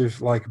lot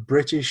of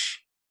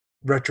British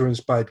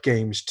retro-inspired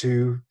games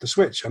to the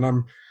Switch, and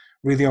I'm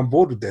really on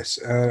board with this.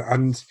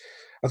 And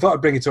I thought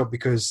I'd bring it up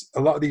because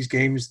a lot of these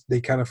games,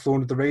 they kind of flew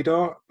under the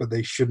radar, but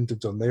they shouldn't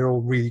have done. They're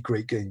all really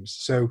great games.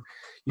 So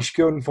you should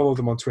go and follow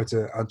them on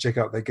Twitter and check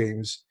out their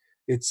games.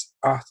 It's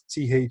at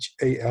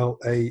THALAMUS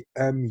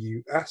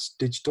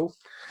Digital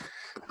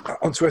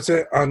on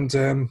Twitter, and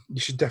you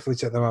should definitely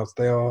check them out.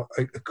 They are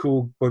a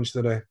cool bunch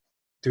that are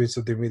doing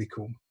something really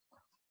cool.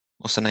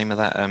 What's the name of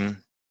that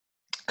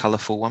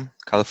colourful one?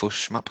 Colourful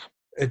shmup?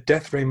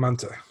 Death Ray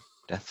Manta.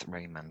 Death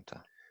Ray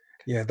Manta.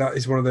 Yeah, that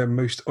is one of the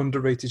most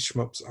underrated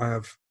shmups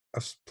I've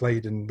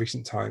played in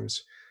recent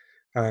times.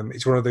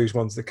 It's one of those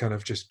ones that kind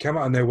of just came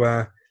out of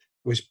nowhere,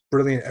 was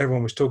brilliant.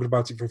 Everyone was talking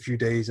about it for a few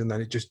days, and then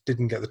it just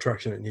didn't get the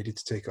traction it needed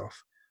to take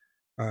off.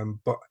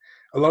 But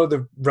a lot of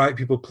the right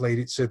people played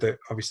it, so that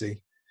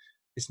obviously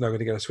it's now going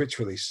to get a Switch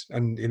release.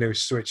 And,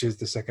 Switch is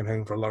the second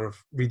home for a lot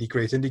of really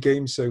great indie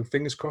games, so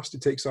fingers crossed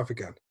it takes off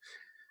again.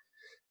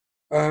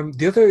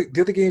 The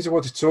other games I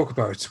wanted to talk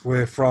about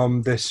were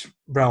from this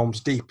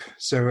Realms Deep.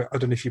 So I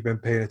don't know if you've been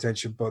paying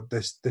attention, but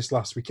this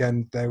last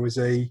weekend there was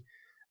a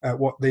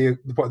what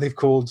they've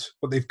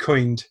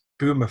coined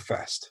Boomer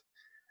Fest,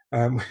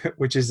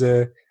 which is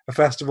a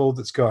festival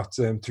that's got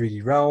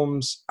 3D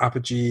Realms,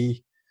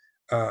 Apogee,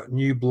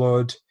 New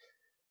Blood,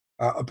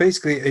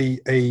 basically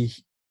a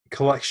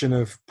collection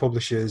of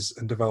publishers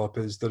and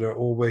developers that are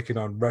all working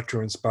on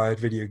retro-inspired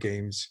video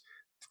games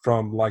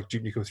from like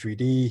Duke Nukem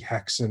 3D,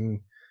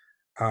 Hexen,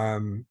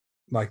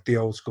 like the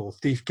old school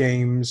Thief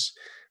games.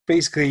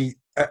 Basically,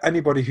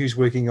 anybody who's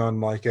working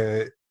on like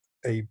a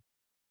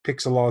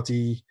pixel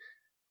arty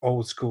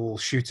old school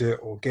shooter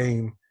or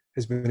game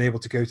has been able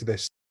to go to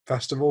this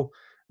festival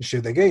and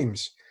show their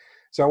games.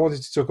 So I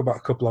wanted to talk about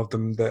a couple of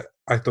them that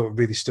I thought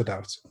really stood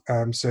out.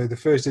 So the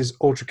first is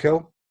Ultra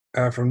Kill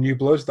from New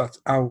Blood. That's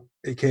out.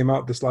 It came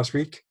out this last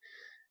week.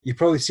 You've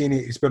probably seen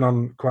it. It's been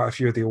on quite a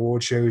few of the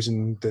award shows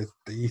and the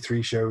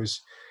E3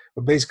 shows.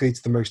 But basically,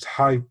 it's the most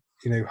high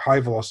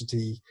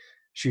velocity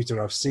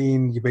shooter I've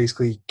seen. You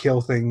basically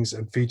kill things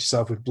and feed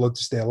yourself with blood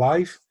to stay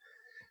alive.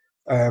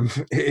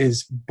 It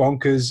is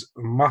bonkers,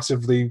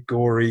 massively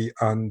gory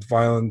and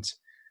violent,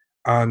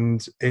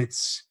 and it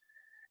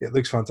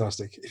looks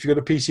fantastic. If you've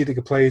got a PC that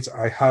can play it,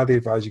 I highly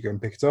advise you go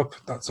and pick it up.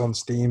 That's on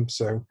Steam,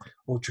 so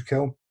Ultra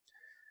Kill.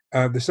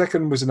 The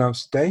second was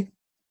announced today.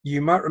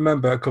 You might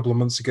remember a couple of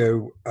months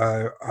ago,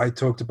 I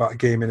talked about a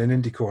game in an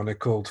indie corner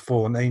called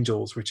Fallen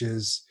Angels, which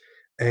is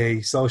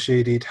a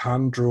cel-shaded,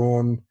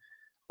 hand-drawn,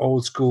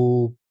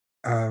 old-school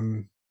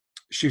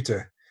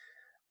shooter.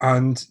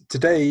 And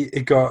today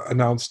it got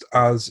announced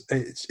as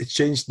it's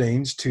changed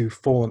names to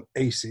Fallen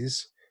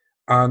Aces,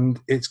 and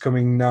it's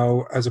coming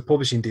now as a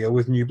publishing deal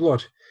with New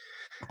Blood.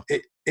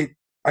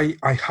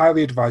 I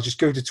highly advise just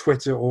go to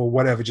Twitter or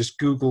whatever, just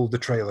Google the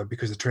trailer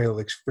because the trailer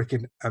looks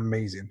freaking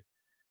amazing.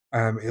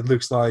 It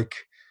looks like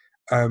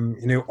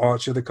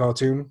Archer the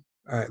cartoon.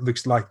 It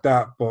looks like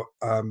that, but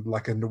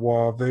like a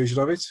noir version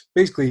of it.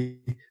 Basically,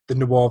 the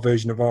noir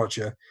version of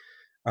Archer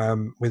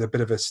with a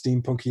bit of a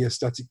steampunky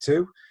aesthetic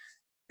too.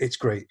 It's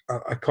great.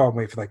 I can't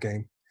wait for that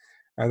game.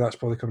 That's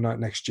probably coming out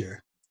next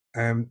year.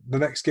 The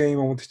next game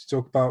I wanted to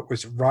talk about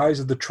was Rise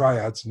of the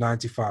Triads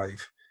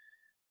 95.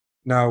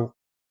 Now,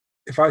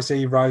 if I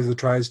say Rise of the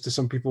Triads to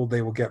some people,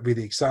 they will get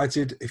really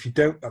excited. If you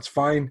don't, that's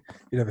fine.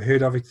 You never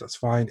heard of it, that's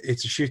fine.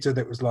 It's a shooter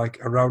that was like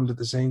around at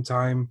the same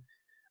time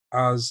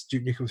as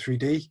Duke Nukem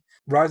 3D.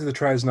 Rise of the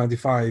Triads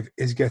 95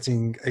 is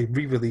getting a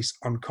re-release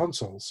on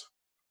consoles.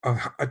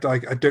 I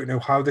don't know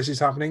how this is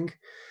happening.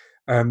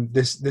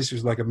 This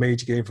was like a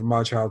major game from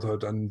my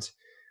childhood, and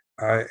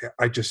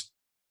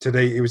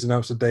today it was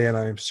announced today, and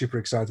I'm super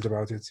excited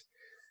about it.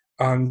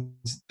 And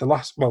the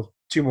last,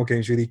 two more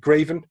games really.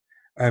 Graven.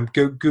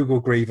 Google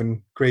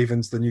Graven.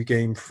 Graven's the new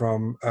game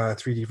from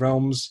 3D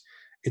Realms.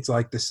 It's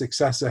like the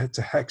successor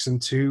to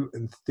Hexen 2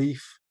 and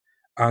Thief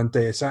and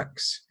Deus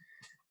Ex.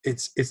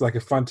 It's like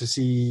a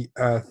fantasy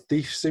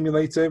thief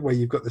simulator where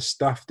you've got the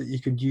staff that you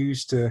can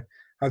use to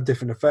have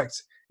different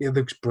effects. It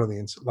looks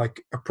brilliant,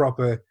 like a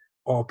proper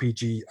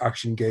RPG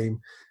action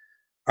game.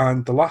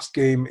 And the last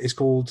game is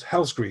called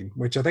Hellscreen,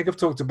 which I think I've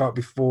talked about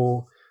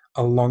before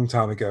a long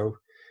time ago.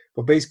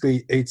 But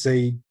basically, it's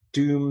a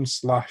Doom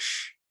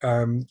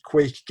 /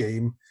 Quake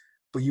game,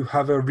 but you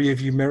have a rear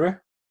view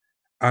mirror,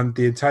 and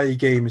the entire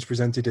game is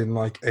presented in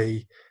like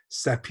a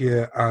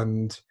sepia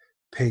and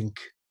pink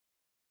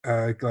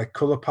like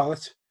color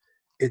palette.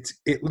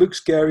 It looks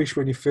garish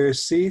when you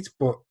first see it,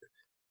 but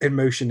in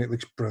motion it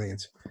looks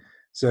brilliant.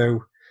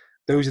 So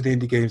those are the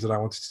indie games that I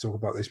wanted to talk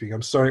about this week.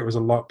 I'm sorry it was a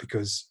lot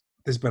because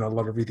there's been a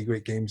lot of really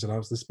great games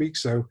announced this week.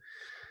 So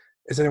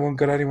has anyone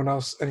got anything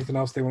else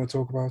they want to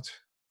talk about?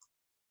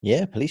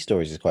 Yeah, Police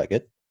Stories is quite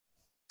good.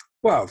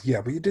 Well,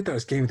 yeah, but you did that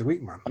as Game of the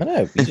Week, man. I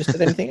know. You just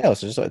did anything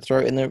else. I just throw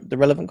it in the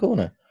relevant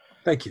corner.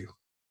 Thank you.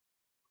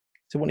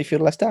 So what do you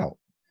feel left out?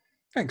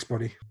 Thanks,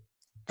 buddy.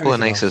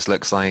 Fallen Aces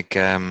looks like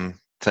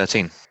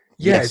 13.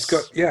 Yeah, Yes.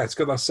 it's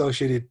got that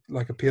cel-shaded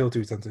like appeal to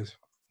it, doesn't it?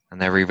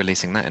 And they're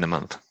re-releasing that in a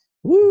month.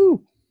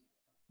 Woo!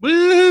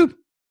 Woo!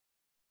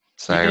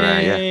 So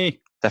yeah,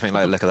 definitely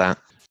like to look at that.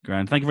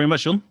 Grand. Thank you very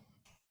much, Sean.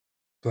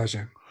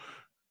 Pleasure.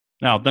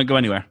 Now, don't go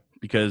anywhere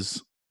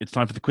because it's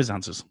time for the quiz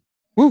answers.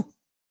 Woo!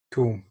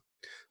 Cool.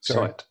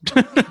 So,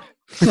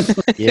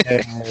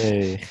 Yeah.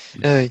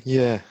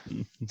 Yeah.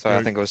 Sorry,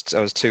 I think I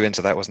was too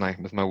into that, wasn't I,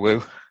 with my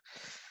woo?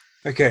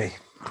 okay.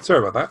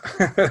 Sorry about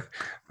that.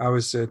 I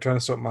was trying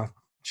to sort my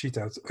sheet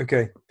out.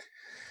 Okay.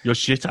 Your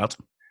shit out.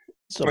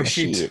 It's on My my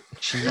sheet.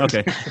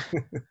 Okay.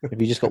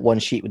 Have you just got one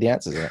sheet with the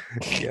answers in it?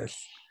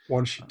 Yes.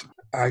 One sheet.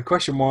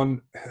 Question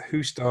 1.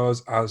 Who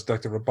stars as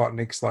Dr.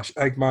 Robotnik /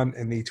 Eggman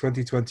in the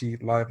 2020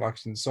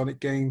 live-action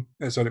Sonic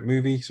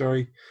movie,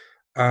 sorry.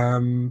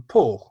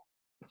 Paul.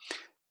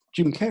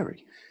 Jim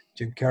Carrey.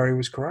 Jim Carrey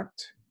was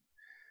correct.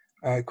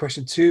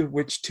 Question 2.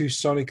 Which two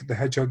Sonic the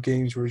Hedgehog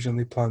games were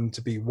originally planned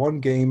to be one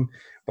game,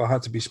 but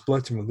had to be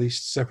split and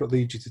released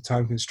separately due to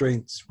time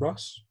constraints?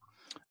 Ross?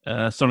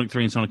 Sonic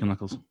 3 and Sonic and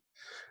Knuckles.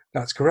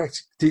 That's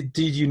correct. Did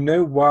you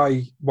know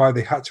why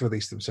they had to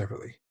release them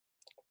separately?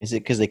 Is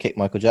it because they kicked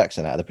Michael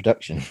Jackson out of the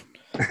production?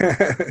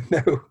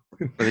 No.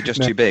 Were they just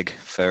No. too big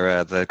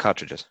for the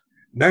cartridges?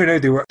 No,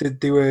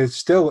 they were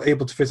still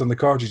able to fit on the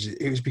cartridges.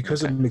 It was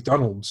because of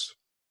McDonald's.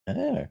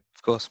 Oh.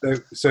 Of course.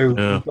 So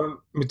Yeah.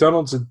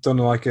 McDonald's had done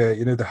like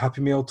the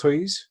Happy Meal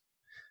toys,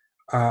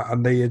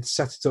 and they had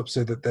set it up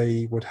so that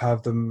they would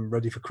have them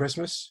ready for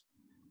Christmas,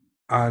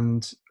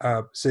 and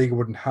Sega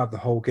wouldn't have the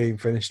whole game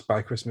finished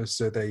by Christmas,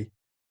 so they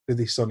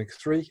released Sonic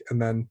 3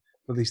 and then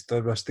released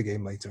the rest of the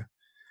game later.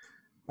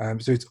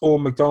 So it's all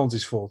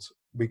McDonald's fault.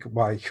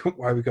 Why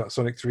we got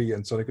Sonic 3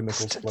 and Sonic and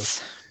Knuckles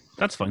Plus.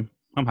 That's fine.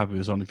 I'm happy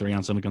with Sonic 3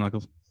 and Sonic and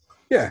Knuckles.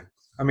 Yeah,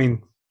 I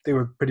mean they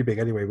were pretty big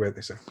anyway, weren't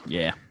they? So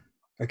Yeah.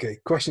 okay,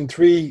 question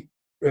 3.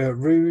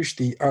 Rouge,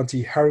 the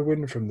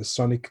anti-heroine from the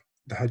Sonic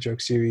the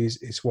Hedgehog series,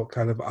 is what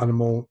kind of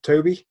animal?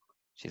 Toby?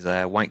 She's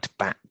a white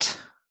bat.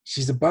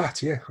 She's a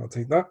bat, yeah, I'll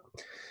take that.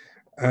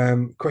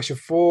 Question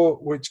 4,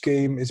 which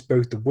game is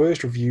both the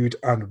worst reviewed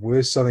and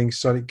worst selling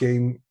Sonic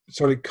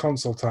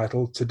console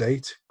title to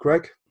date?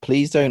 Greg?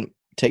 Please don't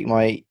take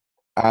my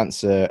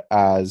answer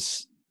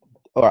as.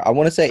 All right, I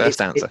want to say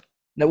First answer.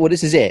 No, well,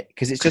 this is it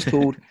because it's just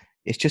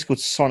called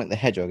Sonic the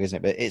Hedgehog, isn't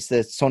it? But it's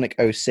the Sonic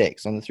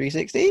 06 on the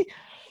 360.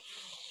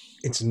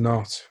 It's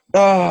not.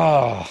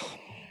 Oh,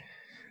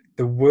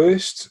 The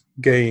worst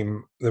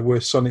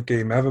Sonic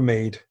game ever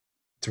made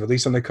to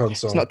release on the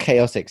console. it's not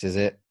Chaotix, is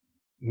it?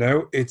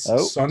 No, it's Oh.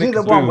 Is Sonic it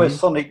the one where Boom.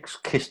 Sonic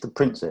kissed the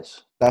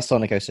princess? That's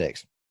Sonic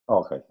 06.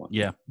 Oh, okay, fine.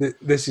 Yeah.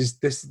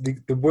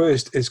 The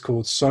worst is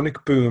called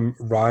Sonic Boom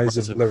Rise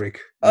of Lyric.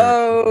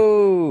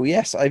 Oh,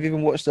 yes, I've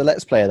even watched a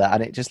Let's Play of that,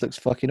 and it just looks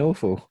fucking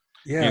awful.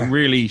 Yeah. It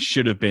really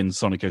should have been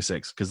Sonic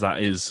 06 because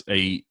that is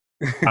a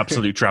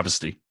absolute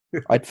travesty.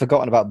 I'd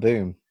forgotten about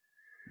Boom.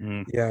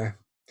 Mm. Yeah.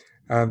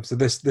 So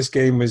this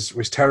game was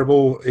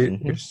terrible.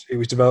 Mhm. It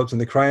was developed in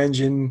the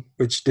CryEngine,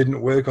 which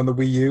didn't work on the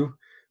Wii U.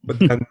 But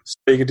then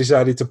Sega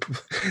decided to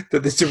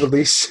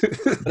release.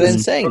 But then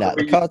saying that,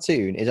 the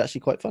cartoon is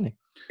actually quite funny.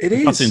 It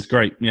That seems is.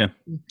 great. Yeah.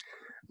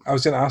 I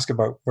was going to ask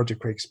about Roger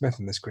Craig Smith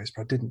in this quiz,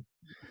 but I didn't.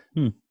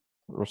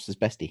 Ross's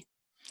bestie.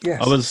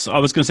 Yes. I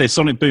was going to say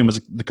Sonic Boom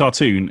as the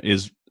cartoon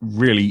is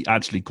really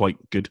actually quite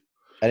good.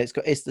 And it's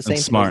the same thing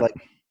smart. as like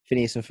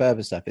Phineas and Ferb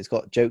and stuff. It's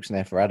got jokes in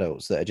there for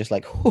adults that are just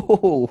like,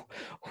 oh,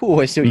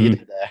 I see what you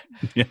did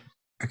there.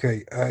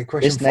 Okay.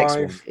 Question This next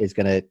one 5. is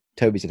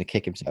Toby's gonna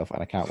kick himself,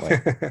 and I can't wait.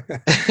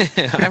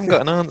 I haven't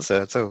got an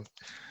answer at all.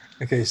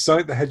 Okay.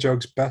 Sonic the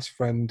Hedgehog's best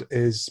friend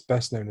is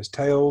best known as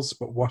Tails,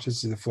 but what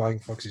is the Flying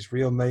Fox's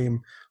real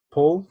name?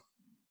 Paul?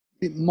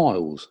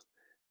 Miles.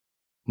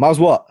 Miles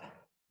what?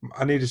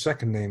 I need a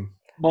second name.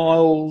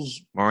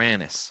 Miles.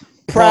 Moranis.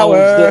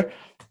 Prower.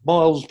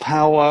 Miles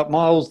Power.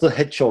 Miles the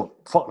Hedgehog.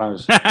 Fuck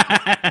knows.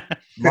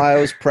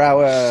 Miles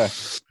Prower.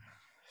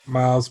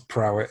 Miles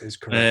Prower is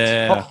correct.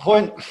 Yeah.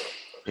 Point.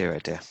 Dear, oh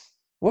dear.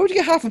 What would you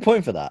get half a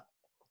point for that?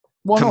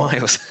 Why For not?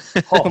 Miles.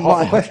 Half a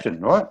Miles. question,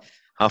 right?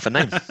 Half a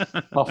name.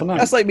 Half a name.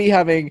 That's like me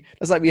having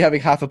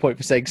half a point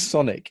for saying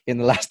Sonic in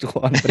the last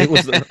one, but it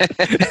wasn't.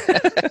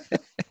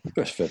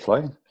 That's fair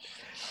play.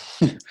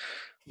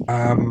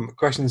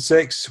 Question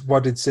 6.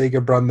 What did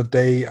Sega brand the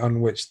day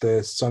on which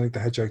the Sonic the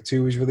Hedgehog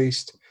 2 was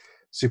released?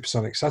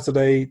 Supersonic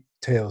Saturday,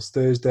 Tails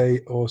Thursday,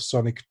 or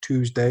Sonic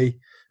Tuesday?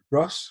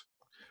 Ross?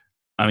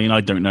 I mean,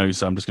 I don't know,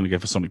 so I'm just going to go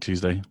for Sonic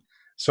Tuesday.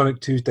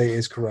 Sonic Tuesday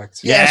is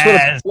correct. Yes,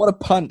 Yes! what a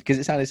punt, because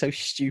it sounded so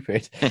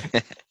stupid.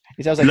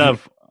 It sounds like I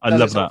love sounds like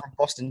that. someone from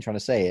Boston trying to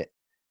say it.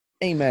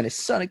 Hey man, it's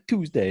Sonic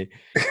Tuesday.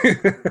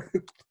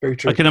 Very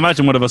true. I can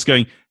imagine one of us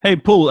going, "Hey,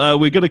 Paul,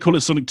 we're going to call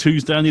it Sonic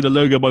Tuesday. I need a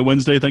logo by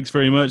Wednesday. Thanks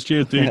very much.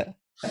 Cheers, dude."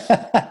 No,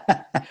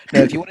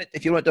 if you want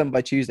it done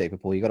by Tuesday for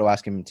Paul, you got to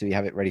ask him to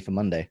have it ready for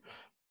Monday.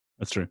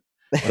 That's true.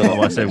 I don't know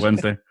why I say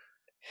Wednesday.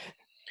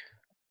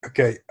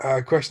 Okay,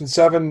 question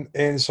 7.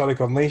 In Sonic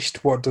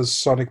Unleashed, what does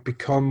Sonic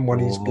become when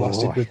he's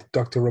blasted Oh. with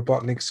Dr.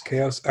 Robotnik's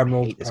Chaos I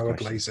Emerald hate this powered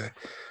question.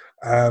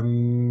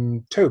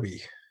 laser?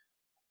 Toby?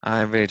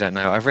 I really don't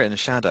know. I've written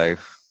Shadow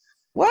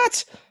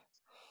What?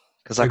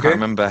 because I Okay. can't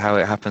remember how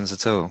it happens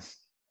at all.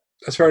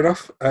 That's fair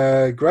enough.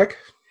 Greg?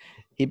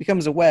 He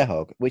becomes a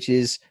werehog, which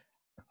is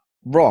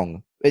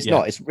wrong. It's Yeah.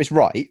 not. It's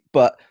right,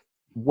 but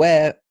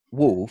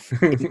werewolf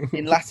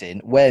in Latin,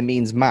 were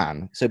means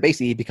man. So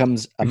basically, he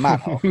becomes a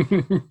manhog.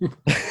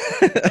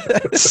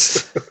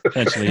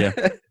 Potentially,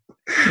 yeah.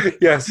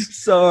 Yes.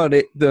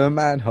 Sonic the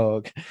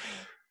Manhog.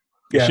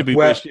 Yeah, It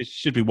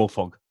should be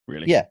Wolfhog,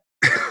 really. Yeah.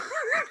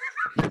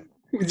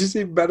 Would you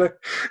see better?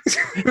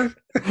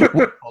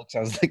 Wolfhog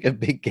sounds like a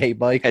big gay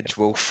biker. Edge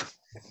Wolf.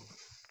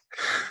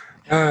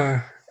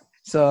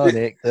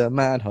 Sonic the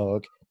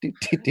Manhog. Do,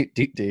 do, do,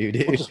 do, do,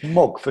 do. Or just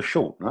Mog for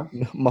short, no?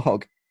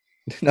 Mog.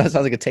 No, it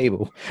sounds like a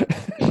table.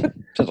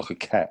 Sounds like a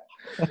cat.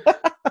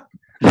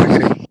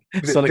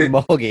 Sonic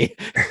Moggy.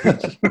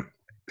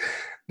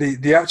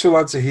 The actual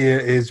answer here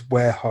is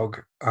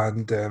werehog,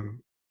 and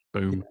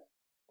Boom.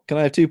 Can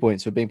I have 2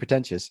 points for being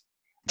pretentious?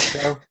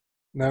 no.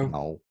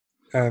 No.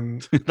 Um,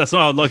 That's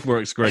not how life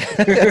works, Greg.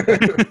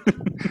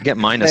 Get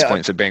minus Hey,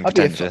 points for being I'd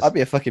pretentious.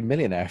 be a fucking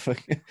millionaire.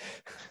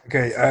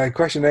 Okay,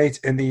 question 8.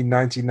 In the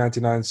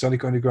 1999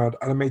 Sonic Underground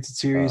animated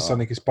series, Oh,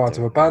 Sonic is part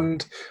of a dear.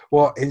 band.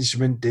 What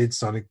instrument did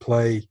Sonic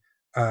play?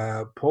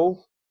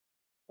 Paul?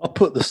 I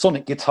put the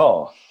Sonic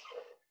guitar.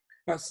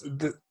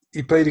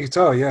 He played the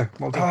guitar, yeah.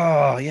 Well done.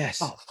 Oh, yes.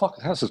 Oh, fuck,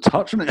 that's a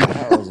touch, isn't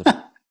That was it?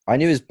 I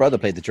knew his brother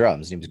played the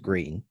drums and he was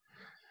green.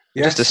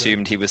 Yes, Just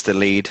assumed he was the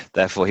lead,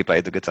 therefore he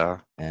played the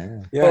guitar.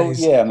 Yeah. Yeah, Well, he's-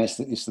 yeah, I mean,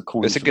 it's the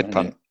cool It's a good instrument,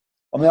 pun. isn't it?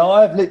 I mean,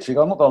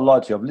 I'm not going to lie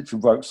to you, I've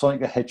literally wrote Sonic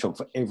the Hedgehog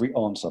for every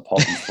answer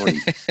apart from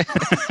 3.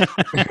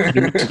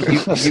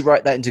 You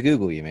write that into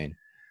Google, you mean?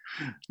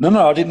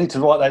 No, I didn't need to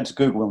write that into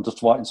Google. I'm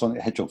just writing Sonic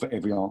the Hedgehog for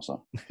every answer.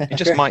 You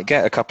just might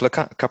get a couple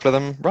of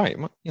them right,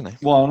 you know.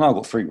 Well, I know I've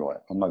got 3 right.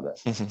 I know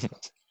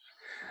that.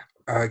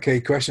 Okay,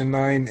 question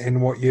 9.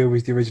 In what year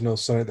was the original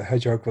Sonic the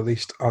Hedgehog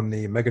released on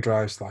the Mega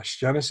Drive /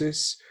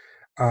 Genesis?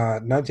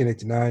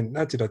 1989,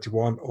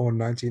 1991, or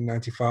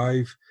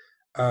 1995?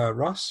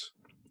 Ross?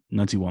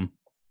 91.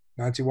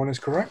 91 is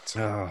correct.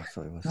 Oh, I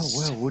thought it was.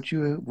 Oh, well, would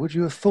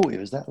you have thought it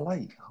was that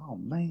late? Oh,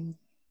 man.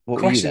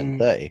 What were you then? Question-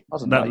 30? I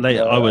wasn't That late,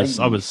 I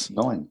was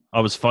 9. I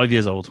was 5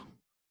 years old.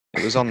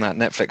 It was on that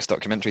Netflix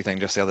documentary thing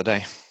just the other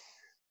day.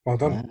 Well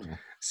done. Ah.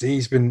 See,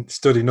 he's been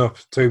studying up.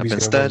 I've Toby's been gonna run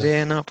it.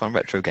 studying up on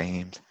retro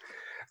games.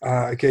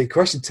 Okay,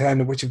 question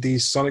 10. Which of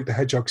these Sonic the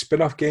Hedgehog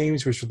spin-off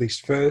games was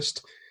released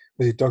first?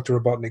 Was it Dr.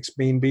 Robotnik's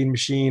Mean Bean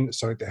Machine,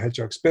 Sonic the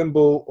Hedgehog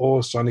Spinball,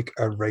 or Sonic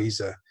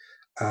Eraser?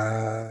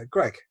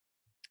 Greg?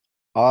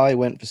 I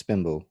went for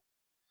Spinball.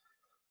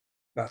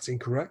 That's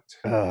incorrect.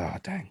 Oh,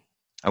 dang.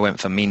 I went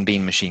for Mean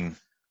Bean Machine.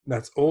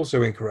 That's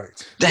also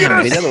incorrect. Damn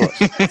I mean, it! the other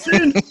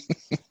one-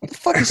 What the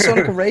fuck is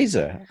Sonic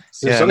Eraser?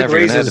 So Yeah, I Sonic never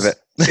even heard Eraser's-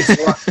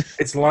 of it.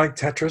 it's like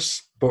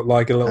Tetris, but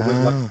like a little bit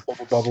like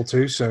Bubble Bobble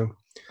too. So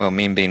Well,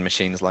 Mean Bean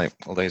Machine's like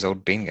all those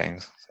old bean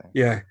games. So.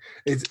 yeah,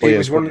 it Oh, yeah,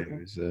 was it one.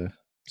 was,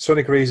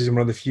 Sonic Eraser is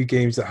one of the few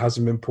games that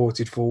hasn't been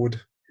ported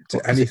forward to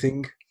What, 'cause it-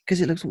 anything. because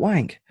it looks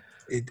wank.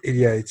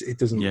 It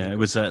doesn't. Yeah, it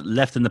was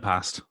left in the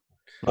past.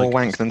 More Like,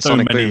 wank than so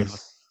Sonic many- Boom.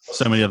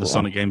 So many other Wow.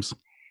 Sonic games.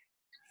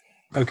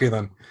 Okay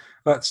then,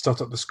 let's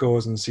tot up the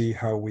scores and see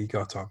how we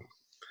got on.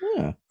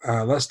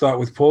 Yeah. Let's start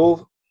with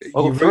Paul. I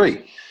got You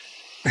 3.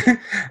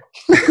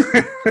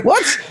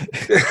 What?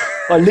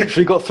 I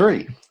literally got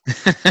 3.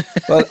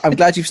 Well, I'm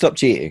glad you've stopped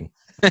cheating.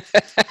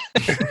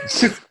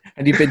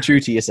 And you've been true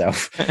to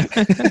yourself.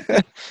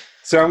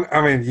 So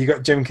I mean, you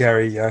got Jim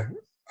Carrey. Yeah,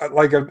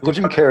 like I've got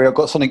Jim Carrey, I've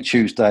got Sonic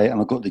Tuesday,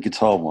 and I've got the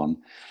guitar one.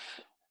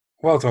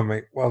 well done,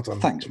 mate. Well done.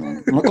 Thanks,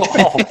 man. And I've got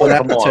half a Well, point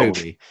that for Miles.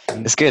 Toby.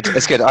 It's good.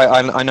 It's good.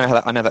 I know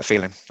I know that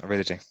feeling. I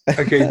really do.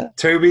 Okay,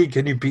 Toby,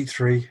 can you beat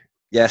 3?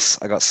 Yes,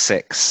 I got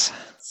 6.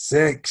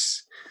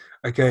 6.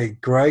 Okay,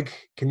 Greg,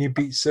 can you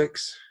beat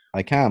 6?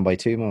 I can by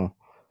 2 more.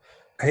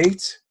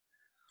 8.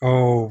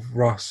 Oh,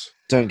 Ross.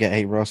 Don't get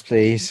 8, Ross,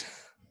 please.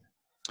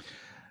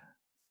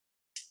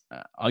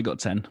 I got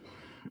 10.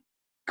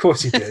 Of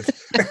course he did.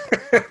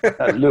 That's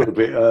a little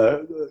bit,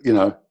 a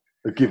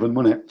given,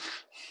 wasn't it?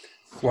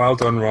 Well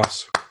done,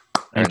 Ross.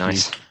 Very Thank you.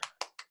 nice.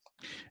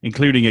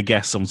 Including a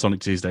guest on Sonic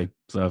Tuesday.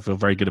 So I feel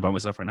very good about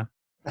myself right now.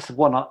 That's the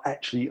one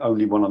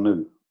only one I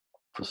knew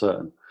for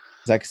certain.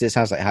 Is that because it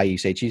sounds like how you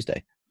say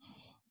Tuesday?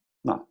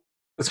 No.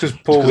 That's because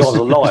Paul Because I was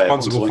was alive.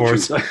 responsible on for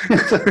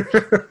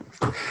it.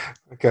 Tuesday.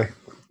 Okay.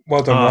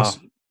 Well done, Ah, Ross.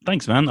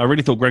 Thanks, man. I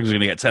really thought Greg was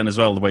going to get 10 as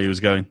well, the way he was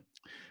going.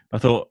 I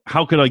thought,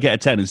 how could I get a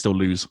 10 and still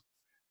lose?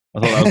 I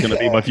thought that was going to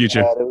be my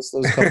future. There was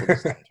a couple that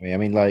stumped me. I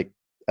mean, like,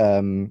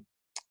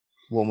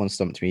 what one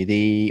stumped me?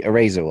 The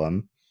Eraser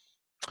one.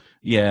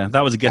 Yeah, that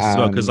was a guess as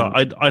well, because Um,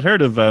 I'd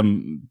heard of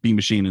Beam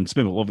Machine and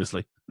Spinball,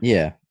 obviously.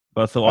 Yeah.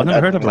 But I thought, I've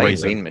never heard of Plain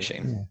Eraser. Bean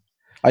Machine.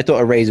 I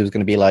thought Eraser was going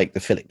to be like the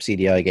Philips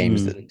CDI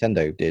games that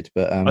Nintendo did,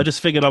 but I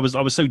just figured I was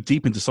so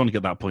deep into Sonic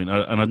at that point,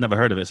 and I'd never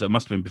heard of it, so it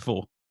must have been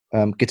before.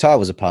 Guitar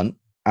was a punt,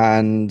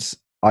 and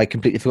I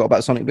completely forgot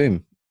about Sonic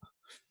Boom.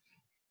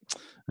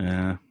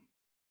 Yeah.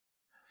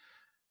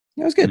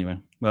 It was good Anyway,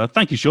 well,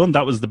 thank you, Sean.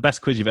 That was the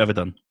best quiz you've ever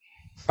done.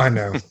 I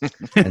know.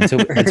 until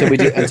we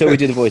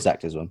do the voice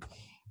actors one.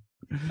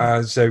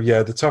 So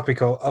yeah, the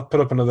topic. I'll put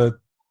up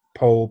another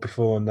poll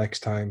before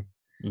next time,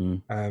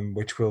 Mm,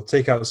 which will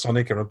take out the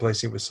Sonic and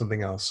replace it with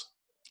something else.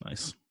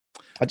 nice.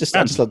 I just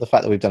love the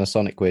fact that we've done a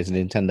Sonic quiz and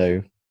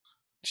Nintendo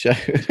show.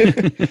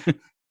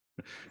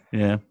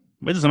 Yeah.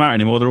 It doesn't matter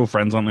anymore. They're all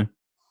friends, aren't they?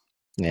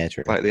 Yeah,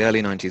 true. Like the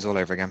early 90s all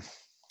over again.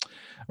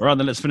 All right,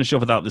 then let's finish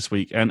off with out this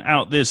week. And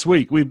out this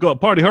week, we've got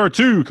Party Hard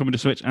 2 coming to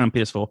Switch and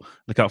PS4.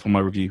 Look out for my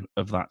review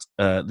of that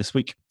this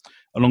week,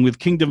 along with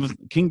Kingdoms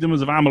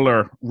of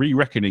Amalur: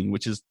 Re-Reckoning,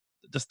 which is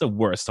just the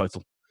worst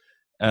title.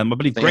 I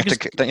believe Don't you,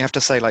 Greg don't you have to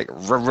say like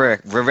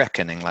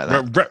reckoning like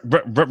that?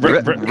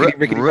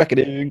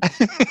 Reckoning.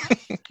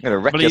 You're gonna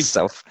wreck Believe-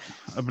 yourself.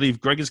 I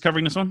believe Greg is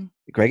covering this one.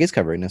 Greg is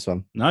covering this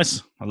one.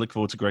 Nice. I look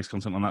forward to Greg's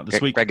content on that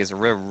this week. Greg is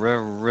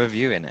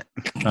reviewing it.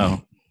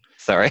 Oh,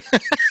 Sorry.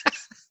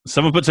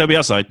 someone put Toby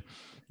outside.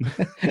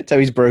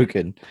 Toby's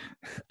broken.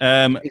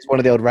 Um, He's one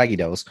of the old raggy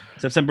dolls.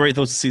 September 8th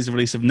also sees the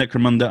release of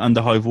Necromunda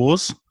Under Hive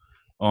Wars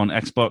on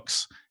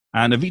Xbox,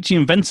 and Avicii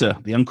Inventor,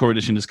 the Encore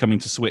edition, is coming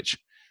to Switch.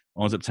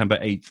 on September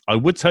 8th. I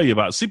would tell you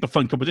about a super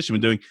fun competition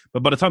we're doing,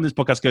 but by the time this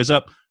podcast goes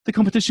up, the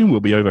competition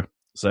will be over.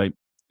 So,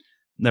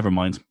 never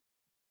mind.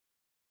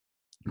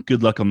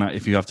 Good luck on that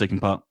if you have taken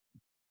part.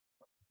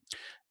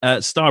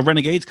 Star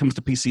Renegades comes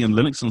to PC and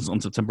Linux on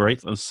September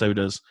 8th, and so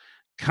does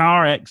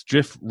CarX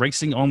Drift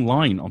Racing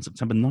Online on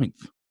September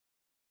 9th.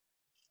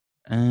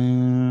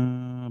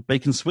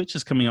 Bacon Switch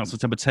is coming out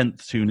September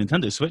 10th to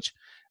Nintendo Switch,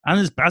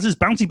 and as is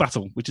Bounty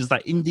Battle, which is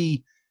that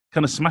indie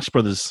kind of Smash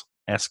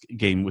Brothers-esque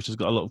game, which has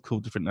got a lot of cool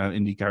different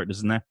indie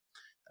characters in there.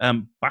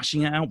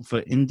 Bashing it out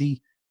for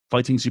indie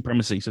fighting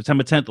supremacy.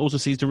 September 10th also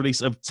sees the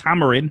release of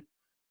Tamarin,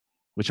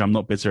 which I'm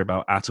not bitter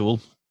about at all,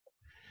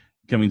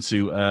 coming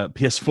to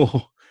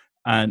PS4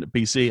 and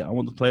PC. I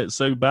want to play it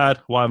so bad.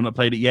 Why haven't I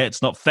played it yet?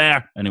 It's not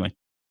fair. Anyway.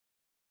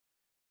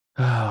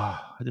 I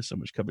did so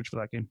much coverage for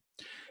that game.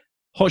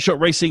 Hotshot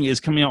Racing is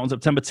coming out on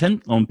September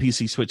 10th on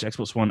PC, Switch,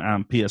 Xbox One,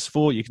 and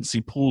PS4. You can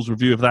see Paul's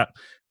review of that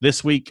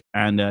this week.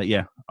 And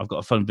I've got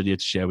a fun video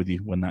to share with you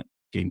when that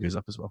game goes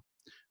up as well.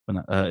 When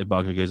that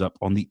embargo goes up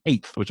on the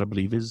 8th, which I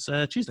believe is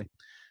Tuesday.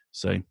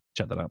 So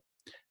check that out.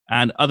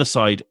 And Other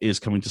Side is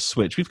coming to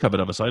Switch. We've covered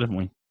Other Side, haven't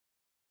we?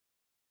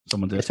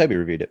 Someone did. Yeah, Toby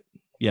reviewed it.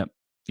 Yeah,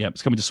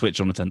 it's coming to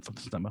Switch on the 10th of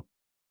September.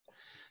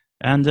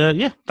 And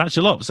that's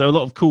a lot. So a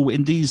lot of cool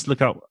indies.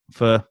 Look out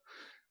for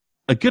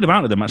a good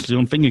amount of them actually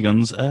on Finger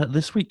Guns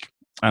this week.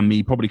 And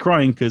me probably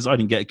crying because I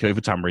didn't get a code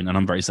for Tamarin, and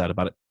I'm very sad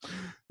about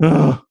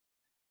it.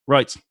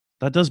 Right.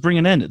 That does bring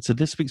an end to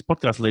this week's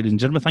podcast, ladies and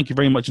gentlemen. Thank you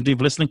very much indeed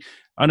for listening.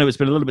 I know it's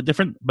been a little bit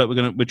different, but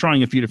we're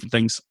trying a few different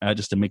things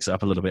just to mix it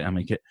up a little bit and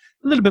make it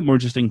a little bit more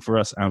interesting for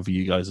us and for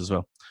you guys as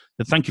well.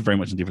 So thank you very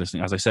much indeed for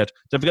listening. As I said,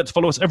 don't forget to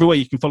follow us everywhere.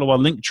 You can follow our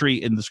link tree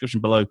in the description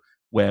below,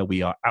 where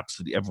we are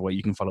absolutely everywhere.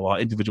 You can follow our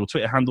individual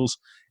Twitter handles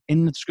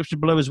in the description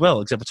below as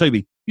well, except for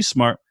Toby, who's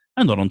smart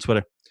and not on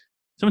Twitter.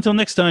 So until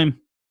next time,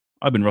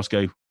 I've been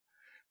Roscoe,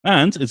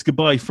 and it's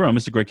goodbye from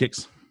Mr. Grey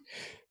Kicks.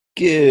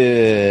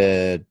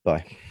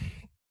 Goodbye.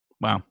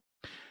 Wow.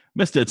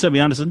 Mr.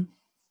 Toby Anderson.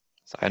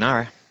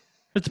 Sayonara.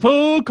 Mr.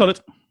 Paul Collett.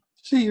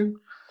 See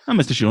you. And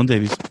Mr. Sean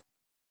Davies.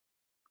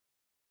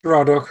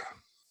 Raw duck.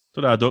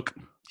 Ta-da, duck.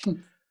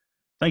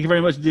 Thank you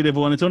very much indeed,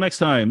 everyone. Until next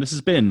time, this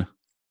has been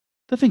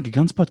the Finger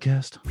Guns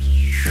Podcast.